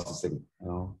for processing, you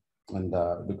know, and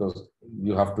because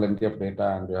you have plenty of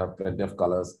data and you have plenty of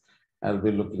colors, and it'll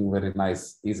be looking very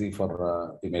nice, easy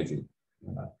for imaging.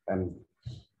 And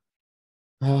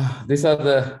these are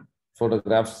the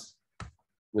photographs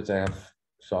which I have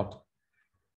shot.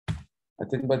 I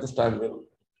think by this time we'll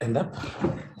end up.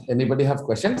 Anybody have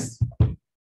questions?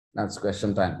 Now it's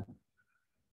question time.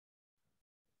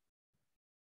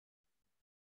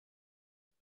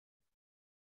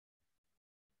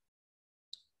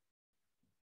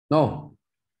 No.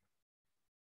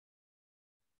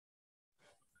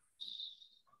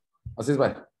 Ashish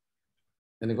bhai,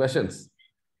 any questions?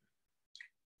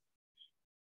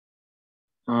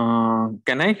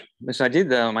 Can I, Mr.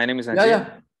 Ajith? My name is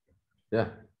Ajith.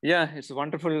 Yeah, it's a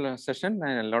wonderful session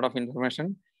and a lot of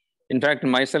information. In fact,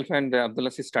 myself and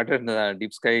Abdulaziz started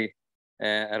Deep Sky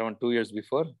around 2 years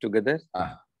before together.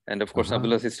 And of course,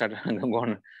 Abdulaziz started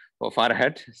gone far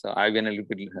ahead. So I've been a little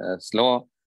bit slow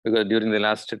because during the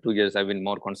last 2 years, I've been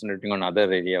more concentrating on other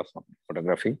area of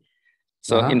photography.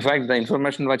 So in fact, the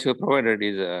information which you provided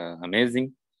is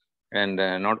amazing and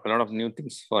not a lot of new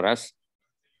things for us.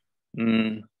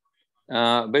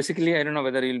 Basically, I don't know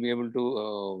whether you'll be able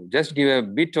to just give a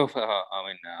bit of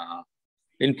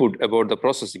input about the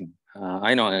processing.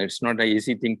 I know it's not an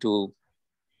easy thing to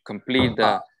complete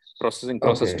the processing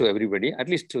process to everybody, at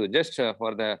least just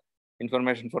for the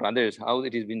information for others, how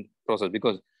it is being processed.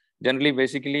 Because generally,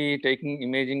 basically taking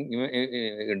imaging,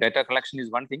 data collection is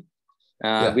one thing,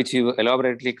 which you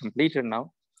elaborately completed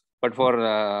now. But for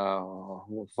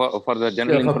the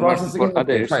general information for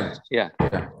others,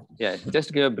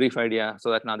 just give a brief idea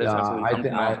so that others also will come to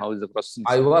know how is the processing.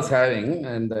 I was having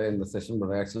in the session,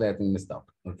 but actually I think missed out.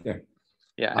 Okay.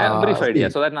 Yeah, a brief idea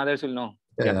so that others will know.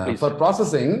 Yeah, for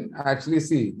processing, actually,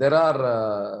 see, there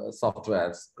are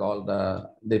softwares called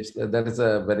there is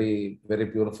a very, very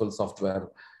beautiful software,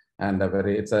 and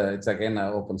it's again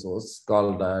open source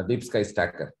called Deep Sky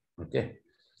Stacker. Okay.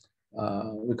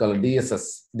 We call it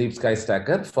DSS, Deep Sky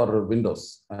Stacker, for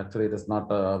Windows. Actually, it is not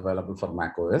available for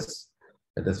Mac OS.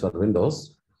 It is for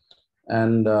Windows.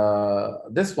 And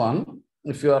this one,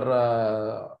 if you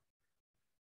are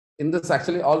in this,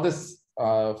 actually, all these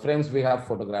frames we have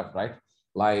photographed, right?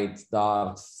 Lights,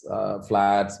 darks,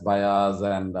 flats, bias,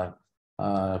 and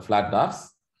flat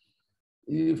darks.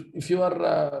 If you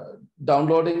are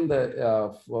downloading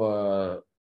the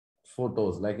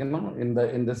photos, like, you know,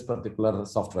 in this particular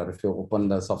software, if you open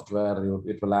the software,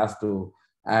 it will ask to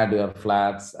add your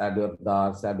flats, add your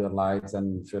darks, add your lights,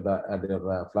 and should add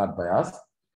your flat bias,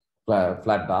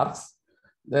 flat darks.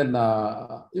 Then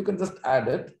you can just add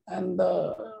it, and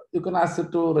you can ask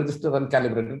it to register and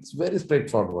calibrate it. It's very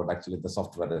straightforward, actually. The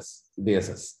software is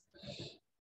DSS.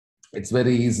 It's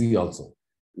very easy also.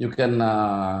 You can,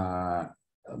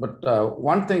 but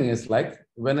one thing is, like,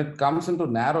 when it comes into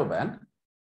narrowband,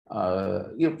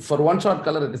 for one shot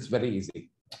color, it is very easy.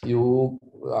 You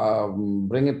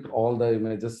bring it all the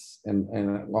images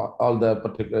in all the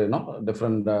particular, you know,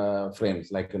 different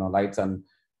frames, like, you know, lights and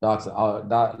darks,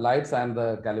 lights and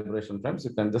the calibration frames.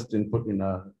 You can just input in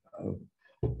a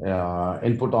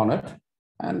input on it,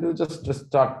 and you just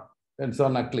start. It's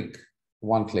on a click,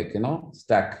 one click, you know,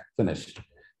 stack, finish.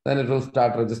 Then it will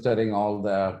start registering all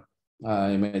the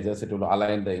images. It will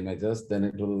align the images. Then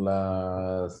it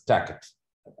will stack it,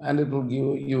 and it will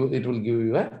give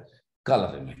you a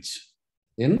color image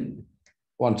in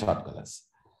one shot colors.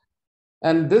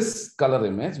 And this color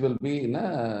image will be in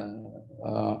a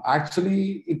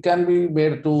actually it can be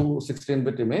made to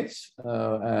 16-bit image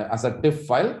as a TIFF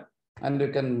file, and you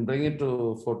can bring it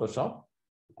to Photoshop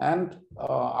And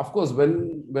of course,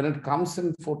 when it comes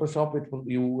in Photoshop,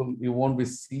 you won't be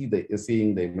seeing the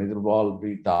image. It will all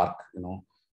be dark.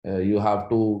 You have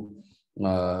to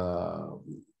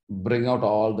bring out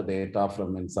all the data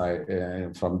from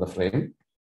inside from the frame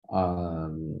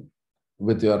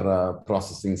with your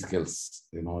processing skills.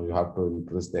 You have to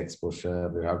increase the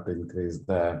exposure. You have to increase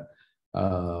the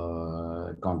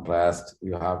contrast.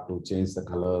 You have to change the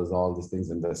colors. All these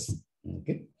things in this.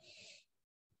 Okay.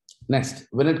 Next,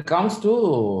 when it comes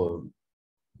to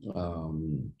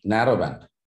narrowband,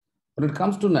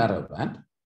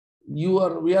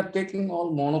 we are taking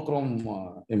all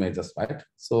monochrome images, right?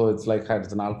 So it's like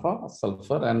hydrogen alpha,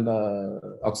 sulfur, and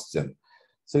oxygen.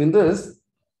 So in this,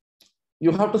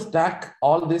 you have to stack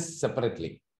all this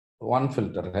separately. One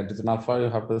filter, hydrogen alpha, you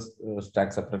have to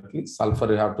stack separately, sulfur,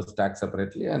 you have to stack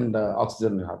separately, and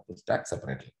oxygen, you have to stack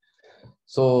separately.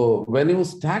 So when you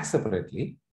stack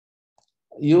separately,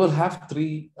 you will have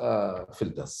three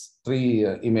filters, three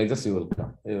images. You will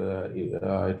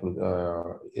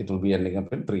it will be ending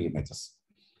up in three images.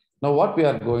 Now, what we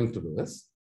are going to do is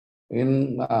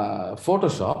in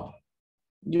Photoshop,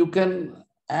 you can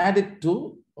add it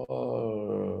to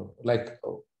like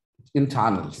in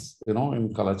channels,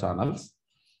 in color channels.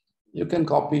 You can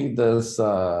copy this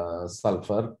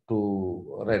sulfur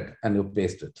to red and you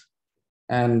paste it,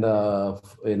 and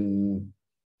in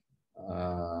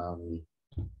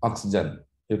oxygen,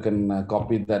 you can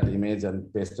copy that image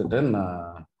and paste it in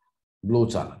blue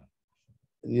channel.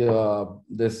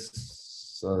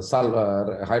 This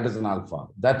hydrogen alpha,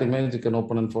 that image you can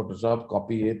open in Photoshop,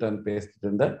 copy it and paste it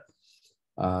in the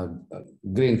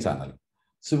green channel.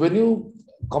 So when you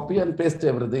copy and paste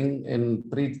everything in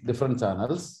three different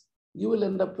channels, you will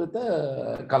end up with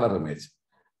a color image.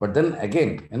 But then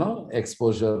again,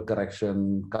 exposure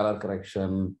correction, color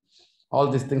correction, all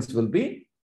these things will be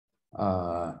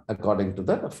according to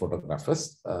the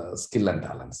photographer's skill and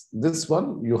talents. This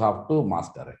one, you have to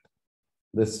master it.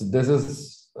 This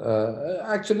is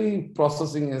actually,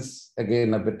 processing is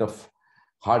again a bit of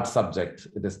hard subject.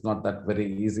 It is not that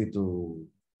very easy to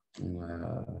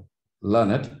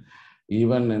learn it.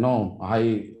 Even,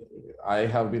 I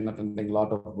have been attending a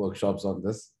lot of workshops on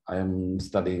this. I am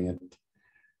studying it.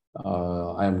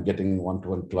 I am getting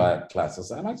one-to-one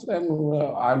classes, and actually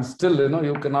I'm still,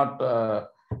 you cannot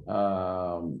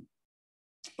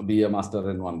be a master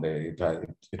in one day.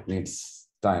 It needs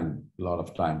time, a lot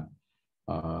of time,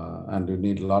 and you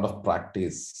need a lot of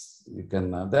practice. You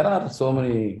can there are so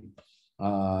many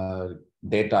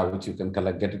data which you can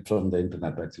collect, get it from the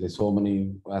internet. Actually, so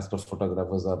many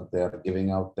astrophotographers are there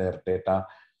giving out their data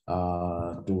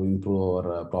to improve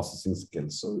our processing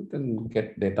skills. So you can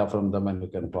get data from them and you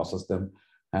can process them,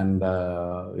 and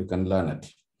you can learn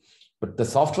it. But the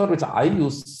software which I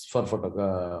use for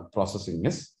processing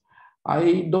is,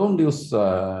 I don't use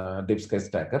Deep Sky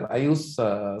Stacker. I use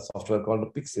software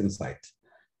called PixInsight.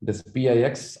 This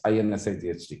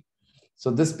PixInsight.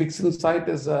 So this PixInsight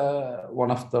is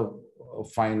one of the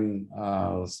fine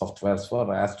softwares for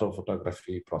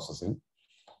astrophotography processing.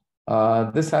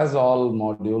 This has all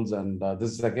modules, and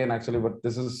this is again actually, but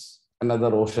this is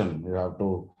another ocean. You have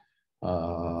to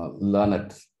learn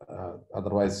it.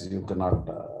 Otherwise, you cannot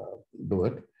do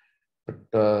it. But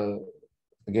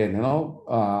again,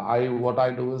 what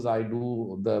I do is I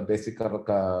do the basic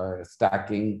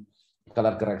stacking,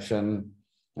 color correction,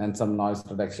 and some noise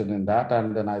reduction in that,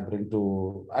 and then I bring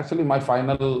to actually my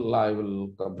final.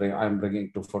 I'm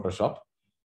bringing to Photoshop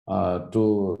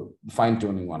to fine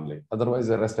tuning only. Otherwise,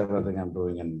 the rest everything I'm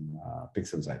doing in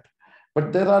PixInsight.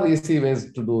 But there are easy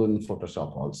ways to do in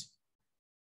Photoshop also.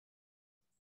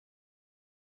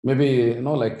 Maybe,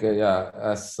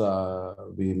 as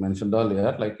we mentioned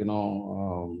earlier,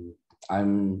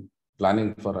 I'm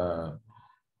planning for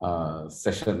a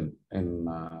session in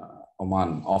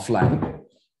Oman offline.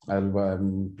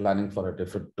 I'm planning for it.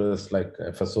 If it is like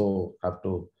FSO have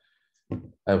to,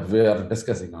 we are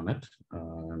discussing on it,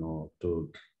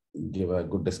 to give a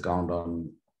good discount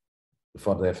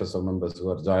for the FSO members who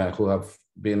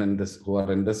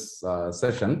are in this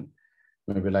session.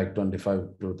 Maybe like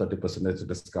 25 to 30%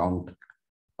 discount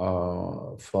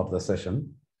for the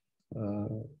session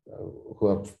who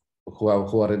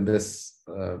are in this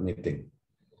meeting.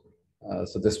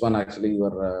 So this one actually,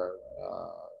 your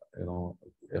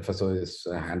FSO is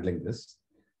handling this.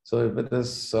 So if it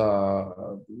is,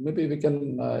 maybe we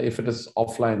can, if it is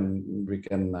offline, we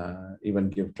can even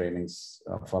give trainings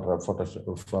for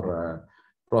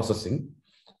processing.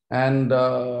 And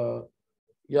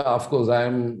yeah, of course, I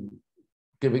am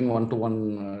giving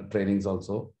one-to-one trainings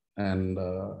also. And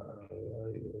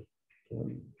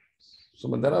so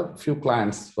there are a few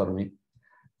clients for me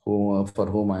for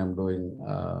whom I am doing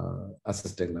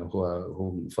assisting, for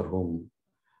whom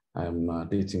I am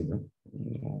teaching them.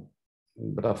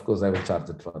 But of course, I will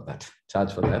charge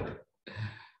for that.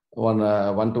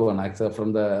 One-to-one access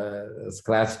from the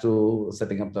scratch to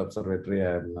setting up the observatory.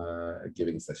 I am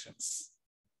giving sessions.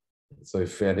 So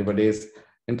if anybody is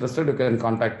interested, you can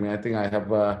contact me. I think I have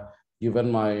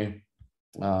given my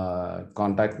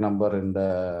contact number in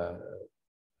the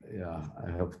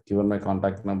I have given my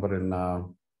contact number in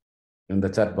the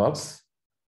chat box,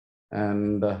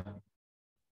 and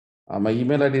my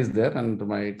email ID is there, and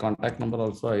my contact number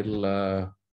also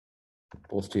I'll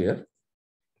post here.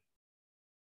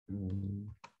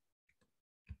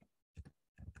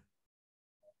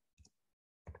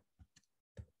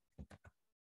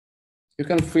 You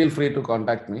can feel free to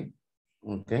contact me.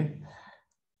 Okay.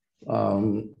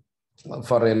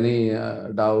 For any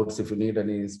doubts, if you need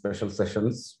any special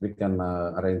sessions, we can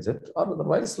arrange it. Or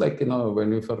otherwise, like, you know,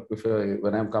 when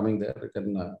I'm coming there, you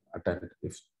can attend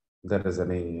if there is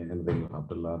anything you have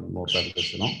to learn more than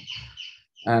this, you know.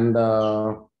 And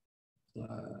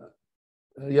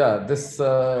yeah, this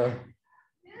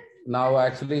now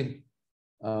actually,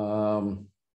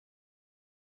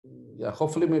 yeah,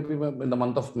 hopefully maybe in the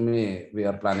month of May, we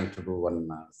are planning to do one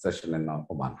session in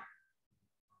Oman.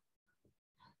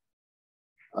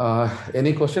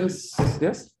 Any questions?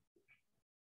 Yes.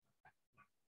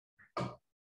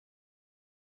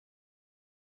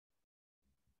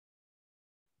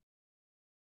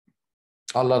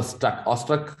 All are stuck,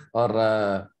 awestruck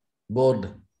or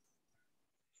bored?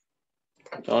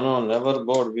 No, never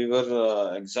bored. We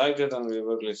were excited and we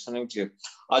were listening to you.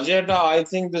 Ajith, I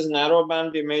think this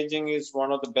narrowband imaging is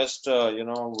one of the best,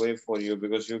 way for you,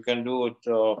 because you can do it.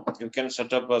 You can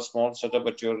set up a small setup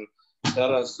at your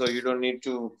terrace, so you don't need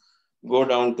to go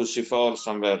down to Sifa or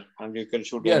somewhere, and you can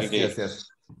shoot any day.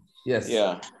 Yes.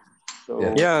 Yeah.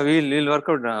 So, yeah, we'll work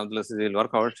out. We'll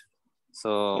work out.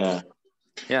 So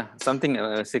yeah,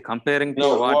 something. See, comparing to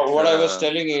what I was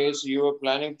telling is, you were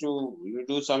planning to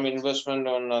do some investment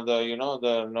on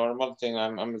the normal thing.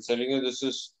 I'm telling you, this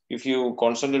is, if you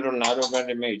concentrate on narrowband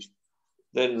image,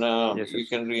 then you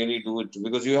can really do it,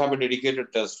 because you have a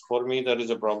dedicated test. For me, that is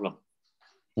a problem.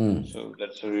 So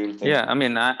that's a real thing. Yeah, I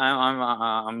mean,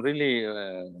 I'm really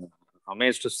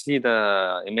amazed to see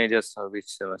the images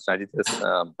which Ajith has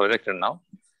projected now,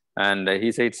 and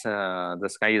he says the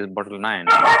sky is bottle 9.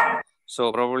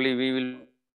 So probably we will.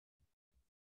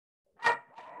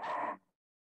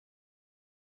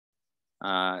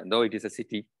 Though it is a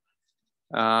city,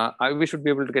 we should be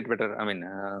able to get better. I mean,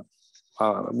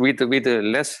 with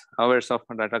less hours of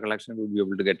data collection, we'll be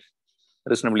able to get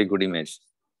reasonably good image.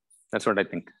 That's what I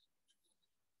think.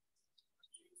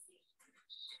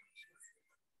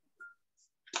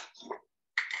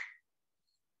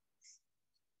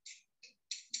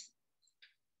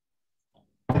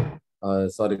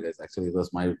 Sorry guys, actually it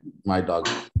was my dog.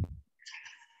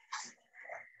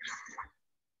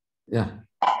 Yeah.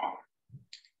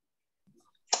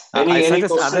 Any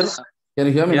questions? Can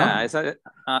you hear me now?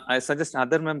 I suggest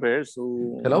other members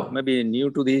who may be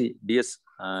new to the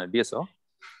DSO.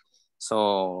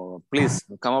 So please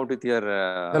come out with your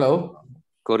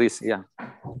queries. Yeah.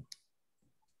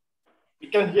 We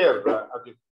can hear.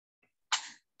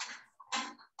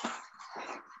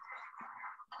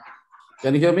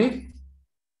 Can you hear me?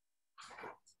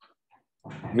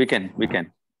 We can.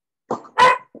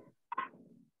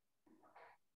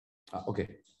 Okay.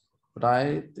 But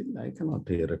I think I cannot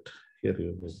hear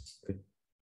you. Okay.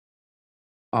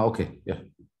 Okay. Yeah.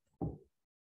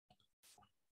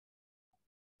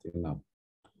 Now.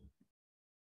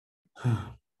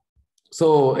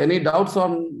 So, any doubts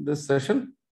on this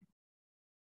session?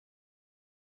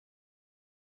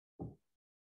 I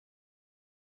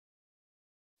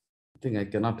think I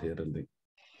cannot hear anything.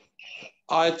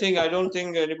 I don't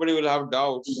think anybody will have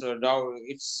doubts.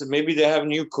 It's maybe they have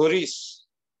new queries.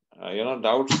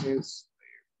 Doubts is,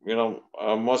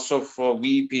 most of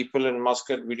we people in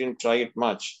Muscat, we didn't try it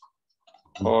much.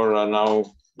 Or now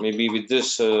maybe with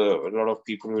this, a lot of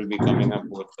people will be coming up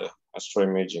with astro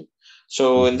imaging.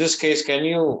 So in this case, can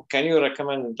you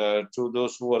recommend to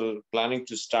those who are planning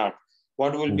to start,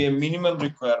 what will be a minimum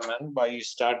requirement by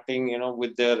starting,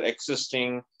 with their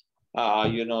existing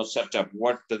setup?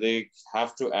 What do they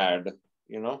have to add?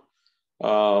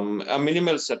 A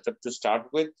minimal setup to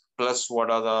start with, plus what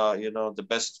are the the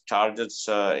best targets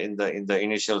in the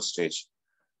initial stage.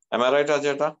 Am I right,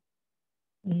 Ajith?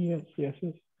 Yes.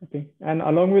 Okay. And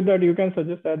along with that, you can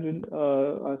suggest that with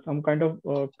some kind of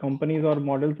companies or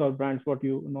models or brands, what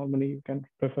you normally can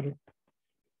prefer it.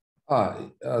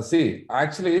 See,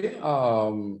 actually,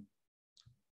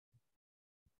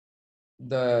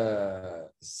 the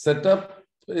setup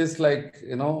is like,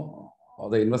 you know,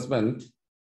 the investment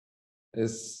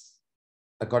is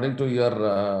according to your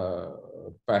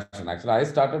passion. Actually, I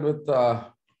started with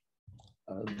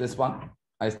this one.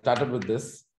 I started with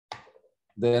this.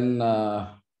 Then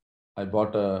I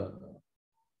bought a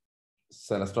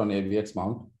Celestron AVX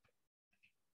mount.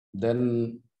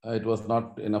 Then it was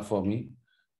not enough for me.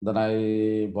 Then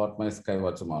I bought my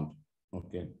Skywatch mount.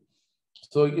 Okay.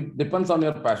 So it depends on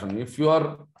your passion. If you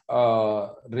are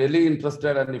really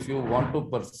interested and if you want to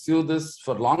pursue this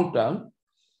for long term,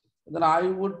 then I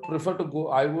would prefer to go,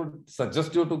 I would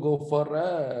suggest you to go for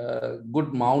a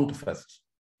good mount first.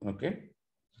 Okay.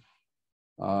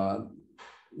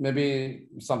 Maybe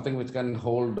something which can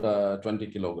hold 20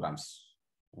 kilograms.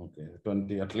 Okay,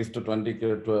 20, at least to 20,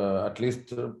 at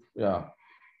least, yeah,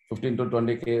 15 to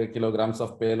 20 kilograms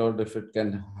of payload if it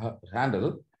can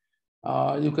handle.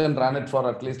 You can run it for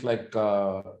at least like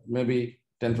maybe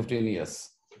 10, 15 years.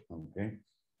 Okay.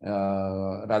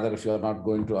 Rather, if you are not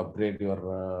going to upgrade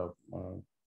your,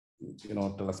 you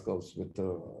know, telescopes with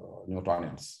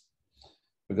Newtonians,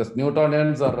 because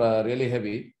Newtonians are really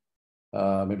heavy.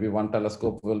 Maybe one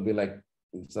telescope will be like,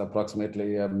 it's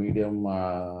approximately a medium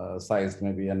sized,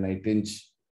 maybe an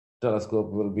 8-inch telescope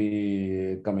will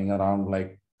be coming around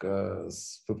like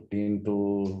 15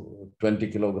 to 20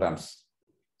 kilograms.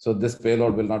 So this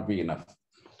payload will not be enough.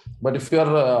 But if you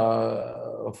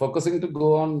are focusing to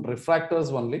go on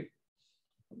refractors only,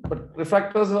 but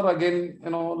refractors are again, you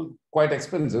know, quite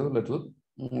expensive, little,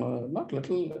 not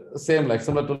little, same, like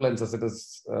similar to lenses, it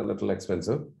is a little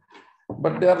expensive,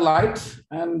 but they are light,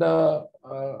 and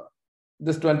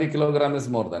this 20 kilogram is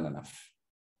more than enough.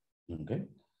 Okay.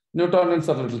 Newtonians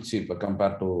are a little cheaper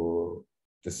compared to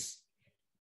this.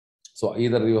 So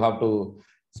either you have to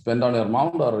spend on your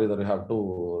mount or either you have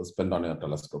to spend on your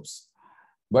telescopes.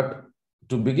 But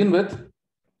to begin with,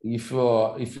 if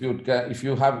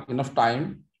you have enough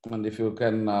time and if you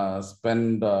can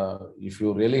spend, if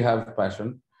you really have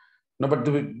passion, no, but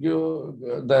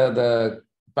the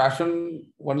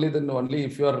passion only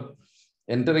if you are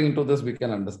entering into this, we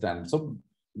can understand. So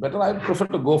better, I prefer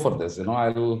to go for this. You know,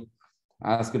 I'll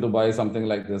ask you to buy something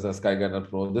like this, a Skyguider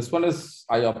Pro. This one is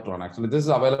Ioptron. Actually, this is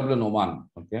available in Oman.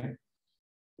 Okay.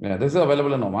 Yeah, this is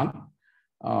available in Oman.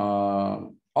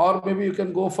 Or maybe you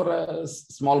can go for a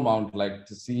small mount like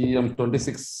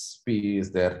CEM26P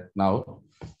is there now.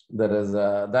 There is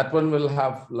that one will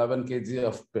have 11 kg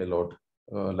of payload,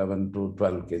 11 to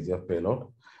 12 kg of payload.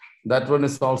 That one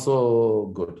is also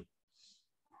good.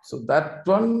 So that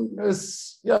one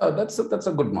is, yeah, that's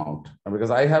a good mount, because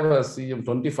I have a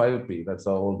CM25P. That's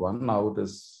an old one. Now it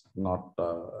is not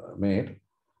made.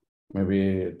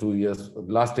 Maybe 2 years.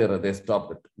 Last year they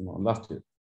stopped it. No, last year.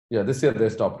 Yeah, this year they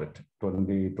stopped it.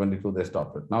 2022 they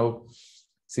stopped it. Now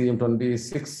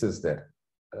CM26 is there.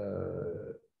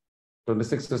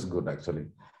 26 is good actually.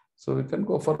 So we can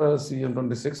go for a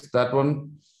CM26. That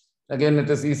one, again, it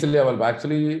is easily available.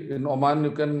 Actually, in Oman,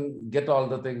 you can get all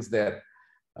the things there.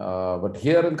 But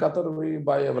here in Qatar, we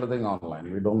buy everything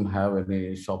online. We don't have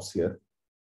any shops here.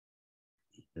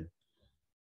 Okay.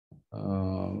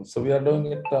 So we are doing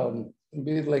it,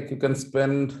 be like you can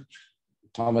spend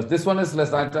how much. This one is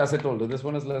less, as I told you, this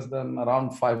one is less than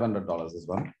around $500, this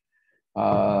one.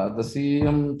 The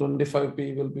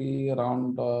CM25P will be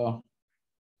around,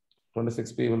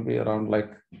 26P will be around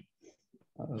like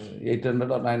 $800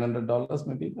 or $900,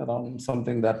 maybe around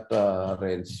something that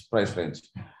price range.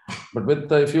 But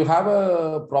with if you have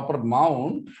a proper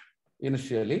mount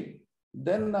initially,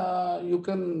 then you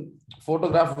can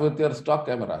photograph with your stock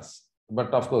cameras.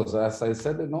 But of course, as I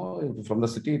said, you know, from the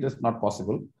city it is not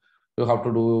possible. You have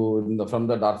to do from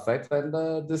the dark side. And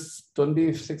this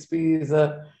 26P is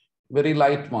a very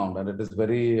light mount, and it is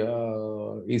very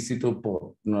easy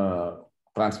to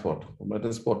transport. It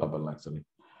is portable actually.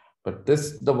 But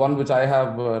this, the one which I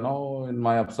have now in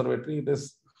my observatory, it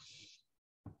is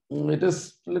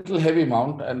little heavy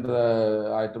mount, and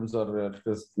the items are, it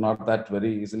is not that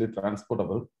very easily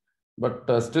transportable.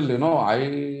 But still, you know,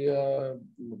 I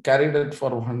carried it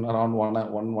for around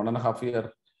one and a half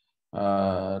year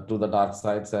to the dark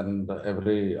sides, and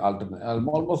every alternate,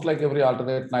 almost like every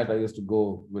alternate night, I used to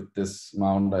go with this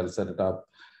mount. I'll set it up,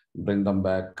 bring them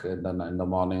back in the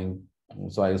morning.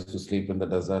 So I used to sleep in the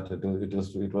desert.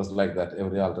 It was like that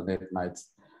every alternate nights.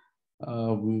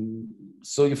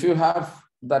 So if you have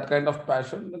that kind of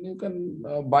passion, then you can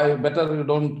buy better. You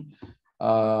don't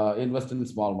invest in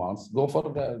small mounts. Go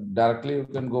for directly. You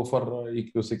can go for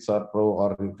EQ6R Pro,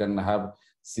 or you can have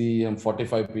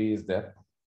CEM45P is there,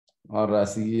 or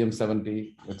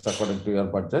CEM70. It's according to your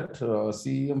budget.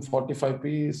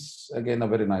 CEM45P is again a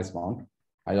very nice mount.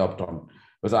 iOptron.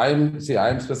 Because I'm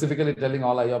specifically telling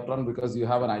all iOptron because you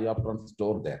have an iOptron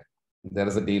store there. There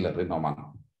is a dealer in Oman.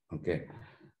 Okay.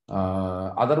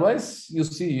 Otherwise, you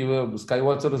see,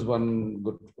 Skywatcher is one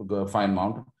good fine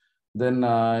mount. Then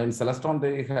in Celestron,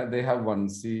 they have one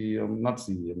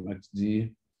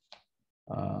XG.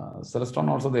 Celestron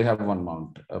also they have one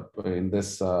mount in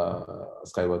this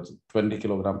Skywatch 20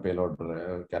 kilogram payload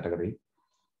category.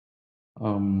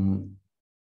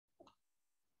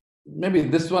 Maybe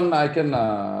this one I can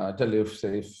tell you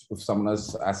if someone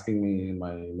is asking me in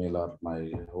my mail or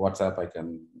my WhatsApp, I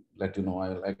can let you know.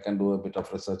 I can do a bit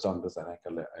of research on this and I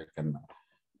can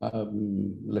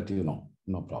let you know.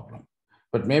 No problem.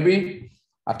 But maybe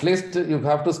at least you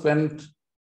have to spend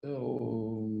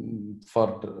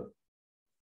for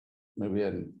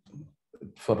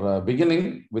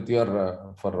beginning with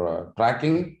your for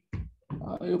tracking.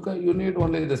 You need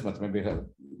only this much, maybe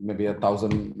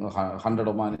 1,100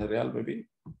 Omani Riyal, maybe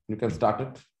you can start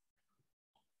it.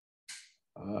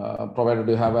 Provided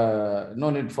you have no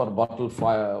need for bottle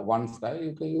 1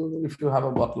 sky. If you have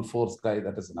a bottle 4 sky,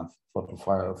 that is enough. Bottle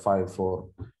 5, 4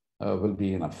 will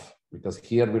be enough, because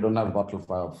here we don't have bottle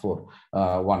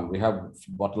 1. We have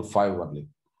bottle 5 only.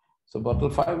 So bottle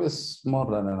 5 is more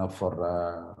than enough for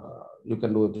you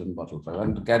can do it in bottle 5.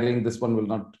 And carrying this one will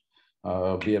not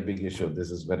be a big issue. This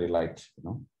is very light,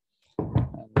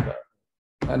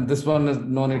 and this one is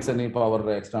no needs any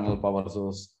external power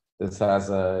source. This has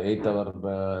a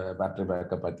 8-hour battery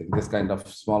backup. I think this kind of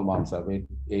small mounts have 8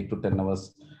 to 10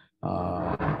 hours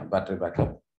battery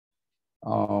backup,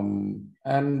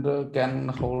 and can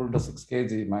hold a 6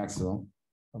 kg maximum.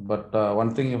 But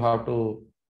one thing you have to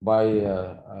buy,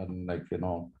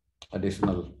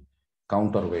 additional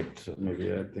counterweight.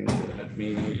 Maybe I think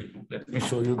let me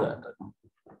show you that.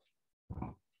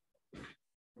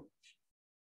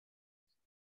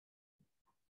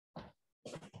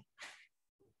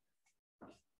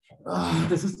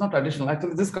 This is not additional.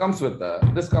 Actually, this comes with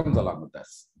this comes along with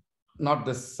this. Not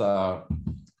this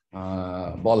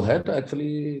ball head.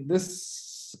 Actually,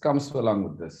 this comes along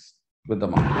with this, with the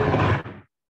mount.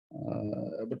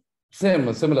 But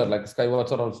similar like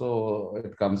Skywatcher also,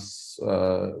 it comes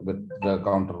with the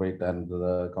counterweight and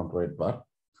the counterweight bar.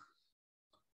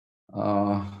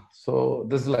 So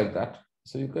this is like that.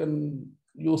 So you can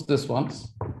use this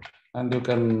once, and you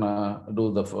can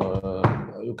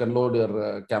you can load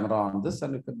your camera on this,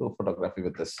 and you can do photography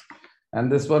with this.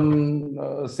 And this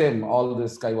one, same, all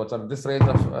this Skywatcher, this range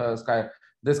of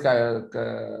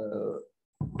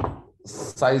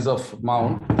size of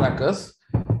mount trackers.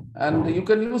 And you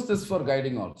can use this for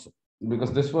guiding also,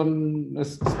 because this one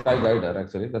is Sky Guider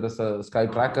actually. There is a Sky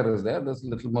Tracker is there. There's a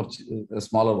little more a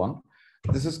smaller one.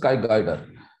 This is Sky Guider.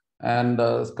 And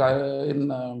Sky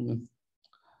in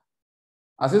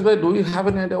Ashish bhai, do you have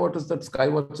any idea what is that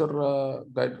Skywatcher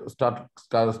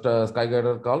Sky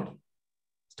Guider called?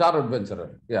 Star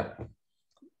Adventurer. Yeah.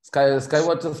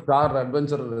 Skywatcher Star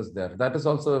Adventurer is there. That is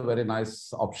also a very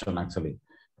nice option actually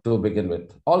to begin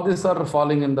with. All these are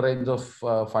falling in the range of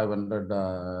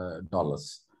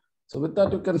 $500. So with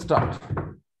that, you can start.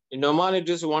 In Oman, it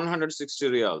is 160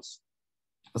 Riyals.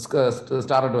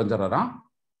 Star Adventurer, huh?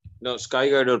 No,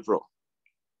 Sky Guider Pro.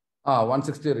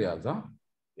 160 Riyals, huh?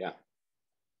 Yeah.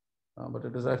 But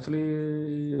it is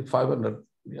actually 500.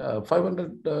 Yeah,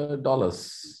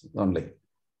 $500 only.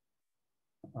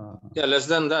 Yeah, less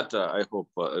than that, I hope.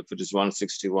 If it is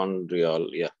 161 Riyal,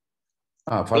 yeah.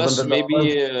 Plus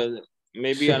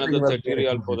maybe another 30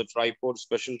 Riyal for the tripod,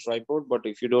 special tripod. But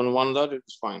if you don't want that,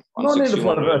 it's fine. No need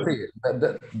for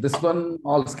this one,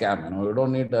 all scam. You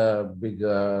don't need a big,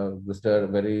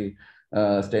 very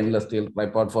stainless steel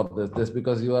tripod for this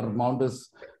because your mount is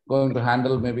going to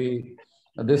handle maybe.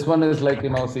 This one is like,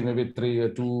 see maybe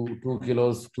 2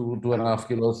 kilos, 2.5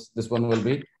 kilos. This one will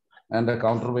be, and the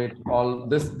counterweight. All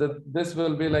this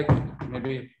will be like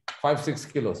maybe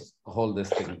 5-6 kilos. Hold these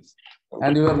things.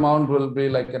 And your mount will be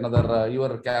like another,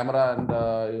 your camera and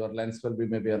your lens will be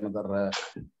maybe another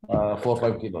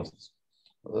 4-5 kilos.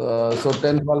 So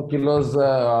 10-12 kilos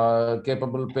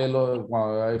capable payload,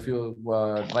 if you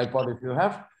tripod, if you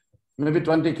have, maybe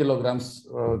 20 kilograms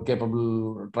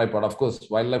capable tripod. Of course,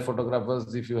 wildlife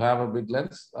photographers, if you have a big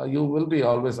lens, you will be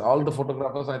always, all the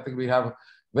photographers, I think we have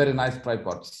very nice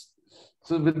tripods.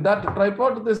 So with that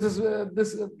tripod,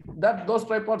 those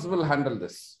tripods will handle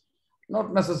this.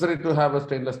 Not necessary to have a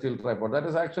stainless steel tripod. That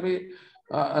is actually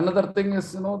another thing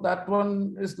is, that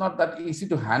one is not that easy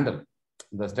to handle.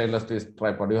 The stainless steel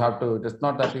tripod, you have to, it is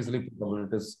not that easily pickable.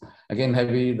 It is again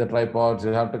heavy, the tripods,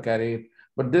 you have to carry it.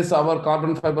 But our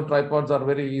carbon fiber tripods are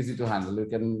very easy to handle. You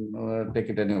can take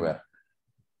it anywhere.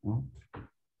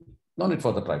 No need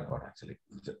for the tripod, actually.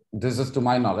 This is to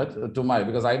my knowledge,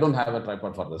 because I don't have a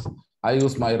tripod for this. I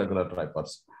use my regular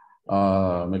tripods.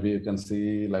 Maybe you can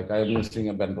see, like I'm using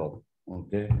a bend rope.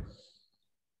 Okay.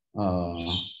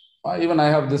 Even I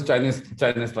have this Chinese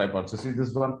tripod. So see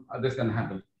this one, this can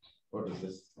handle. What is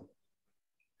this?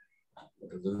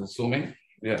 This is zooming.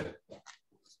 Yeah.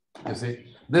 You see,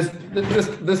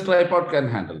 this tripod can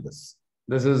handle this.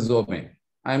 This is zooming.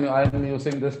 I'm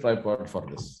using this tripod for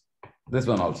this. This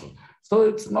one also. So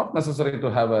it's not necessary to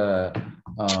have a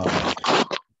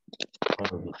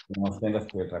stainless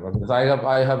steel tripod, because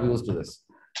I have used this.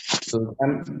 So,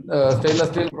 and stainless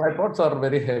steel tripods are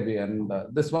very heavy, and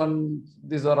these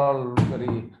are all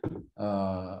very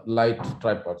light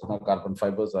tripods. Carbon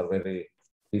fibers are very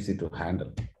easy to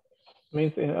handle.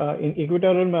 Means in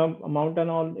equatorial mount and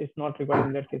all is not required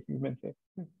in that case, you may say.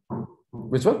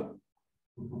 Which one?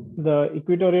 The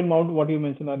equatorial mount, what you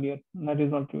mentioned earlier, that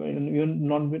is not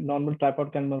normal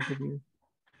tripod can mount with you.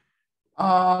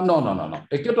 No.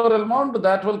 Equatorial mount,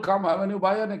 that will come when you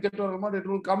buy an equatorial mount. It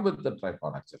will come with the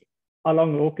tripod actually.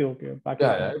 Along, okay.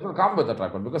 Yeah, it will come with the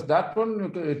tripod, because that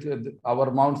one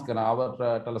our mounts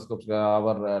our telescopes,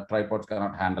 our tripods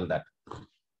cannot handle that.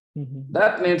 Mm-hmm.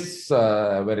 That needs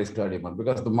a very sturdy mount,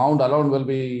 because the mount alone will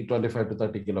be 25 to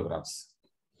 30 kilograms.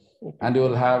 Okay. And you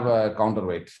will have a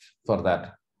counterweight for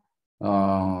that.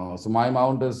 So my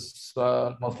mount is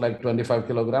most like 25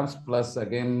 kilograms plus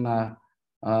again,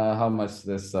 how much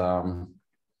this,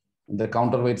 the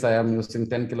counterweights I am using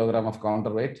 10 kilogram of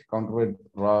counterweight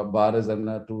bar is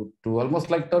to almost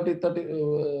like 30,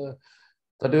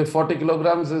 40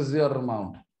 kilograms is your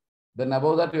mount. Then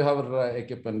above that you have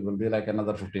equipment will be like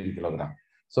another 15 kilogram.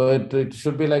 So it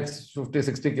should be like 50,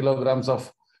 60 kilograms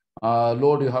of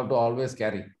load you have to always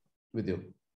carry with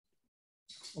you.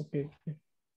 Okay.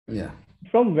 Yeah.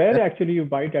 From where actually you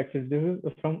buy it? Actually, this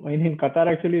is from in Qatar.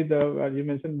 Actually, you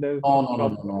mentioned there's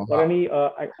no. Or any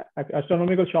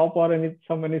astronomical shop or any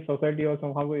society or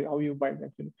somehow how you buy it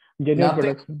actually. Genuine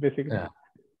products basically. Yeah.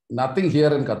 Nothing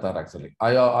here in Qatar actually.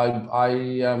 I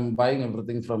am buying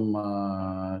everything from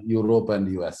Europe and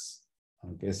US.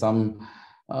 Okay, some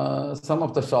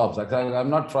of the shops. Actually, I'm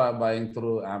not buying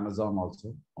through Amazon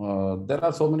also. There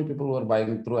are so many people who are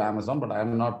buying through Amazon, but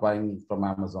I'm not buying from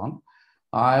Amazon.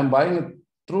 I'm buying it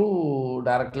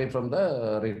directly from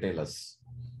the retailers,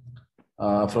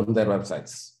 from their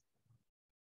websites.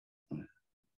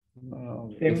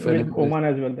 Same with Oman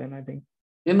as well then, I think.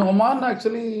 In Oman,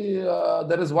 actually,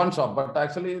 there is one shop, but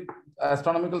actually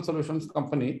Astronomical Solutions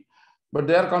company, but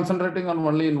they are concentrating on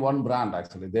only in one brand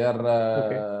actually. They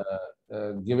are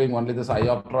giving only this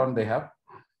Ioptron they have.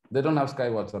 They don't have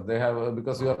Skywatcher. They have,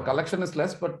 because your collection is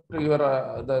less, but your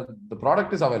the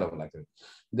product is available actually.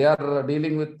 They are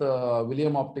dealing with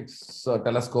William Optics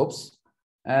telescopes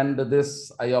and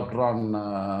this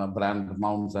Ioptron brand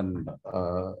mounts and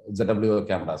ZWO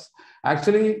cameras.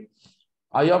 Actually,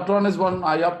 Ioptron is one.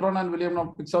 Ioptron and William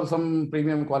Optics are some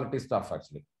premium quality stuff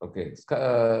actually. Okay,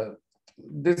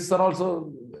 these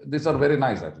are very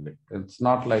nice actually. It's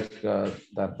not like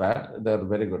that bad. They're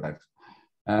very good actually.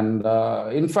 And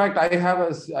in fact, I have a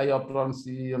Ioptron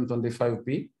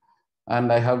CEM25P,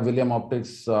 and I have William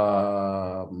Optics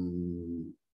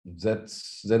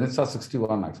Zenitsa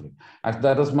 61 actually.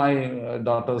 That is my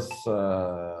daughter's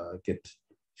kit.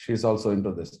 She's also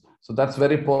into this. So that's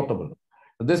very portable.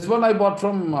 This one I bought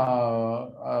from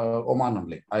Oman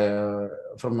only,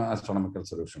 from Astronomical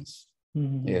Solutions.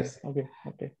 Mm-hmm. Yes. Okay.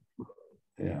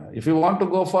 Yeah. If you want to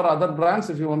go for other brands,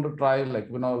 if you want to try, like,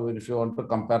 if you want to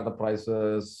compare the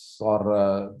prices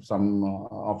or some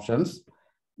options,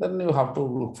 then you have to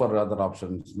look for other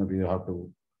options. Maybe you have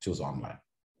to choose online.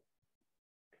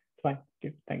 Fine.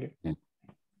 Thank you. Yeah.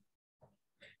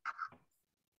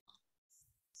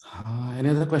 Any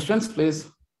other questions, please?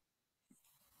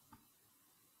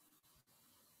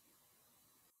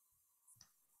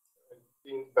 I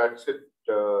think that's it.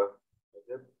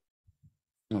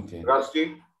 Okay.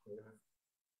 Rasti?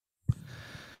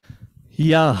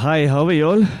 Yeah, hi, how are you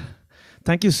all?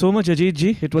 Thank you so much, Ajith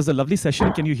ji. It was a lovely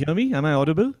session. Can you hear me? Am I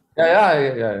audible?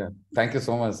 Yeah. Thank you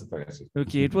so much.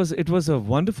 Okay, it was a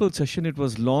wonderful session. It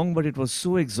was long, but it was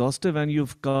so exhaustive, and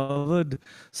you've covered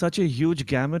such a huge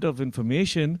gamut of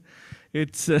information. In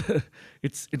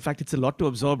fact, it's a lot to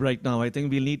absorb right now. I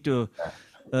think we'll need to.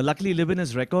 Luckily, Libin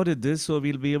has recorded this, so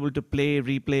we'll be able to play,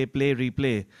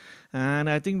 replay. And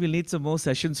I think we'll need some more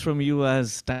sessions from you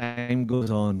as time goes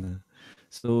on.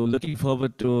 So looking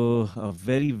forward to a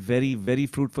very, very, very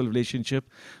fruitful relationship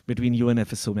between you and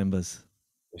FSO members.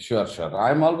 Sure.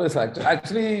 I'm always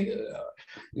actually,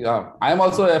 I'm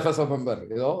also a FSO member,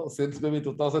 since maybe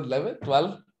 2011,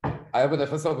 12. I am an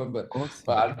FSO member. Awesome.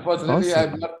 But unfortunately,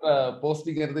 Awesome. I'm not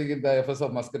posting anything in the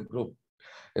FSO Muscat group.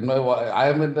 I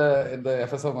am in the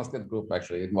FSO Muscat group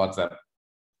actually in WhatsApp.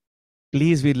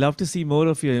 Please, we'd love to see more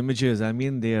of your images. I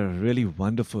mean, they are really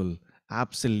wonderful,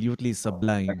 absolutely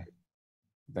sublime.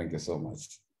 Thank you so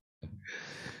much.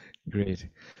 Great.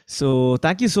 So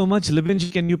thank you so much.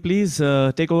 Libinji, can you please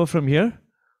take over from here?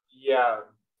 Yeah,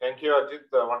 thank you,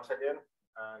 Ajith, once again.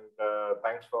 And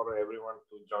thanks for everyone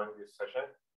to join this session.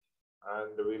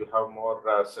 And we'll have more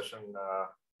session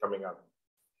coming up.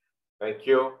 Thank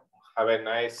you. Have a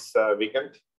nice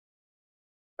weekend.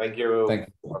 Thank you. Thank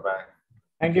you. Bye-bye.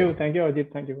 Thank you,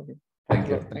 Ajith. Thank you. Thank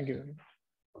you. Thank you.